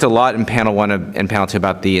we talked a lot in panel 1 and panel 2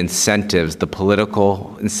 about the incentives, the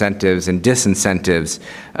political incentives and disincentives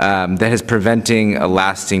that is preventing a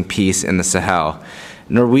lasting peace in the Sahel.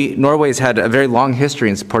 Norway's had a very long history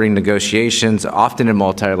in supporting negotiations, often in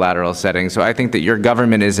multilateral settings. So I think that your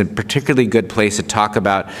government is a particularly good place to talk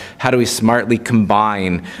about how do we smartly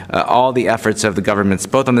combine all the efforts of the governments,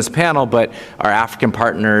 both on this panel, but our African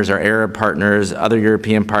partners, our Arab partners, other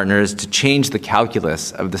European partners, to change the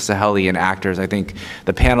calculus of the Sahelian actors. I think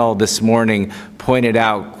the panel this morning pointed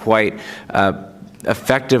out quite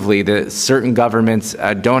effectively that certain governments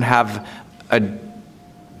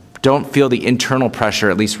don't feel the internal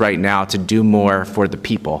pressure, at least right now, to do more for the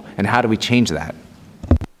people. And how do we change that?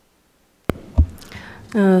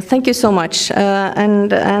 Thank you so much. That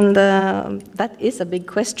is a big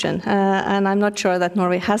question, and I'm not sure that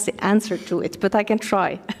Norway has the answer to it, but I can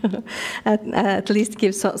try. at least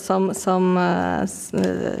give some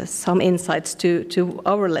insights to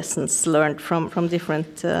our lessons learned from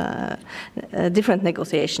different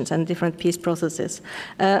negotiations and different peace processes.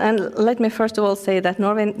 And let me first of all say that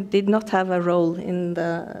Norway did not have a role in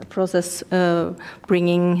the process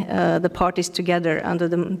bringing the parties together under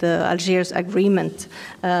the Algiers Agreement.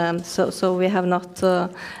 So we have not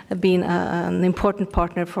been an important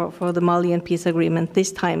partner for the Malian peace agreement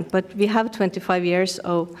this time, but we have 25 years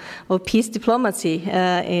of peace diplomacy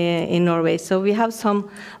in Norway, so we have some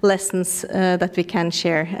lessons that we can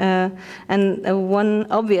share. And one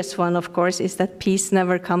obvious one, of course, is that peace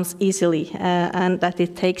never comes easily and that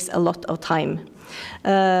it takes a lot of time.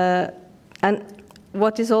 And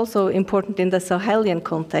what is also important in the Sahelian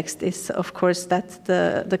context is, of course, that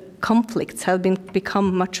the conflicts have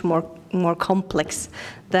become much more complex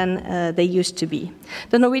than they used to be.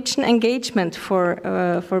 The Norwegian engagement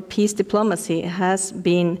for peace diplomacy has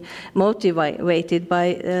been motivated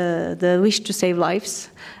by the wish to save lives,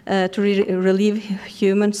 to relieve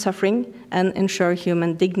human suffering and ensure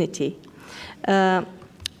human dignity.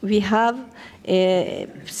 We have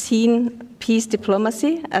seen peace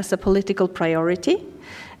diplomacy as a political priority.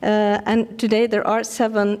 And today there are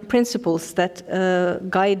 7 principles that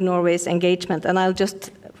guide Norway's engagement, and I'll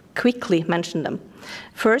just quickly mention them.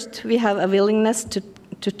 First, we have a willingness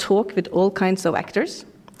to talk with all kinds of actors.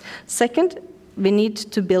 Second, we need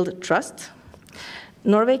to build trust.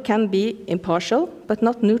 Norway can be impartial, but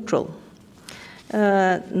not neutral.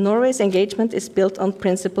 Norway's engagement is built on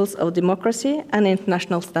principles of democracy and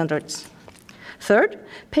international standards. Third,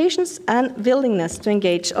 patience and willingness to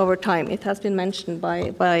engage over time. It has been mentioned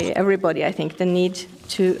by everybody, I think, the need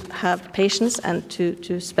to have patience and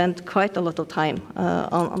to spend quite a lot of time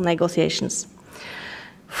on negotiations.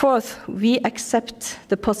 Fourth, we accept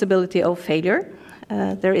the possibility of failure.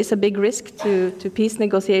 There is a big risk to peace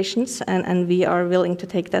negotiations, and we are willing to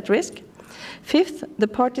take that risk. Fifth, the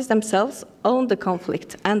parties themselves own the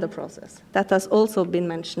conflict and the process. That has also been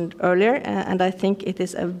mentioned earlier, and I think it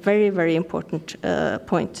is a very, very important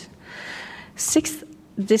point. Sixth,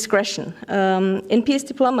 discretion. In peace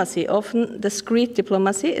diplomacy, often discreet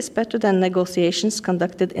diplomacy is better than negotiations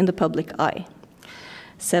conducted in the public eye.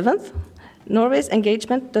 Seventh, Norway's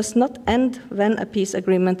engagement does not end when a peace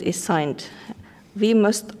agreement is signed. We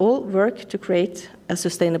must all work to create a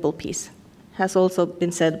sustainable peace. Has also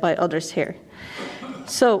been said by others here.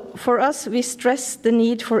 So for us, we stress the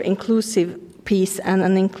need for inclusive peace and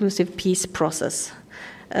an inclusive peace process.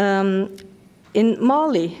 In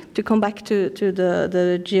Mali, to come back to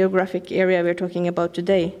the geographic area we're talking about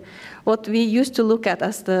today, what we used to look at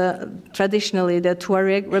as traditionally the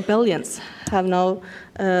Tuareg rebellions have now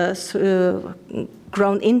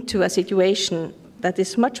grown into a situation that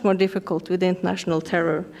is much more difficult with international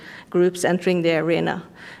terror groups entering the arena.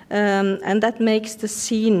 And that makes the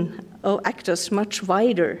scene of actors much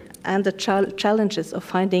wider and the challenges of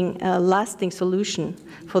finding a lasting solution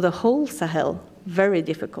for the whole Sahel very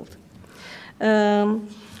difficult.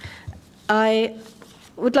 I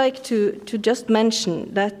would like to just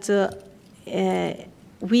mention that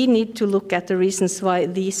we need to look at the reasons why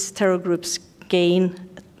these terror groups gain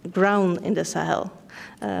ground in the Sahel.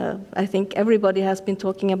 I think everybody has been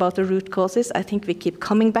talking about the root causes. I think we keep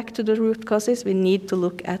coming back to the root causes. We need to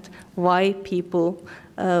look at why people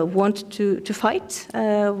want to fight,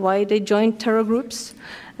 why they join terror groups,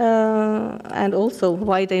 and also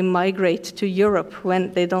why they migrate to Europe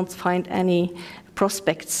when they don't find any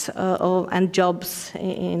prospects and jobs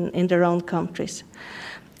in their own countries.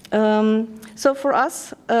 So for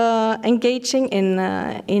us, engaging in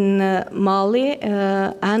Mali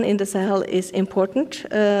and in the Sahel is important.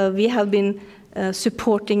 We have been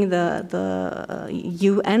supporting the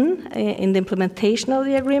UN in the implementation of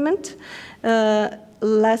the agreement.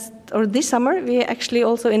 This summer, we actually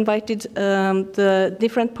also invited the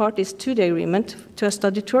different parties to the agreement to a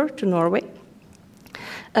study tour to Norway.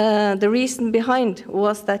 The reason behind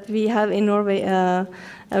was that we have in Norway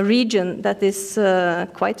a region that is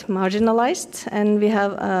quite marginalized, and we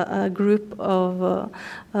have a group of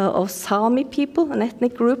Sami people, an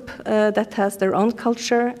ethnic group that has their own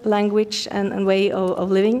culture, language, and way of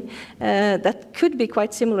living that could be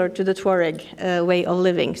quite similar to the Tuareg way of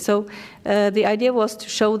living. So the idea was to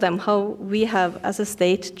show them how we have, as a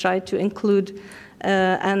state, tried to include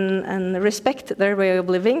and respect their way of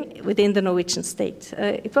living within the Norwegian state.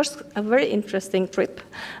 It was a very interesting trip.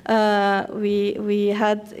 We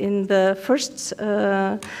had in the first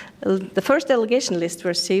delegation list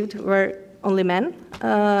received were only men.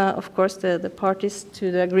 Of course, the parties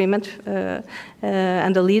to the agreement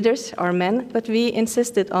and the leaders are men, but we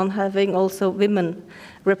insisted on having also women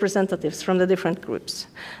representatives from the different groups.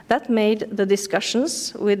 That made the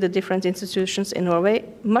discussions with the different institutions in Norway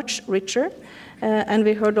much richer. And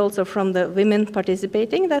we heard also from the women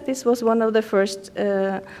participating that this was one of the first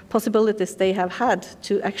possibilities they have had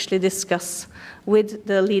to actually discuss with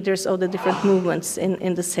the leaders of the different movements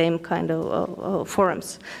in the same kind of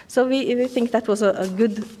forums. So we think that was a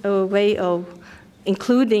good way of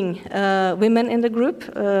including women in the group,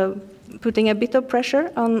 putting a bit of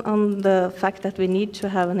pressure on the fact that we need to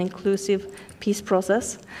have an inclusive peace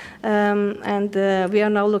process. And we are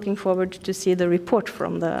now looking forward to see the report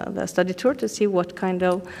from the study tour to see what kind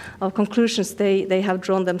of conclusions they have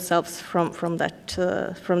drawn themselves from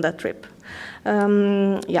that trip.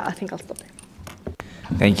 Yeah, I think I'll stop there.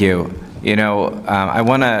 Thank you. You know, I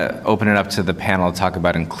want to open it up to the panel to talk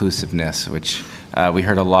about inclusiveness, which we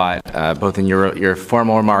heard a lot, both in your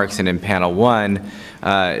formal remarks and in panel one.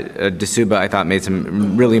 Dasuba, I thought, made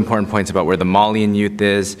some really important points about where the Malian youth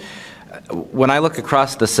is. When I look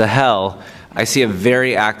across the Sahel, I see a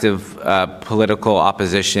very active political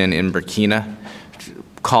opposition in Burkina,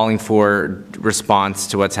 calling for response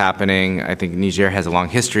to what's happening. I think Niger has a long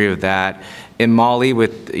history of that. In Mali,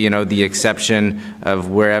 with the exception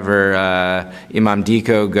of wherever Imam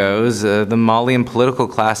Dicko goes, the Malian political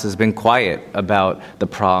class has been quiet about the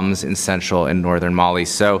problems in central and northern Mali.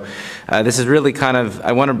 So this is really kind of,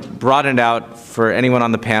 I want to broaden it out for anyone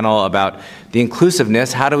on the panel about the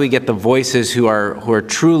inclusiveness. How do we get the voices who are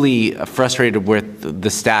truly frustrated with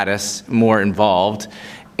the status more involved?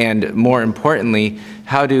 And more importantly,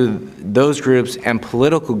 how do those groups and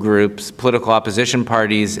political opposition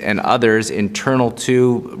parties and others internal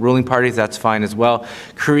to ruling parties, that's fine as well,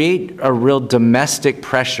 create a real domestic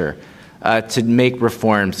pressure to make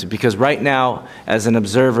reforms? Because right now, as an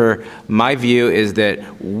observer, my view is that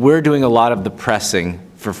we're doing a lot of the pressing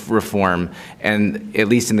for reform, and at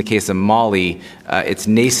least in the case of Mali, it's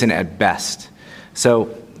nascent at best.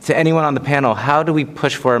 So, to anyone on the panel, how do we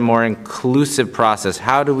push for a more inclusive process?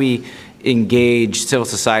 How do we engage civil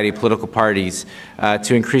society, political parties,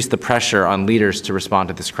 to increase the pressure on leaders to respond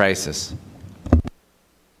to this crisis?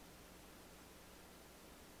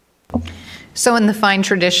 So in the fine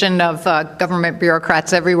tradition of government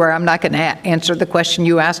bureaucrats everywhere, I'm not going to answer the question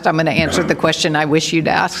you asked. I'm going to answer the question I wish you'd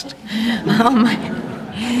asked.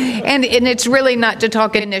 And it's really not to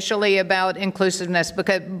talk initially about inclusiveness,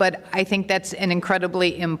 but I think that's an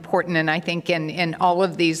incredibly important, and I think in all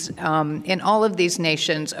of these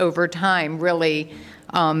nations over time, really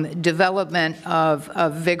development of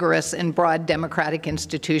vigorous and broad democratic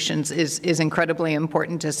institutions is incredibly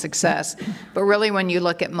important to success. But really, when you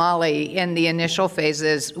look at Mali in the initial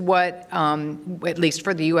phases, what, at least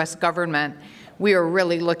for the U.S. government, we are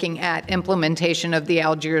really looking at implementation of the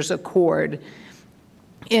Algiers Accord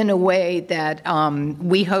in a way that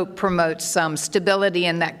we hope promotes some stability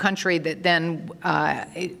in that country that then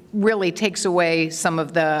it really takes away some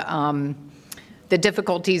of the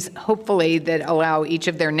difficulties, hopefully, that allow each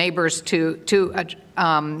of their neighbors to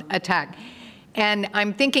attack. And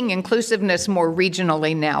I'm thinking inclusiveness more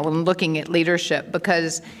regionally now and looking at leadership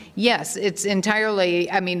because, yes, it's entirely,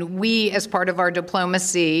 I mean, we as part of our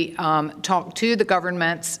diplomacy talk to the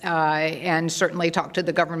governments and certainly talk to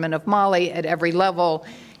the government of Mali at every level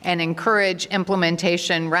and encourage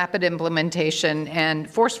implementation, rapid implementation, and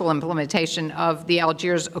forceful implementation of the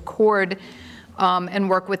Algiers Accord and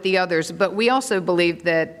work with the others. But we also believe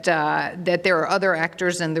that that there are other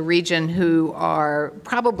actors in the region who are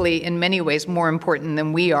probably in many ways more important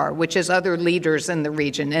than we are, which is other leaders in the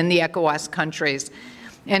region, in the ECOWAS countries.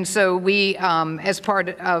 And so we, as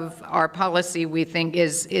part of our policy, we think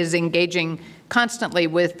is engaging constantly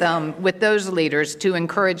with those leaders to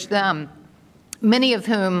encourage them, many of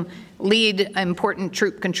whom lead important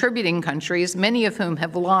troop contributing countries, many of whom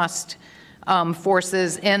have lost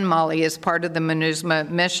forces in Mali as part of the MINUSMA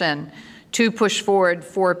mission, to push forward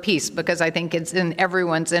for peace, because I think it's in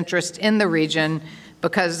everyone's interest in the region,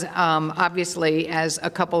 because obviously, as a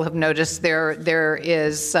couple have noticed, there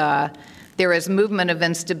is movement of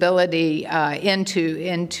instability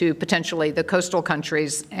into potentially the coastal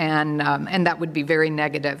countries, and that would be very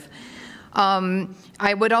negative.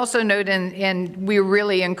 I would also note, and we're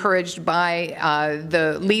really encouraged by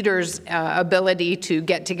the leaders' ability to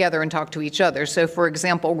get together and talk to each other. So, for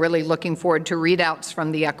example, really looking forward to readouts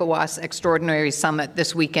from the ECOWAS Extraordinary Summit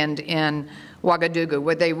this weekend in Ouagadougou,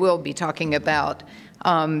 where they will be talking about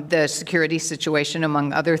the security situation,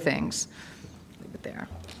 among other things. Leave it there.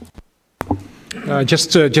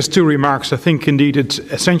 Just two remarks. I think indeed it's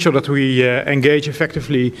essential that we engage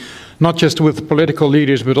effectively, not just with political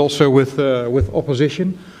leaders, but also with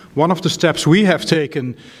opposition. One of the steps we have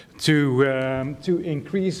taken to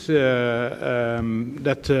increase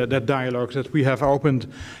that dialogue is that we have opened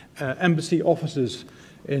embassy offices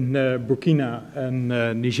in Burkina and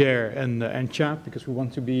Niger and Chad, because we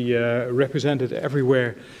want to be represented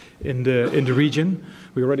everywhere in the region.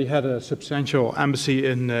 We already had a substantial embassy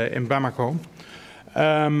in Bamako.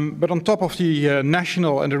 But on top of the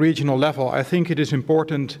national and the regional level, I think it is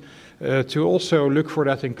important to also look for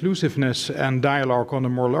that inclusiveness and dialogue on a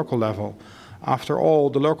more local level. After all,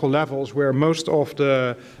 the local levels where most of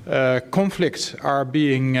the conflicts are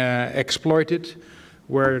being exploited,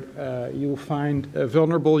 where you'll find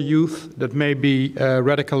vulnerable youth that may be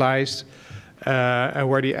radicalized, and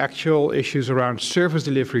where the actual issues around service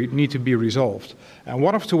delivery need to be resolved. And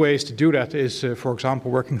one of the ways to do that is, for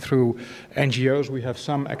example, working through NGOs. We have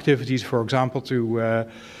some activities, for example, to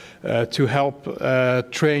help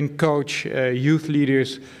train, coach youth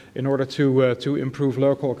leaders in order to improve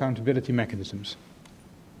local accountability mechanisms.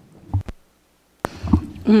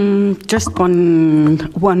 Just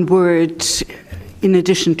one word in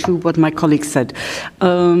addition to what my colleague said.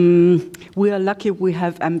 We are lucky we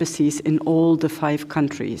have embassies in all the 5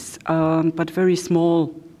 countries, but very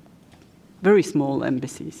small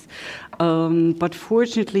embassies. But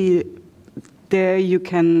fortunately, there you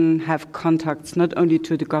can have contacts not only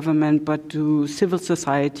to the government, but to civil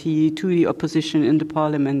society, to the opposition in the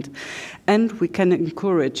parliament. And we can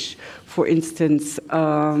encourage, for instance,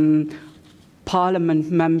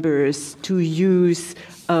 parliament members to use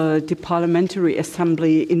the Parliamentary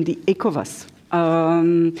Assembly in the ECOWAS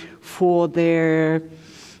for their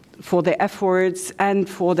efforts and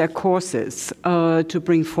for their causes to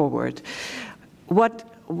bring forward.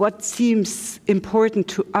 What seems important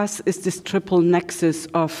to us is this triple nexus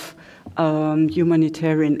of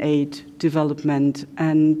humanitarian aid, development,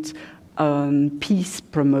 and peace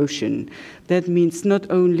promotion. That means not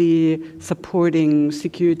only supporting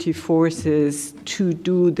security forces to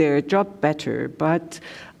do their job better, but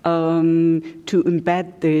to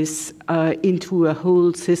embed this into a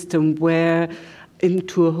whole system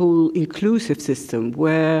into a whole inclusive system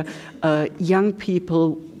where young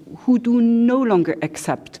people who do no longer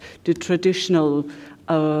accept the traditional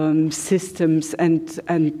systems and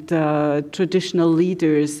traditional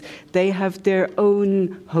leaders, they have their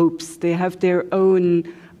own hopes, they have their own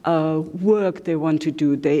work they want to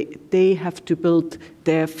do. They have to build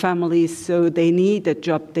their families, so they need a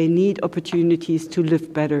job, they need opportunities to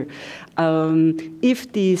live better.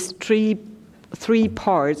 If these three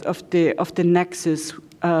parts of the nexus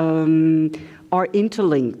are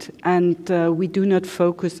interlinked, and we do not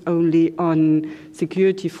focus only on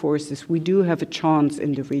security forces. We do have a chance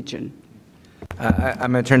in the region.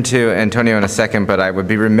 I'm going to turn to Antonio in a second, but I would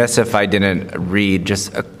be remiss if I didn't read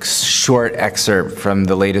just a short excerpt from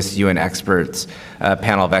the latest UN experts,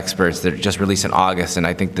 panel of experts that just released in August, and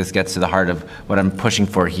I think this gets to the heart of what I'm pushing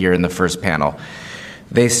for here in the first panel.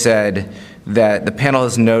 They said that the panel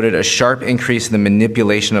has noted a sharp increase in the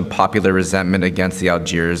manipulation of popular resentment against the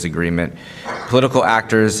Algiers Agreement. Political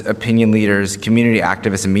actors, opinion leaders, community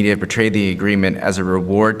activists, and media portrayed the agreement as a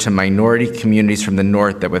reward to minority communities from the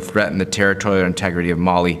north that would threaten the territorial integrity of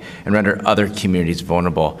Mali and render other communities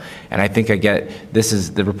vulnerable. And I think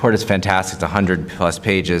the report is fantastic, it's 100+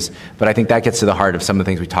 pages, but I think that gets to the heart of some of the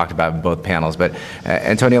things we talked about in both panels. But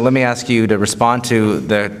Antonio, let me ask you to respond to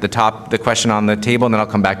the question on the table, and then I'll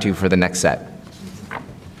come back to you for the next set.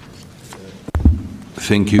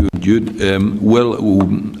 Thank you, Jude.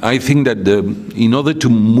 I think that in order to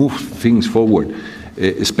move things forward,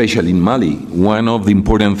 especially in Mali, one of the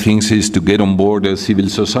important things is to get on board civil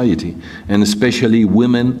society, and especially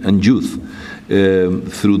women and youth.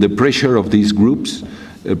 Through the pressure of these groups,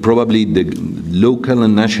 probably the local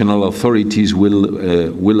and national authorities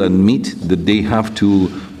will admit that they have to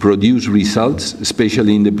produce results,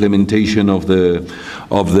 especially in the implementation of the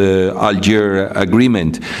Alger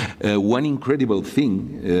Agreement. One incredible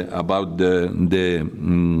thing about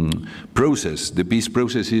the process, the peace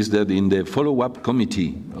process, is that in the follow-up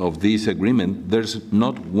committee of this agreement, there's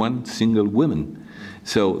not one single woman.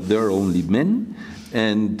 So there are only men,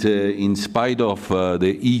 and in spite of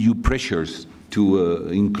the EU pressures to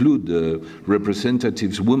include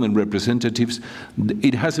representatives, women representatives,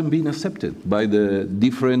 it hasn't been accepted by the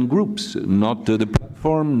different groups, not the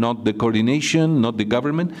platform, not the coordination, not the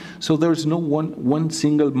government. So there's no one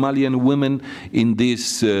single Malian woman in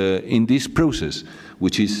this process,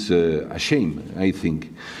 which is a shame, I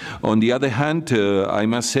think. On the other hand, I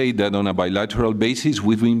must say that on a bilateral basis,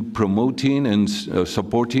 we've been promoting and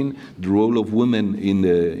supporting the role of women in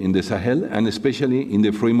the Sahel, and especially in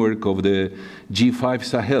the framework of the G5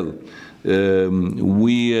 Sahel.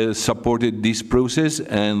 We supported this process,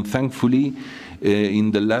 and thankfully,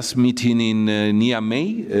 in the last meeting in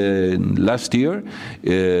Niamey last year,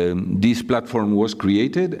 this platform was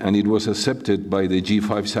created, and it was accepted by the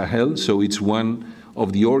G5 Sahel, so it's one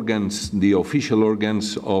of the organs, the official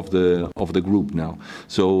organs of the group now.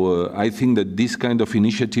 So I think that these kind of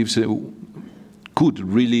initiatives could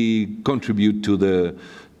really contribute to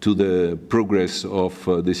the progress of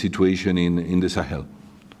the situation in the Sahel.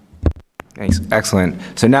 Thanks. Excellent.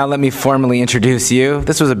 So now let me formally introduce you.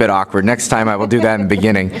 This was a bit awkward. Next time I will do that in the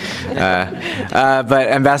beginning. But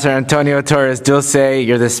Ambassador Antonio Torres Dulce,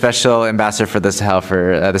 you're the Special Ambassador for the Sahel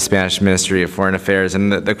for the Spanish Ministry of Foreign Affairs.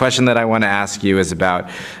 And the question that I want to ask you is about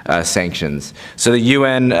sanctions. So the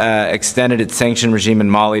UN extended its sanction regime in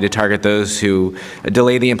Mali to target those who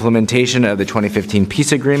delay the implementation of the 2015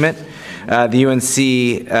 peace agreement. The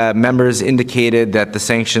UNC members indicated that the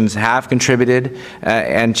sanctions have contributed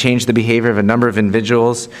and changed the behavior of a number of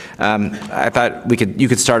individuals. I thought you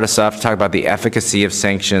could start us off to talk about the efficacy of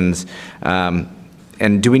sanctions,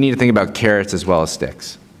 and do we need to think about carrots as well as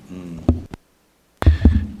sticks?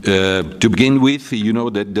 To begin with, you know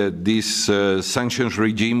that this sanctions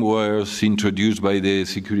regime was introduced by the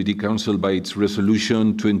Security Council by its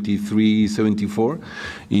resolution 2374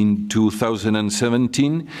 in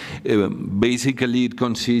 2017. Basically, it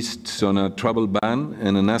consists on a travel ban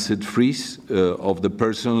and an asset freeze of the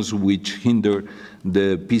persons which hinder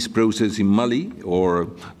the peace process in Mali or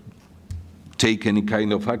take any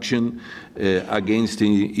kind of action against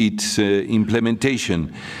its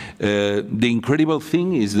implementation. The incredible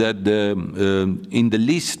thing is that in the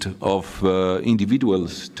list of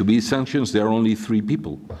individuals to be sanctioned, there are only 3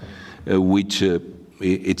 people, which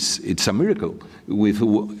it's a miracle. With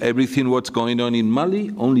everything what's going on in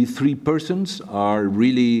Mali, only 3 persons are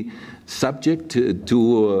really subject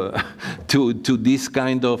to this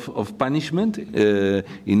kind of punishment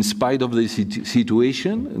in spite of the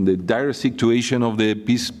situation, the dire situation of the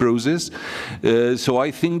peace process. So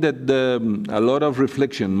I think that a lot of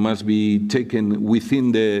reflection must be taken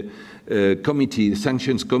within the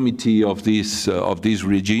sanctions committee of this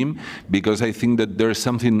regime, because I think that there's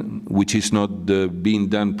something which is not being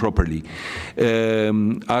done properly.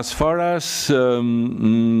 As far as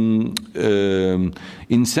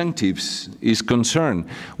incentives is concerned,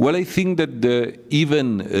 well, I think that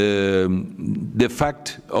even the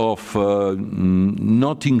fact of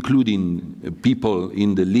not including people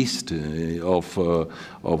in the list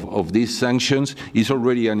of these sanctions is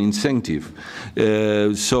already an incentive.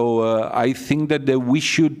 So I think that we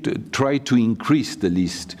should try to increase the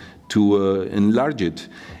list to enlarge it.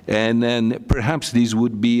 And then perhaps this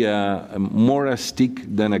would be more a stick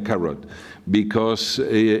than a carrot, because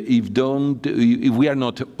if we are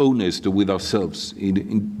not honest with ourselves,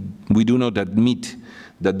 we do not admit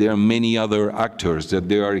that there are many other actors, that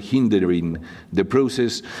they are hindering the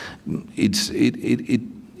process,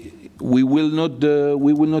 we will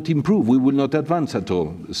not improve, we will not advance at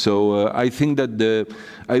all. So I think that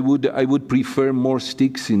I would prefer more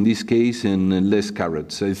sticks in this case and less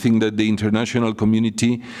carrots. I think that the international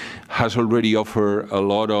community has already offered a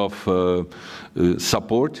lot of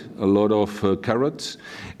support, a lot of carrots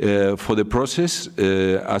for the process.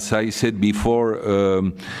 As I said before,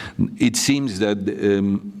 it seems that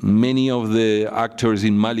many of the actors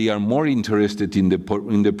in Mali are more interested in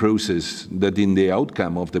the process than in the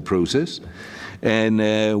outcome of the process. And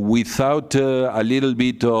without a little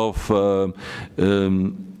bit of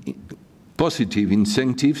positive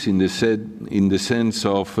incentives in the sense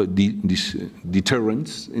of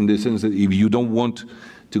deterrence, in the sense that if you don't want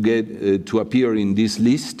to get to appear in this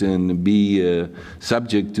list and be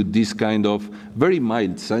subject to this kind of very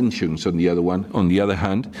mild sanctions on the other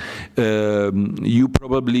hand, you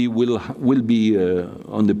probably will be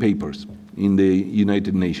on the papers in the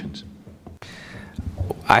United Nations.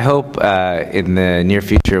 I hope in the near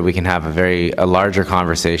future we can have a larger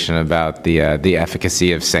conversation about the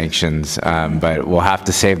efficacy of sanctions, but we'll have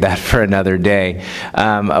to save that for another day.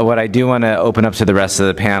 What I do want to open up to the rest of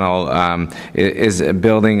the panel is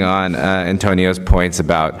building on Antonio's points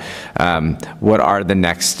about what are the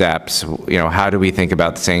next steps. How do we think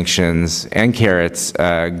about sanctions and carrots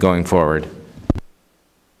going forward?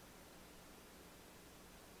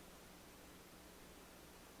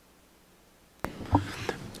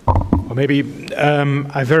 Well, maybe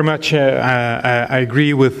I very much I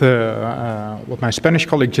agree with what my Spanish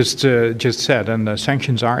colleague just said, and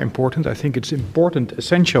sanctions are important. I think it's important,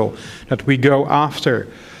 essential, that we go after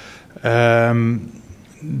the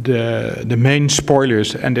main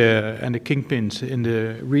spoilers and the kingpins in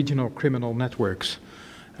the regional criminal networks.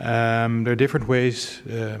 There are different ways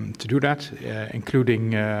to do that,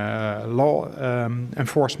 including law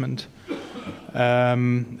enforcement.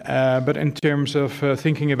 But in terms of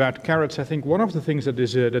thinking about carrots, I think one of the things that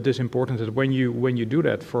is important is when you do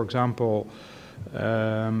that, for example,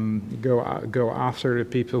 go after the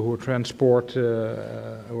people who are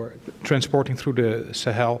transporting through the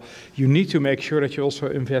Sahel, you need to make sure that you also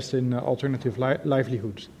invest in alternative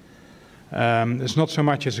livelihoods. It's not so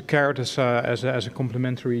much as a carrot as a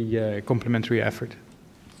complementary effort.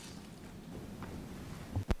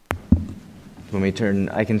 When we turn,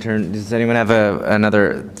 I can turn. Does anyone have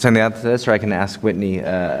something else to this, or I can ask Whitney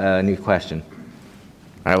a new question?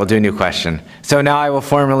 All right, we'll do a new question. So now I will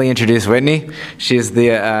formally introduce Whitney. She is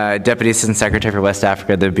the Deputy Assistant Secretary for West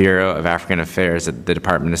Africa at the Bureau of African Affairs at the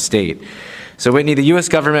Department of State. So Whitney, the U.S.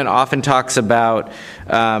 government often talks about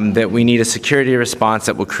that we need a security response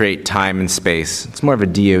that will create time and space. It's more of a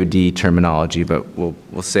DoD terminology, but we'll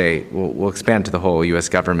expand to the whole U.S.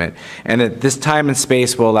 government. And that this time and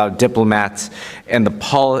space will allow diplomats and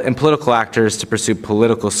political actors to pursue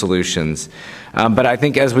political solutions. But I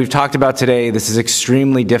think, as we've talked about today, this is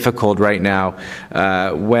extremely difficult right now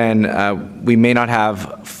when we may not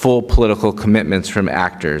have full political commitments from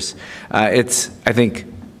actors. It's, I think,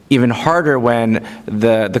 even harder when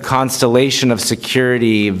the constellation of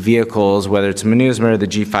security vehicles, whether it's MINUSMA or the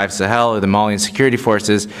G5 Sahel or the Malian security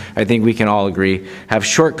forces, I think we can all agree, have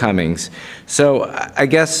shortcomings. So I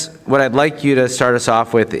guess what I'd like you to start us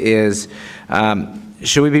off with is,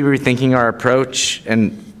 should we be rethinking our approach?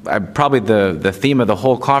 And probably the theme of the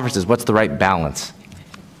whole conference is, what's the right balance?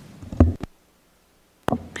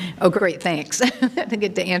 Oh, great, thanks. I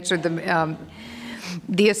get to answer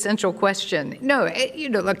the essential question. No,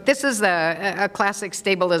 look, this is a classic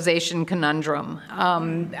stabilization conundrum.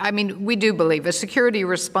 I mean, we do believe a security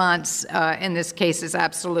response in this case is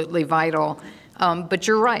absolutely vital. But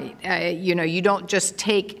you're right. You don't just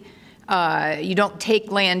take land, you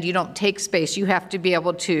don't take space. You have to be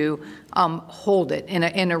able to hold it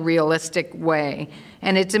in a realistic way.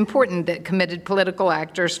 And it's important that committed political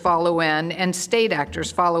actors follow in and state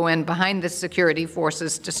actors follow in behind the security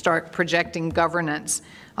forces to start projecting governance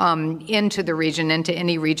into the region, into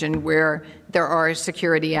any region where there are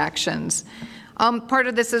security actions. Part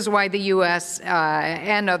of this is why the U.S.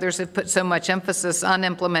 And others have put so much emphasis on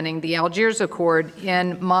implementing the Algiers Accord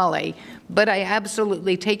in Mali. But I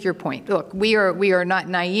absolutely take your point. Look, we are not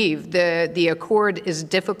naive. The accord is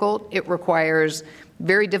difficult. It requires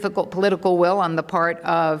very difficult political will on the part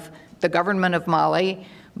of the government of Mali,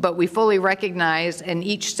 but we fully recognize in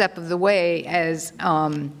each step of the way, as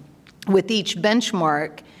with each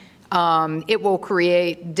benchmark, it will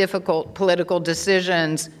create difficult political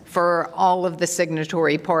decisions for all of the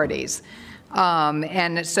signatory parties.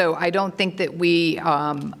 And so I don't think that we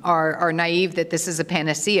are naive that this is a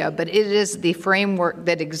panacea, but it is the framework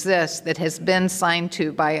that exists that has been signed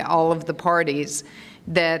to by all of the parties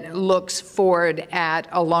that looks forward at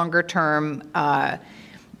a longer-term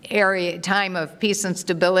time of peace and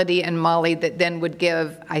stability in Mali that then would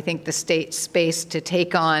give, I think, the state space to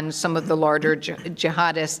take on some of the larger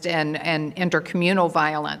jihadist and intercommunal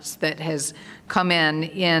violence that has come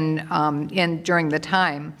in during the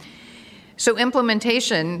time. So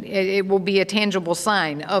implementation, it will be a tangible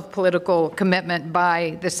sign of political commitment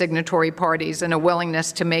by the signatory parties and a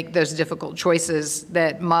willingness to make those difficult choices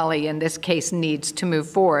that Mali, in this case, needs to move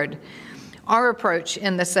forward. Our approach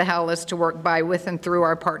in the Sahel is to work by, with, and through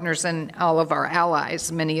our partners and all of our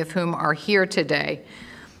allies, many of whom are here today.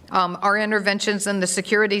 Our interventions in the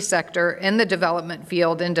security sector, in the development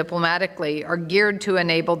field, and diplomatically are geared to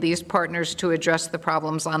enable these partners to address the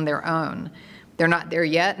problems on their own. They're not there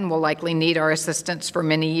yet and will likely need our assistance for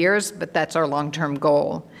many years, but that's our long-term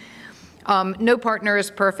goal. No partner is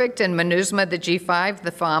perfect, and MINUSMA, the G5,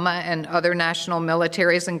 the FAMA, and other national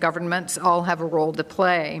militaries and governments all have a role to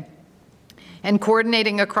play. And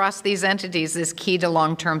coordinating across these entities is key to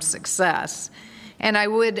long-term success. And I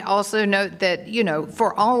would also note that,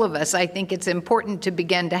 for all of us, I think it's important to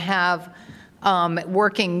begin to have,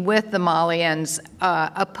 working with the Malians,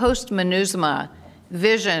 a post-MINUSMA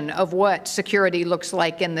vision of what security looks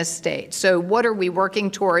like in this state. So what are we working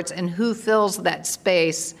towards, and who fills that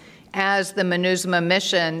space as the MINUSMA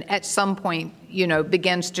mission at some point,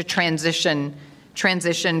 begins to transition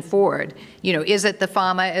forward? Is it the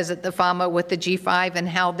FAMA? Is it the FAMA with the G5? And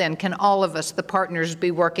how then can all of us, the partners,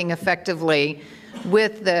 be working effectively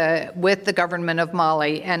with the government of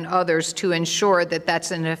Mali and others to ensure that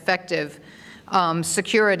that's an effective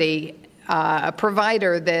security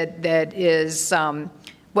provider that is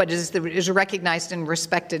is recognized and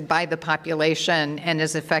respected by the population and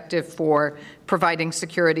is effective for providing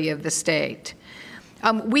security of the state.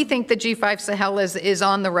 We think the G5 Sahel is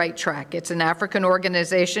on the right track. It's an African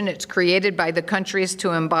organization. It's created by the countries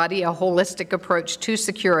to embody a holistic approach to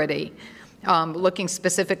security, looking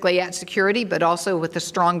specifically at security, but also with a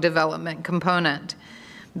strong development component.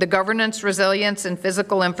 The governance, resilience, and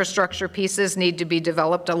physical infrastructure pieces need to be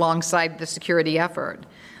developed alongside the security effort.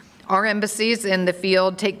 Our embassies in the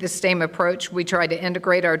field take the same approach. We try to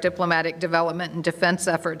integrate our diplomatic development and defense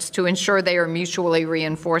efforts to ensure they are mutually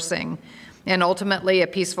reinforcing. And ultimately, a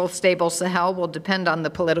peaceful, stable Sahel will depend on the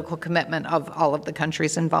political commitment of all of the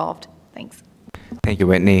countries involved. Thanks. Thank you,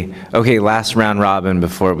 Whitney. Okay, last round robin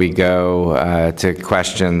before we go to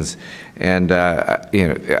questions. And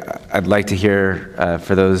I'd like to hear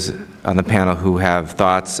for those on the panel who have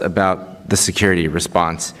thoughts about the security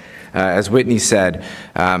response. As Whitney said,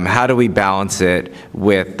 how do we balance it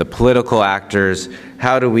with the political actors?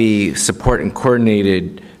 How do we support and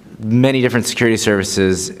coordinate many different security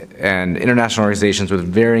services and international organizations with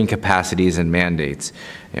varying capacities and mandates?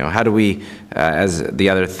 How do we, as the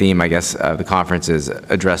other theme, I guess, of the conference is,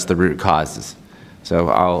 address the root causes? So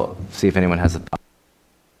I'll see if anyone has a thought.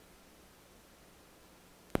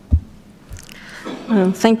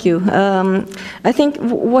 Thank you. I think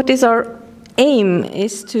what is our aim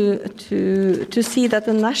is to see that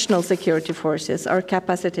the national security forces are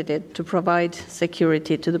capacitated to provide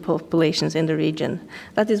security to the populations in the region.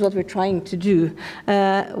 That is what we're trying to do.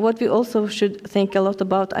 What we also should think a lot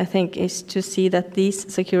about, I think, is to see that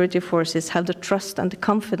these security forces have the trust and the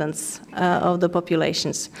confidence of the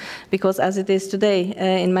populations. Because as it is today,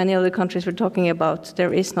 in many other countries we're talking about,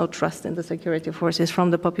 there is no trust in the security forces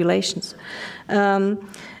from the populations.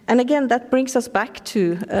 And again, that brings us back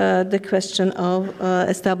to the question of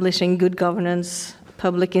establishing good governance,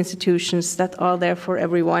 public institutions that are there for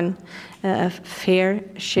everyone, a fair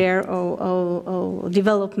share of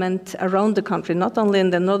development around the country, not only in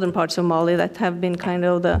the northern parts of Mali that have been kind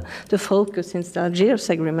of the focus since the Algiers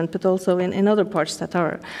agreement, but also in other parts that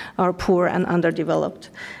are poor and underdeveloped.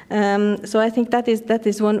 So I think that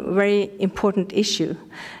is one very important issue.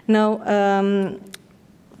 Now,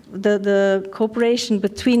 the cooperation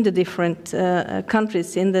between the different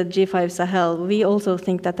countries in the G5 Sahel, we also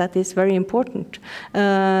think that is very important.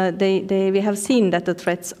 We have seen that the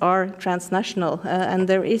threats are transnational, and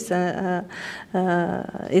there is it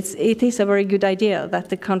is a very good idea that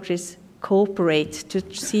the countries cooperate to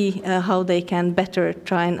see how they can better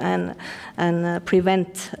try and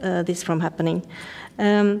prevent this from happening.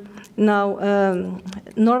 Now,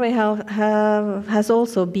 Norway has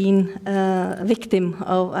also been a victim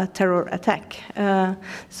of a terror attack.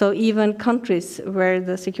 So even countries where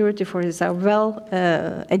the security forces are well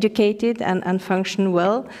educated and function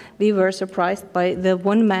well, we were surprised by the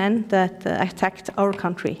one man that attacked our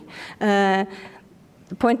country.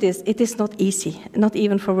 The point is, it is not easy, not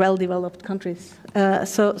even for well-developed countries.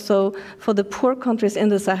 So for the poor countries in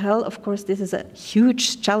the Sahel, of course, this is a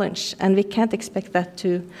huge challenge, and we can't expect that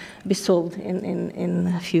to be solved in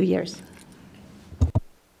a few years.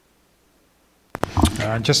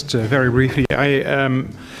 Just very briefly,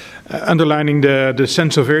 underlining the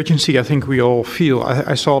sense of urgency I think we all feel.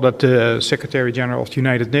 I saw that the Secretary General of the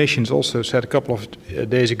United Nations also said a couple of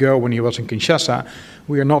days ago when he was in Kinshasa,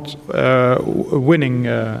 we are not winning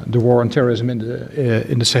the war on terrorism in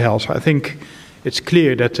the Sahel. So I think it's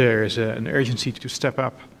clear that there is an urgency to step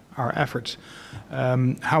up our efforts.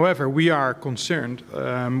 However, we are concerned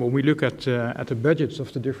when we look at the budgets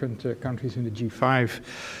of the different countries in the G5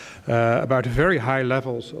 about very high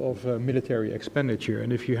levels of military expenditure.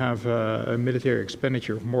 And if you have a military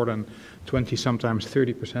expenditure of more than 20, sometimes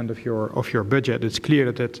 30% of your budget, it's clear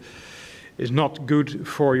that that is not good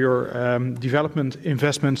for your development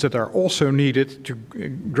investments that are also needed to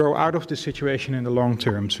grow out of this situation in the long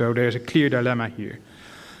term. So there's a clear dilemma here.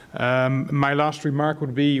 My last remark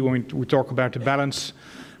would be, when we talk about the balance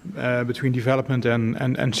between development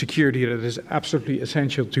and security, that it is absolutely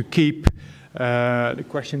essential to keep the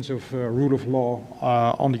questions of rule of law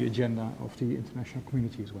on the agenda of the international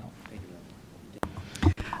community as well.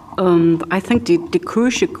 I think the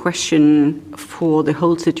crucial question for the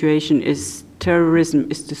whole situation is, terrorism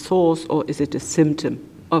is the source or is it a symptom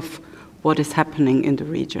of what is happening in the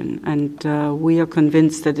region? And we are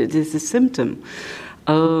convinced that it is a symptom.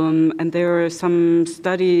 And there are some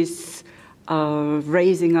studies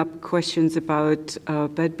raising up questions about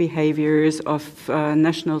bad behaviors of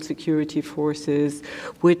national security forces,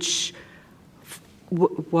 which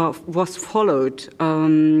was followed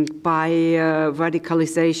by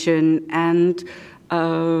radicalization and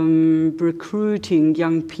recruiting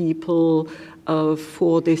young people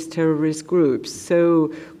for these terrorist groups.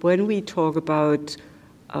 So when we talk about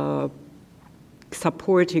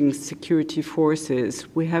supporting security forces,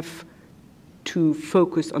 we have to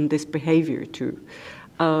focus on this behavior too.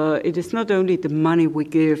 It is not only the money we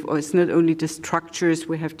give, or it's not only the structures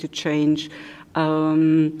we have to change.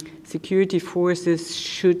 Security forces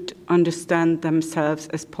should understand themselves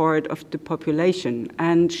as part of the population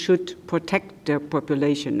and should protect their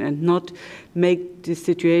population and not make the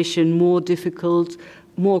situation more difficult,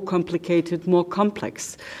 more complicated, more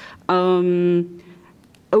complex.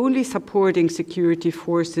 Only supporting security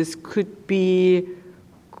forces could be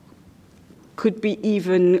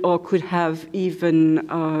even, or could have even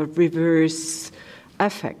reverse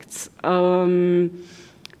effects.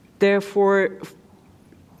 Therefore,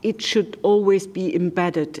 it should always be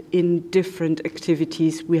embedded in different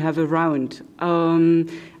activities we have around.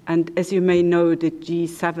 And as you may know, the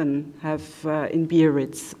G7 have in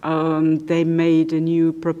Biarritz, they made a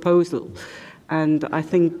new proposal. And I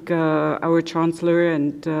think our Chancellor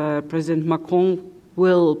and President Macron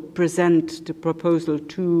will present the proposal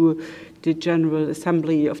to the General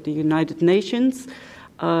Assembly of the United Nations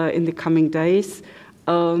in the coming days,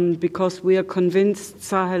 because we are convinced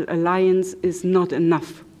Sahel Alliance is not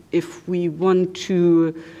enough if we want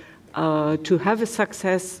to have a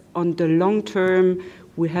success on the long term.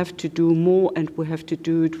 We have to do more, and we have to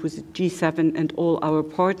do it with the G7 and all our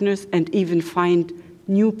partners, and even find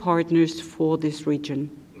new partners for this region.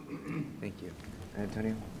 Thank you.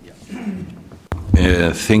 Antonio?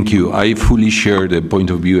 Thank you. I fully share the point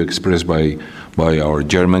of view expressed by our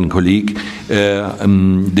German colleague.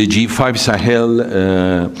 The G5 Sahel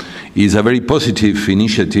is a very positive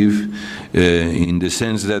initiative in the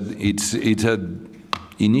sense that it's an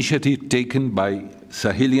initiative taken by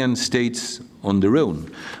Sahelian states on their own,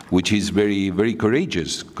 which is very, very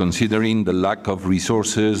courageous, considering the lack of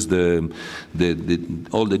resources,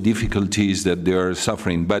 all the difficulties that they are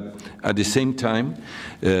suffering. But at the same time,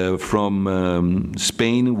 from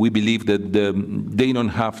Spain, we believe that they don't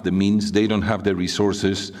have the means, they don't have the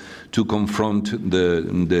resources to confront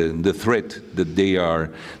the threat that they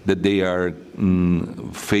are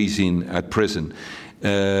facing at present.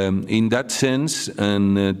 In that sense,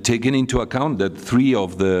 and taking into account that 3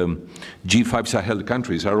 of the G5 Sahel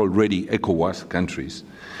countries are already ECOWAS countries,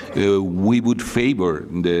 we would favor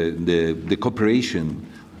the cooperation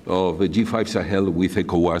of the G5 Sahel with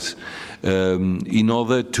ECOWAS in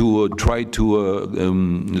order to try to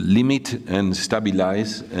limit and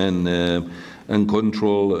stabilize and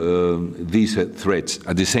control these threats.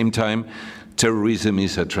 At the same time, terrorism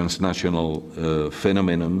is a transnational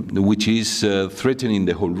phenomenon which is threatening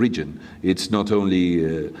the whole region. It's not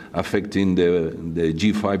only affecting the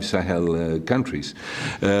G5 Sahel countries,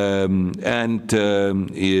 and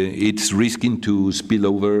it's risking to spill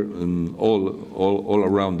over all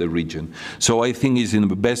around the region. So I think it's in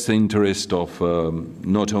the best interest of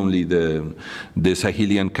not only the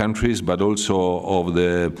Sahelian countries, but also of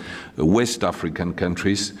the West African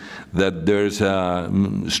countries, that there's a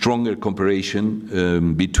stronger cooperation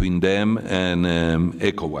between them and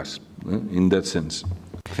ECOWAS in that sense.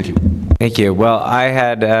 Thank you. Thank you. Well, I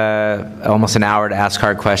had almost an hour to ask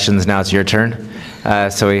hard questions. Now it's your turn.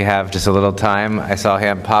 So we have just a little time. I saw a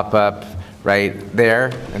hand pop up right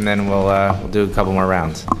there, and then we'll do a couple more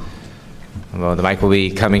rounds. Well, the mic will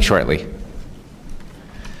be coming shortly.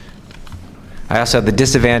 I also have the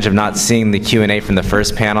disadvantage of not seeing the Q&A from the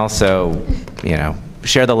first panel, so, you know,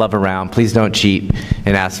 share the love around. Please don't cheat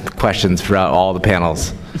and ask questions throughout all the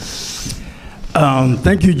panels.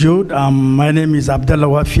 Thank you, Jude. My name is Abdallah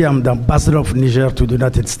Wafi. I'm the ambassador of Niger to the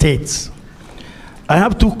United States. I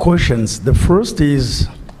have two questions. The first is,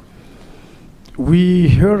 we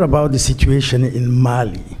heard about the situation in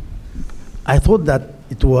Mali. I thought that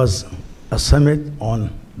it was a summit on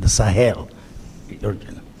the Sahel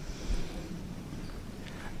region.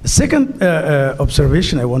 The second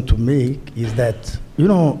observation I want to make is that, you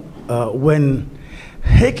know, when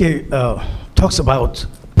Heke talks about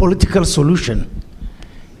political solution,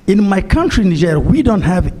 in my country, Niger, we don't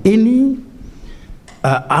have any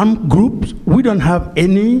armed groups, we don't have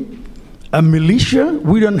any militia,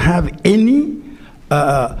 we don't have any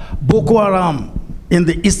Boko Haram in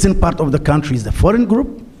the eastern part of the country. Is the foreign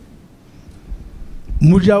group.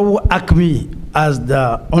 Mujawu Akmi, as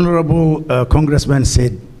the honorable congressman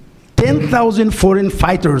said, 10,000 foreign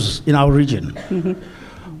fighters in our region.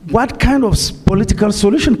 Mm-hmm. What kind of political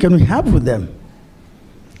solution can we have with them?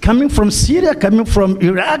 Coming from Syria, coming from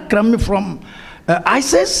Iraq, coming from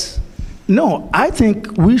ISIS? No, I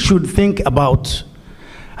think we should think about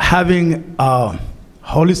having a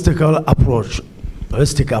holistic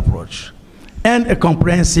approach, and a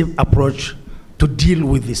comprehensive approach to deal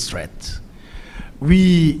with this threat.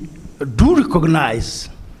 We do recognize,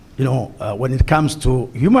 you know, when it comes to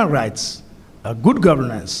human rights, good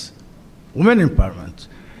governance, women empowerment,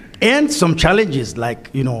 and some challenges like,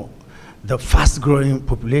 you know, the fast-growing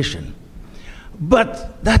population.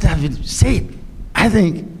 But that having said, I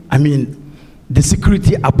think, I mean, the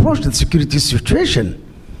security approach, the security situation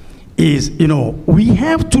is, you know, we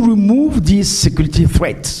have to remove these security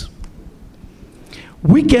threats.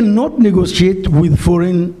 We cannot negotiate with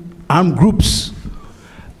foreign armed groups.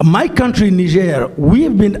 My country, Niger, we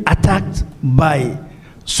have been attacked by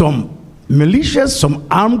some militias, some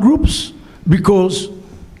armed groups, because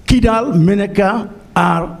Kidal, Meneka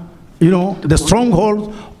are, you know, the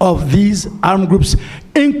stronghold of these armed groups,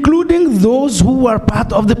 including those who are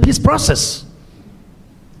part of the peace process.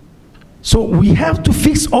 So we have to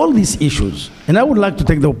fix all these issues. And I would like to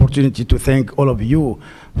take the opportunity to thank all of you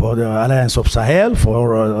for the Alliance of Sahel,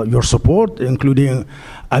 for your support, including,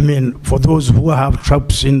 I mean, for those who have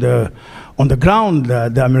troops on the ground,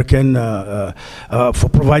 the American, for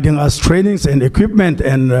providing us trainings and equipment,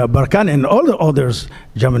 and Barkhane and all the others,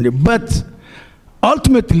 Germany. But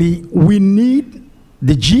ultimately, we need,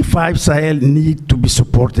 the G5 Sahel need to be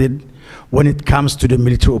supported when it comes to the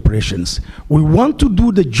military operations. We want to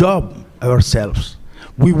do the job ourselves.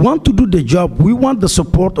 We want to do the job. We want the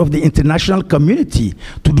support of the international community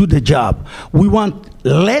to do the job. We want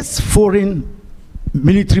less foreign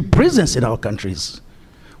military presence in our countries.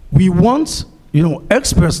 We want, you know,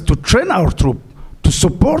 experts to train our troops, to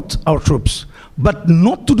support our troops, but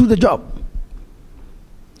not to do the job.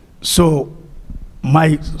 So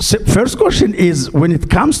my first question is, when it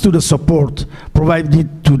comes to the support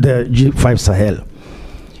provided to the G5 Sahel,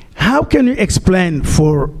 how can you explain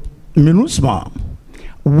for MINUSMA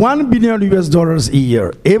 $1 billion a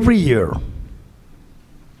year, every year,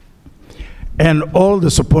 and all the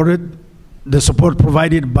support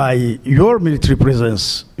provided by your military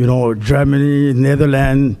presence, you know, Germany,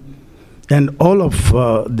 Netherlands, and all of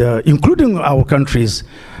including our countries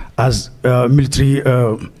as military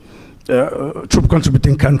troop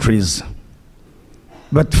contributing countries.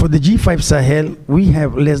 But for the G5 Sahel, we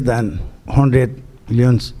have less than 100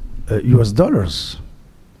 million US dollars.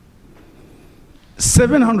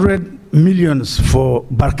 700 millions for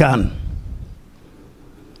Barkhane.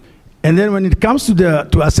 And then when it comes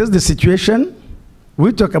to assess the situation,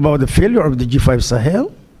 we talk about the failure of the G5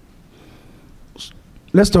 Sahel.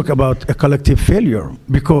 Let's talk about a collective failure,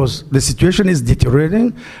 because the situation is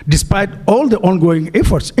deteriorating despite all the ongoing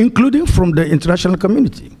efforts, including from the international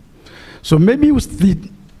community. So maybe we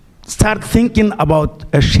start thinking about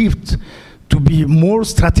a shift to be more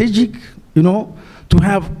strategic, you know, to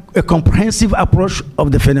have a comprehensive approach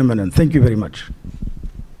of the phenomenon. Thank you very much.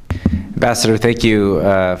 Ambassador, thank you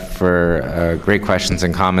for great questions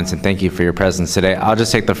and comments, and thank you for your presence today. I'll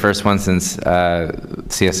just take the first one since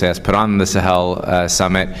CSIS put on the Sahel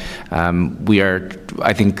Summit. We are,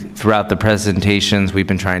 I think, throughout the presentations, we've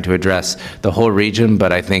been trying to address the whole region,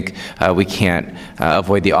 but I think we can't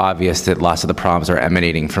avoid the obvious that lots of the problems are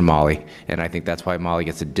emanating from Mali, and I think that's why Mali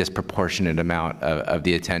gets a disproportionate amount of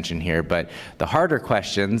the attention here. But the harder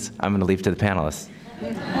questions, I'm going to leave to the panelists.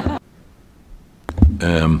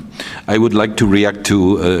 I would like to react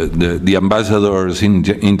to the ambassador's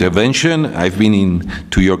intervention. I've been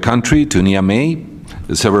to your country, to Niamey,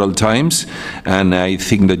 several times, and I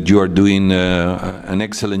think that you are doing an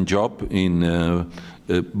excellent job in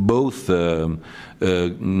both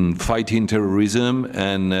fighting terrorism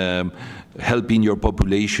and helping your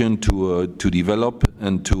population to develop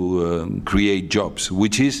and to create jobs,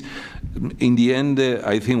 which is, in the end,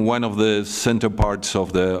 I think one of the center parts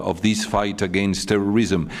of this fight against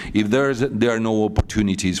terrorism. If there are no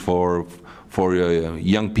opportunities for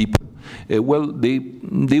young people, well, they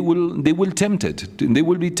will tempted. They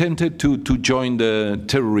will be tempted to join the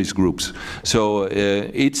terrorist groups. So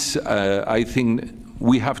it's I think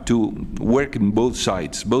we have to work in both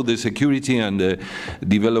sides, both the security and the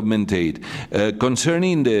development aid.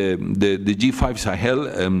 Concerning the G5 Sahel,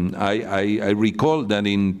 I recall that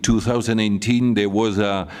in 2018 there was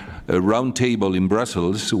a roundtable in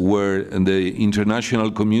Brussels where the international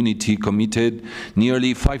community committed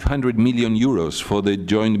nearly 500 million euros for the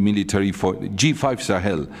joint military force, G5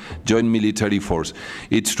 Sahel, joint military force.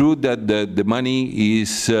 It's true that the money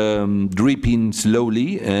is dripping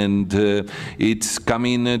slowly, and it's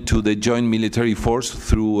coming to the joint military force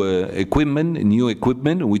through equipment, new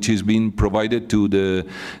equipment, which is being provided to the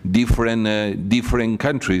different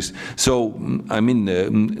countries. So, I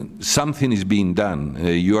mean, something is being done.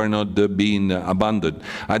 You are not being abandoned.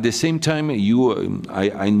 At the same time,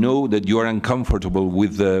 I know that you are uncomfortable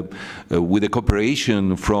with the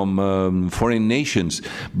cooperation from foreign nations,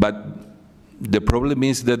 but the problem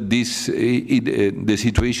is that the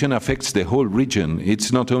situation affects the whole region.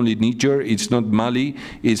 It's not only Niger, it's not Mali,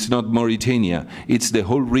 it's not Mauritania. It's the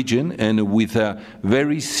whole region, and with a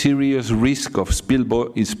very serious risk of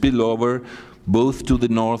spillover both to the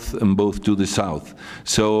north and both to the south.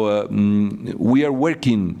 So we are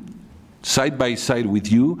working side by side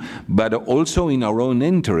with you, but also in our own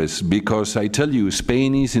interests, because I tell you,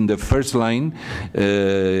 Spain is in the first line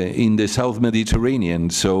in the South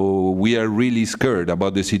Mediterranean, so we are really scared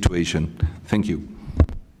about the situation. Thank you.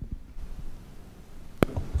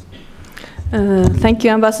 Thank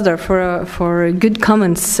you, Ambassador, for good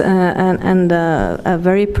comments and a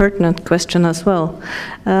very pertinent question as well.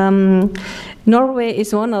 Norway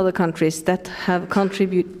is one of the countries that have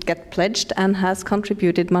get pledged and has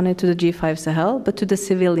contributed money to the G5 Sahel, but to the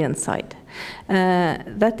civilian side.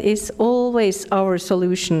 That is always our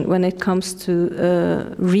solution when it comes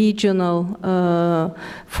to regional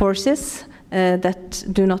forces that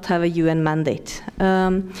do not have a UN mandate.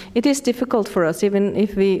 It is difficult for us, even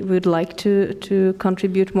if we would like to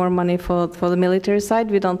contribute more money for the military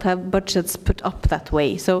side. We don't have budgets put up that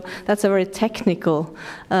way. So that's a very technical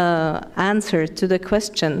answer to the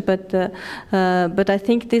question. But I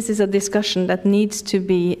think this is a discussion that needs to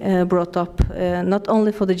be brought up, not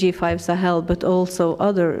only for the G5 Sahel, but also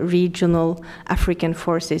other regional African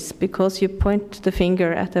forces, because you point the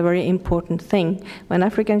finger at a very important thing. When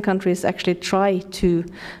African countries actually try to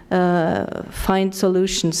find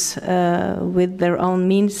solutions with their own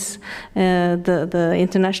means, the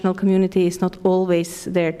international community is not always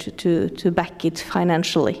there to back it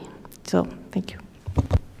financially. So, thank you.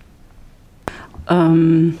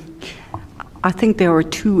 I think there are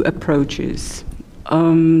two approaches.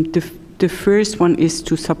 The first one is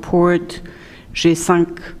to support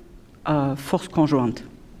G5 Force Conjointe,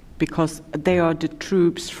 because they are the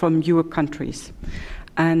troops from your countries.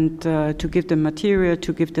 And to give them material,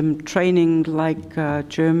 to give them training, like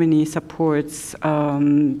Germany supports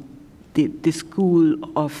the school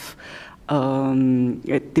of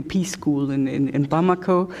the peace school in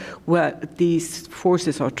Bamako, where these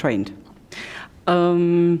forces are trained.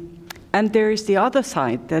 And there is the other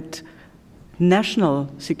side, that national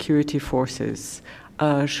security forces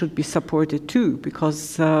should be supported too,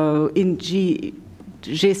 because in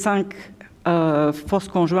G5 Force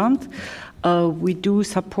Conjointe, we do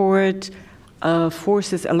support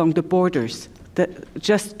forces along the borders,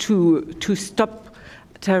 just to stop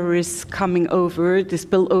terrorists coming over, the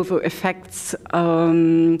spillover effects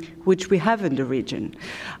which we have in the region.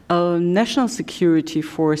 National security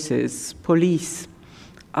forces, police,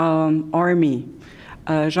 army,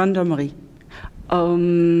 gendarmerie,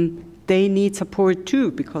 they need support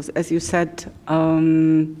too, because as you said,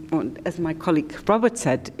 as my colleague Robert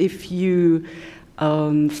said, if you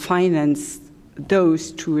finance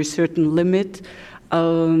those to a certain limit,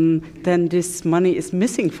 then this money is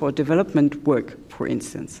missing for development work, for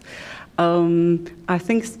instance. I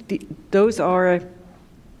think those are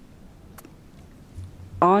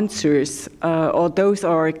answers, or those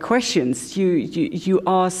are questions you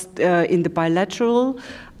asked in the bilateral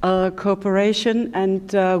cooperation,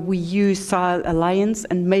 and we use Sahel Alliance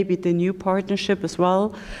and maybe the new partnership as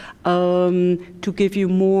well to give you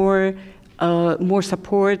more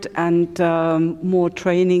support and more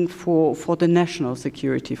training for the national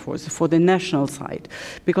security forces, for the national side.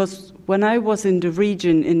 Because when I was in the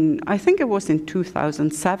region I think it was in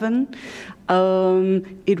 2007,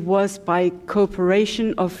 it was by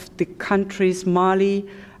cooperation of the countries Mali,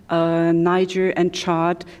 Niger and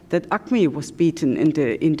Chad that ACME was beaten in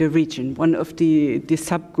the region, one of the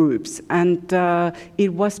subgroups. And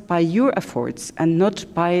it was by your efforts and not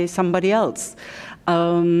by somebody else.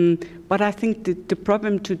 But I think the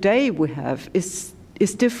problem today we have is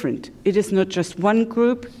different. It is not just one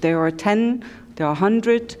group. There are 10, there are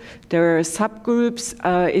 100, there are subgroups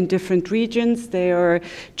in different regions. They are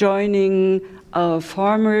joining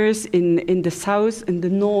farmers in the south, in the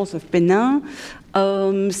north of Benin.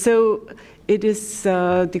 So it is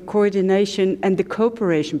the coordination and the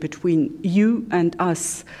cooperation between you and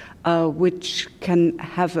us which can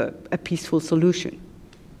have a peaceful solution.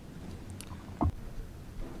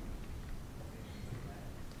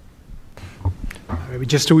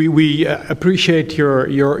 We appreciate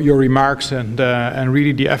your remarks and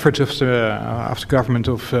really the efforts of the government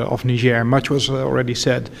of Niger. Much was already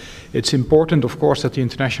said. It's important, of course, that the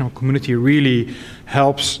international community really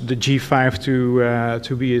helps the G5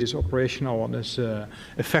 to be as operational and as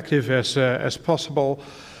effective as possible.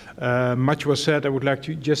 Much was said. I would like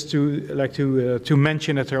to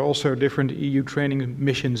mention that there are also different EU training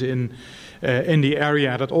missions in the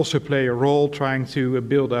area that also play a role trying to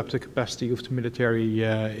build up the capacity of the military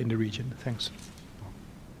in the region. Thanks.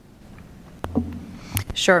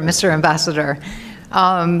 Sure, Mr. Ambassador.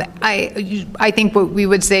 I think what we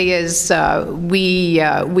would say is we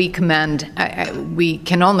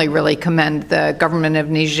can only really commend the government of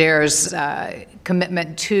Niger's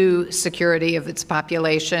commitment to security of its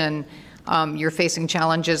population. You're facing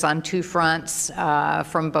challenges on two fronts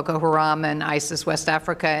from Boko Haram and ISIS West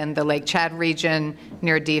Africa and the Lake Chad region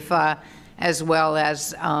near Difa, as well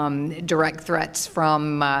as direct threats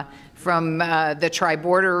from the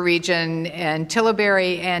tri-border region and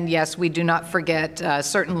Tillaberi, and yes, we do not forget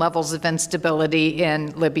certain levels of instability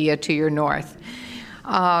in Libya to your north.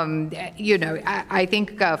 I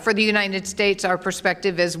think for the United States, our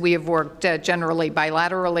perspective is we have worked generally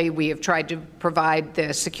bilaterally. We have tried to provide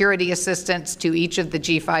the security assistance to each of the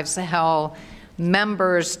G5 Sahel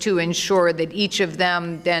members to ensure that each of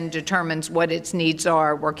them then determines what its needs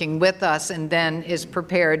are, working with us, and then is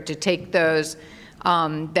prepared to take those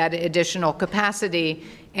that additional capacity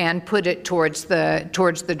and put it towards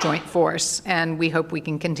the joint force. And we hope we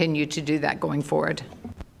can continue to do that going forward.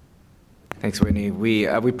 Thanks, Whitney. We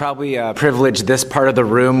probably privilege this part of the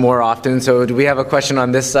room more often. So do we have a question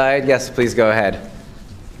on this side? Yes, please go ahead.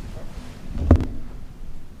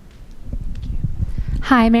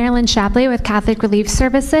 Hi, Marilyn Shapley with Catholic Relief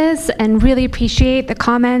Services, and really appreciate the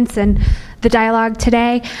comments and the dialogue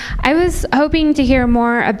today. I was hoping to hear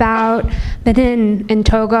more about Benin and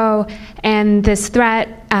Togo and this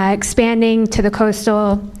threat expanding to the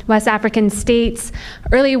coastal West African states.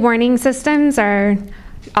 Early warning systems are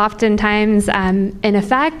oftentimes in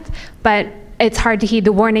effect, but it's hard to heed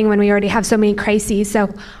the warning when we already have so many crises.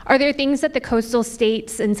 So are there things that the coastal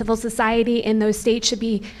states and civil society in those states should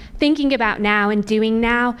be thinking about now and doing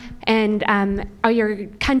now? And are your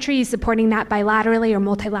countries supporting that bilaterally or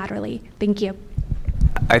multilaterally? Thank you.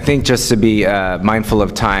 I think just to be mindful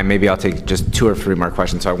of time, maybe I'll take just 2 or 3 more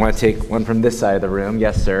questions. So I want to take one from this side of the room.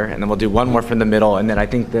 Yes, sir. And then we'll do one more from the middle, and then I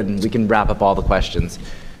think then we can wrap up all the questions.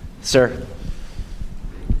 Sir.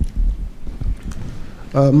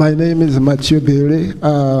 My name is Mathieu Béré.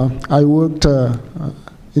 I worked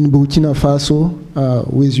in Burkina Faso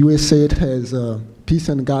with USAID as a peace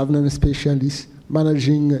and governance specialist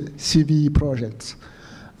managing CVE projects.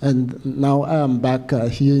 And now I am back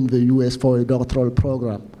here in the US for a doctoral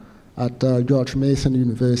program at George Mason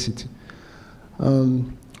University.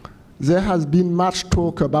 There has been much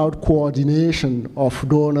talk about coordination of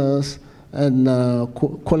donors and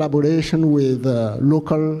collaboration with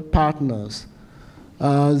local partners.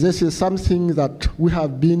 This is something that we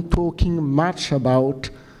have been talking much about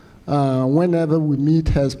whenever we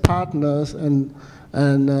meet as partners and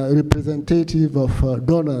representative of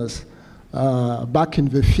donors back in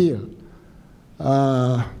the field.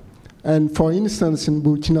 And for instance, in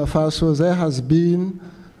Burkina Faso, there has been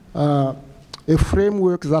a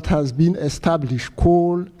framework that has been established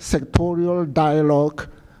called sectorial dialogue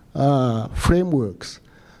frameworks,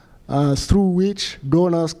 through which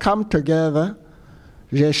donors come together,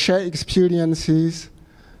 they share experiences,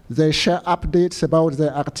 they share updates about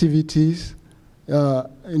their activities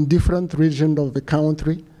in different regions of the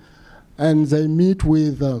country, and they meet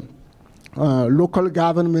with local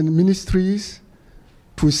government ministries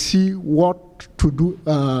to see what to do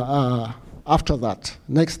after that,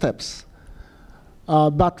 next steps.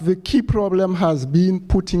 But the key problem has been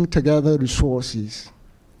putting together resources.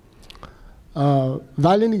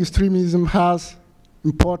 Violent extremism has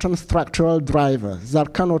important structural drivers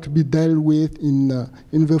that cannot be dealt with in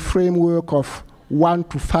the framework of 1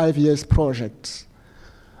 to 5 years projects.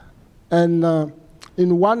 And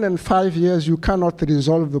in 1 and 5 years, you cannot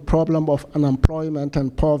resolve the problem of unemployment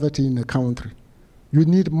and poverty in the country. You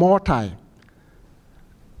need more time.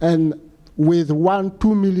 And with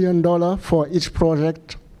 $1–2 million for each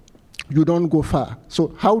project, you don't go far.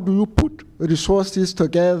 So how do you put resources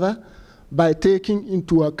together by taking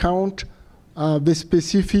into account the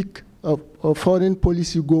specific foreign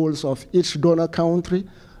policy goals of each donor country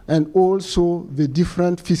and also the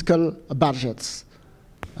different fiscal budgets?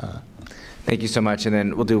 Thank you so much. And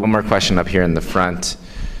then we'll do one more question up here in the front.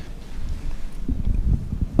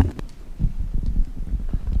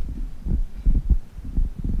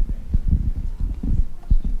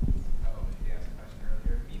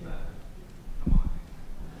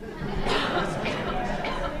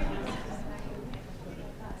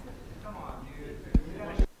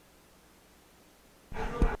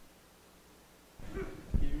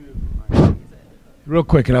 Real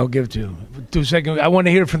quick, and I'll give it to you. 2 seconds. I want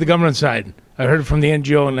to hear it from the government side. I heard it from the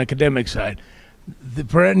NGO and academic side. The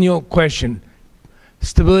perennial question,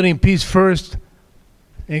 stability and peace first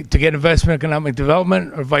to get investment, economic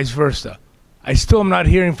development, or vice versa? I still am not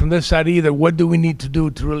hearing from this side either. What do we need to do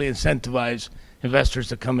to really incentivize investors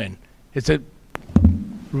to come in? It's a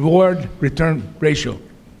reward-return ratio.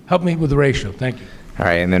 Help me with the ratio. Thank you. All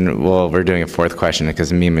right, and then we're doing a fourth question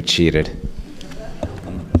because Mima cheated.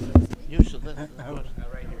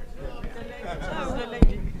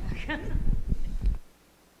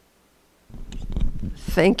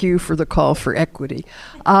 Thank you for the call for equity.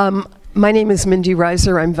 My name is Mindy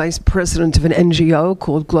Reiser. I'm vice president of an NGO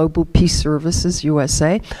called Global Peace Services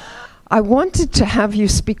USA. I wanted to have you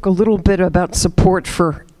speak a little bit about support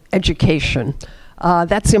for education.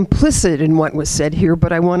 That's implicit in what was said here,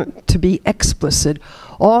 but I want it to be explicit.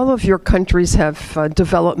 All of your countries have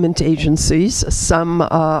development agencies. Some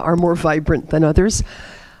are more vibrant than others.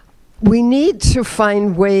 We need to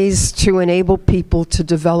find ways to enable people to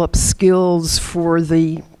develop skills for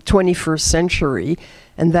the 21st century,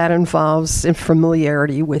 and that involves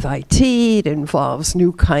familiarity with IT, it involves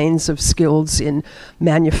new kinds of skills in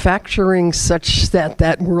manufacturing, such that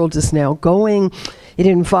that world is now going. It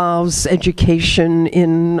involves education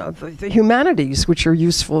in the humanities, which are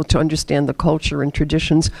useful to understand the culture and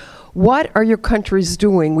traditions. What are your countries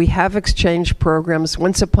doing? We have exchange programs.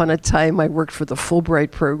 Once upon a time, I worked for the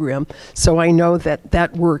Fulbright program, so I know that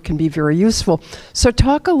that work can be very useful. So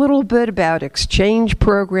talk a little bit about exchange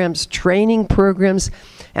programs, training programs,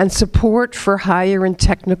 and support for higher and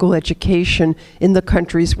technical education in the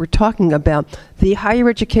countries we're talking about. The higher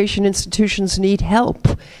education institutions need help,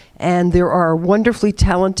 and there are wonderfully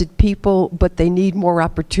talented people, but they need more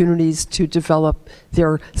opportunities to develop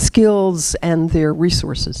their skills and their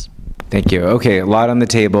resources. Thank you. Okay, a lot on the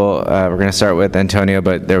table. We're going to start with Antonio,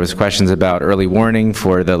 but there was questions about early warning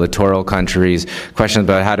for the littoral countries, questions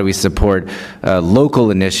about how do we support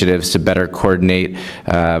local initiatives to better coordinate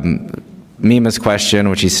Mima's question,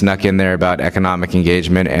 which he snuck in there about economic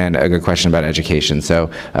engagement, and a good question about education. So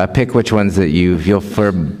pick which ones that you feel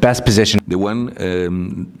for best position. The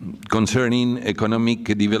one concerning economic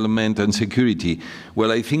development and security. Well,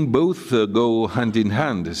 I think both go hand in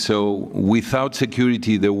hand. So without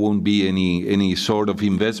security, there won't be any sort of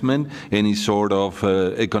investment, any sort of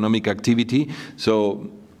economic activity. So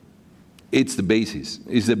it's the basis.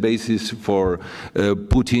 It's the basis for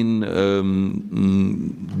putting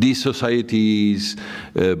these societies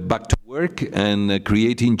back to work and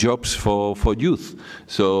creating jobs for youth.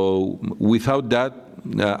 So without that,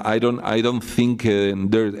 I don't think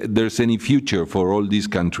there's any future for all these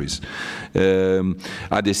countries.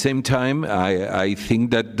 At the same time, I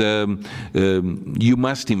think that you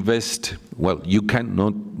must invest. Well, you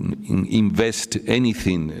cannot invest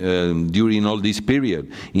anything during all this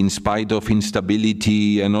period, in spite of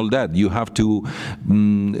instability and all that. You have to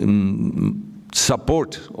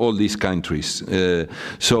support all these countries.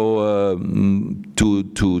 So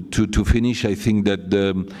to finish, I think that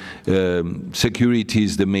security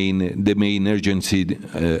is the main urgency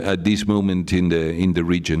at this moment in the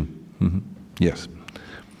region. Mm-hmm. Yes.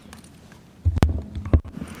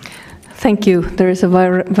 Thank you. There is a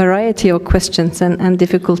variety of questions and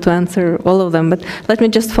difficult to answer all of them. But let me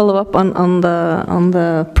just follow up on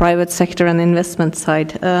the private sector and investment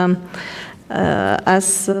side.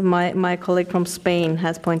 As my colleague from Spain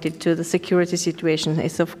has pointed to, the security situation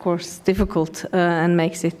is of course difficult and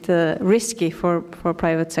makes it risky for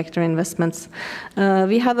private sector investments.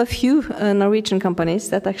 We have a few Norwegian companies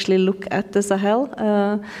that actually look at the Sahel,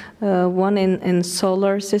 one in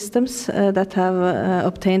solar systems that have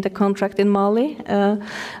obtained a contract in Mali,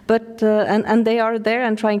 and they are there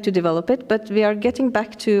and trying to develop it, but we are getting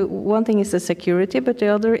back to one thing is the security, but the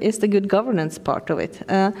other is the good governance part of it.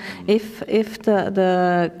 If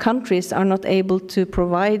the countries are not able to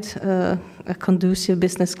provide a conducive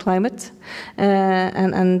business climate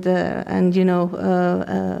and you know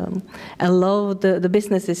allow the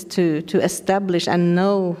businesses to establish and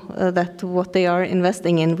know that what they are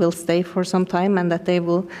investing in will stay for some time and that they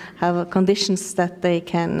will have conditions that they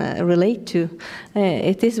can relate to,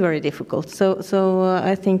 it is very difficult. So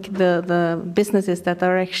I think the businesses that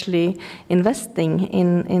are actually investing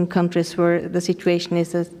in countries where the situation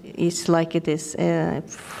is like it is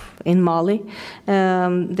in Mali,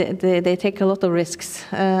 they take a lot of risks,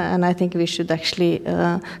 and I think we should actually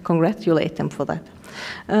congratulate them for that.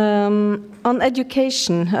 On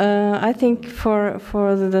education, I think for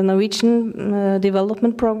the Norwegian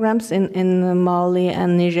development programs in Mali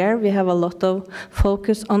and Niger, we have a lot of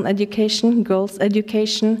focus on education, girls'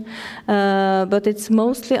 education, but it's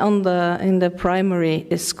mostly in the primary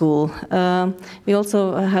school. We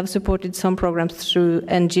also have supported some programs through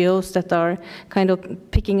NGOs that are kind of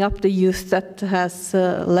picking up the youth that has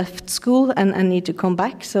left school and need to come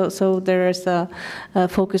back. So there is a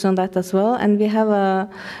focus on that as well, and we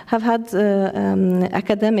have had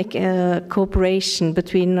academic cooperation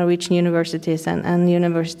between Norwegian universities and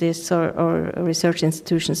universities or research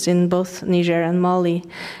institutions in both Niger and Mali.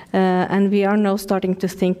 And we are now starting to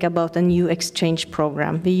think about a new exchange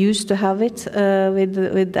program. We used to have it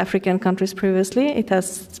with African countries previously. It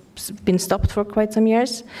has been stopped for quite some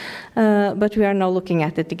years, but we are now looking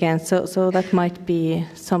at it again. So that might be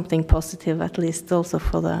something positive, at least also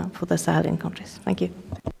for the Sahelian countries. Thank you.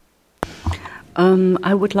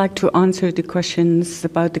 I would like to answer the questions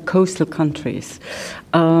about the coastal countries.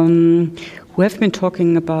 We have been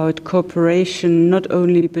talking about cooperation not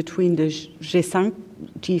only between the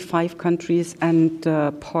G5 countries and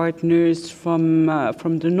partners from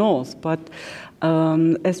the north, but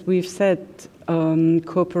as we've said,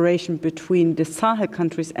 cooperation between the Sahel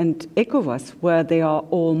countries and ECOWAS, where they are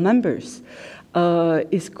all members,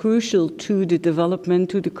 is crucial to the development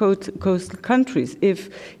to the coastal countries. If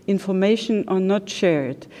information are not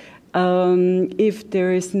shared, if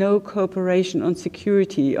there is no cooperation on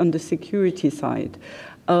security, on the security side,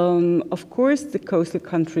 of course the coastal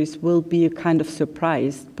countries will be a kind of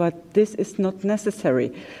surprise, but this is not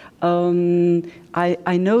necessary.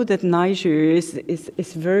 I know that Niger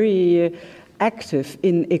is very active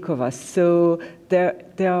in ECOWAS, so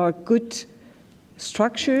there are good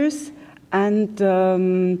structures and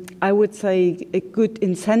I would say good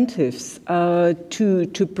incentives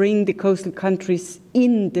to bring the coastal countries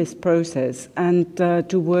in this process and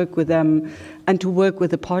to work with them and to work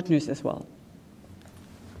with the partners as well.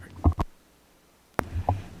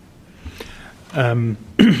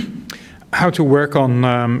 How to work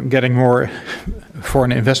on getting more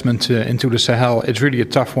foreign investment into the Sahel, it's really a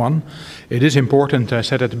tough one. It is important, I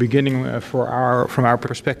said at the beginning, from our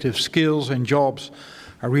perspective, skills and jobs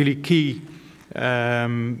are really key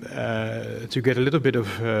to get a little bit of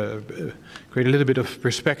create a little bit of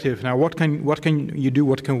perspective. Now, what can you do?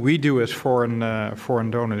 What can we do as foreign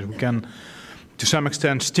donors? We can, to some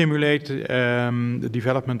extent, stimulate the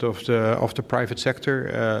development of the private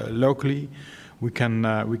sector locally. We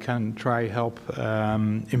can try help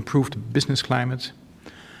improve the business climate.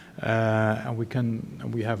 And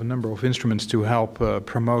we have a number of instruments to help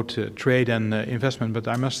promote trade and investment. But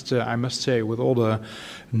I must say, with all the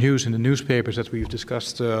news in the newspapers that we've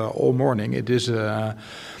discussed all morning, it is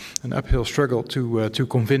an uphill struggle to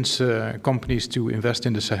convince companies to invest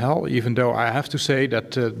in the Sahel, even though I have to say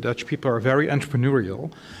that Dutch people are very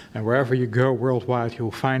entrepreneurial, and wherever you go worldwide,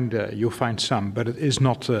 you'll find some, but it is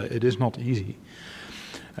not easy.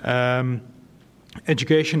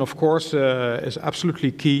 Education, of course, is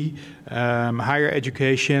absolutely key. Higher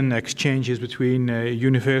education, exchanges between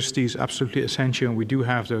universities, absolutely essential, and we do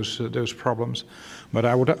have those problems. But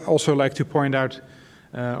I would also like to point out,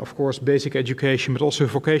 of course, basic education, but also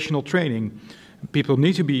vocational training. People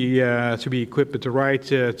need to be equipped with the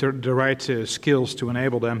right skills to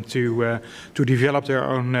enable them to develop their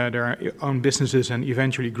own businesses and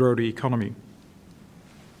eventually grow the economy.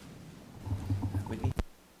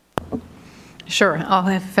 Sure,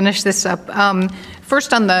 I'll finish this up.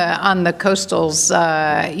 First, on the coastals,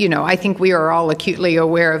 I think we are all acutely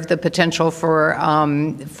aware of the potential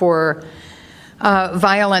for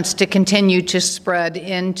violence to continue to spread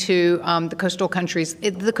into the coastal countries.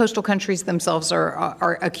 The coastal countries themselves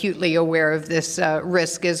are acutely aware of this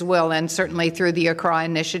risk as well, and certainly through the Accra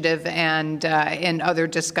Initiative and in other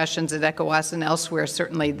discussions at ECOWAS and elsewhere,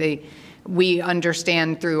 certainly we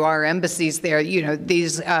understand through our embassies there,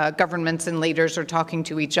 these governments and leaders are talking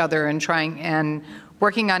to each other and trying and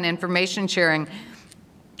working on information sharing.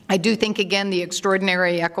 I do think, again, the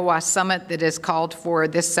extraordinary ECOWAS summit that is called for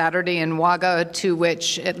this Saturday in Ouaga, to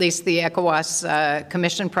which at least the ECOWAS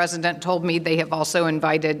Commission President told me they have also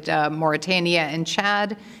invited Mauritania and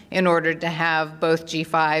Chad in order to have both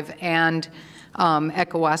G5 and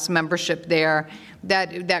ECOWAS membership there.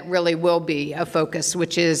 That really will be a focus,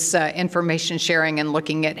 which is information sharing and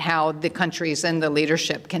looking at how the countries and the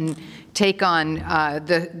leadership can take on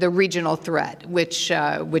the regional threat, which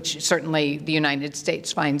certainly the United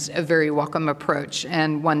States finds a very welcome approach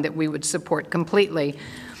and one that we would support completely.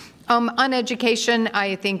 On education,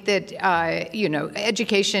 I think that,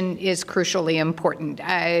 education is crucially important.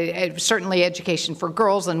 Certainly education for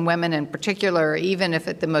girls and women in particular, even if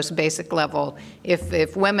at the most basic level.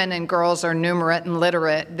 If women and girls are numerate and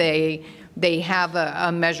literate, they have a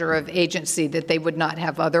measure of agency that they would not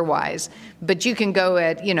have otherwise. But you can go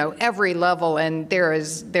at, every level, and there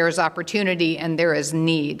is opportunity and there is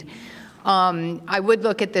need. I would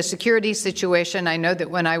look at the security situation. I know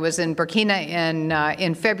that when I was in Burkina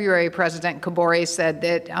in February, President Kabore said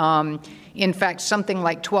that, in fact, something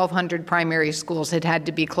like 1,200 primary schools had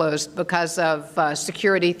to be closed because of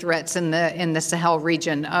security threats in the Sahel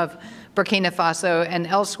region of Burkina Faso and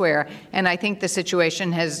elsewhere. And I think the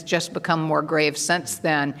situation has just become more grave since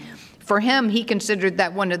then. For him, he considered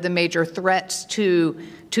that one of the major threats to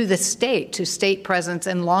the state, to state presence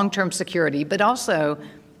and long-term security, but also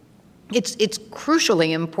it's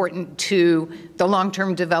crucially important to the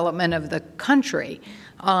long-term development of the country,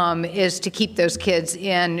 is to keep those kids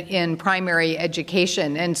in primary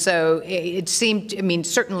education. And so it seemed,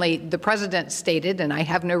 certainly the president stated, and I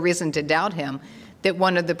have no reason to doubt him, that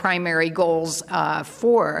one of the primary goals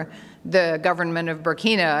for the government of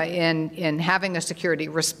Burkina in having a security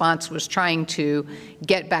response was trying to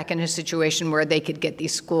get back in a situation where they could get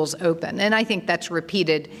these schools open. And I think that's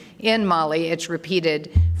repeated in Mali. It's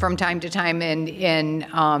repeated from time to time in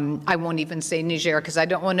I won't even say Niger, because I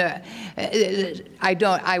don't want to,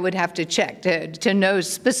 I would have to check to know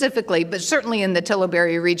specifically, but certainly in the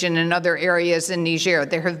Tillabéri region and other areas in Niger,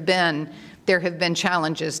 there have been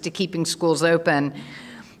challenges to keeping schools open.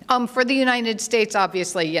 For the United States,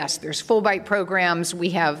 obviously, yes, there's Fulbright programs. We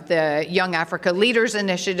have the Young Africa Leaders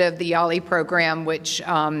Initiative, the YALI program, which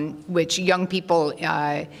young people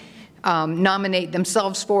nominate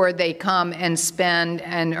themselves for. They come and spend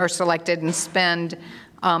and are selected and spend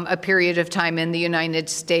a period of time in the United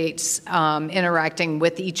States interacting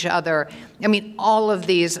with each other. All of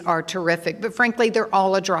these are terrific, but frankly, they're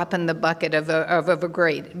all a drop in the bucket of a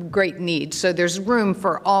great need. So there's room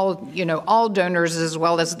for all donors as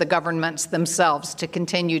well as the governments themselves to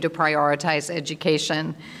continue to prioritize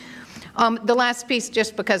education. The last piece,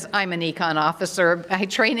 just because I'm an econ officer, I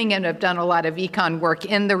training and have done a lot of econ work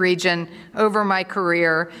in the region over my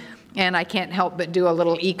career. And I can't help but do a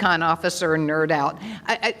little econ officer nerd out.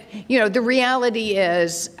 The reality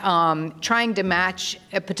is trying to match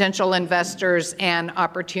potential investors and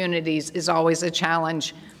opportunities is always a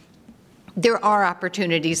challenge. There are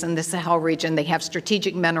opportunities in the Sahel region. They have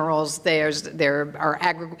strategic minerals. There are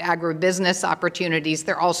agribusiness opportunities.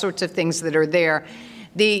 There are all sorts of things that are there.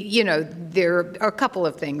 There are a couple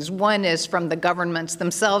of things. One is from the governments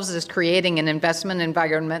themselves is creating an investment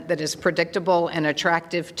environment that is predictable and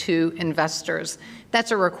attractive to investors.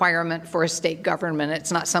 That's a requirement for a state government.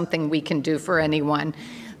 It's not something we can do for anyone.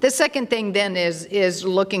 The second thing then is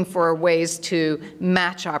looking for ways to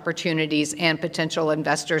match opportunities and potential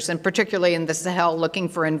investors, and particularly in the Sahel, looking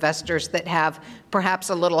for investors that have perhaps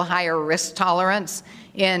a little higher risk tolerance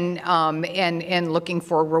in looking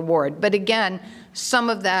for reward. But again, some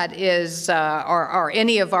of that is are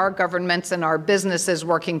any of our governments and our businesses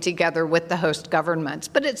working together with the host governments.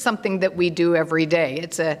 But it's something that we do every day.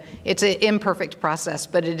 It's an imperfect process,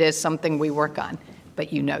 but it is something we work on.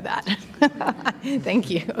 But you know that. Thank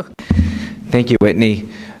you. Thank you, Whitney.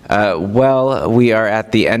 Well, we are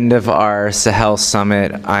at the end of our Sahel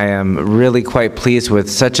Summit. I am really quite pleased with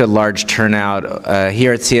such a large turnout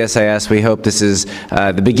here at CSIS. We hope this is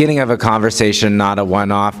the beginning of a conversation, not a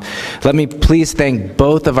one-off. Let me please thank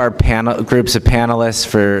both of our groups of panelists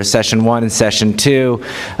for Session 1 and Session 2,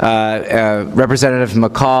 Representative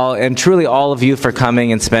McCall, and truly all of you for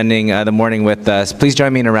coming and spending the morning with us. Please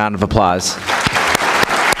join me in a round of applause.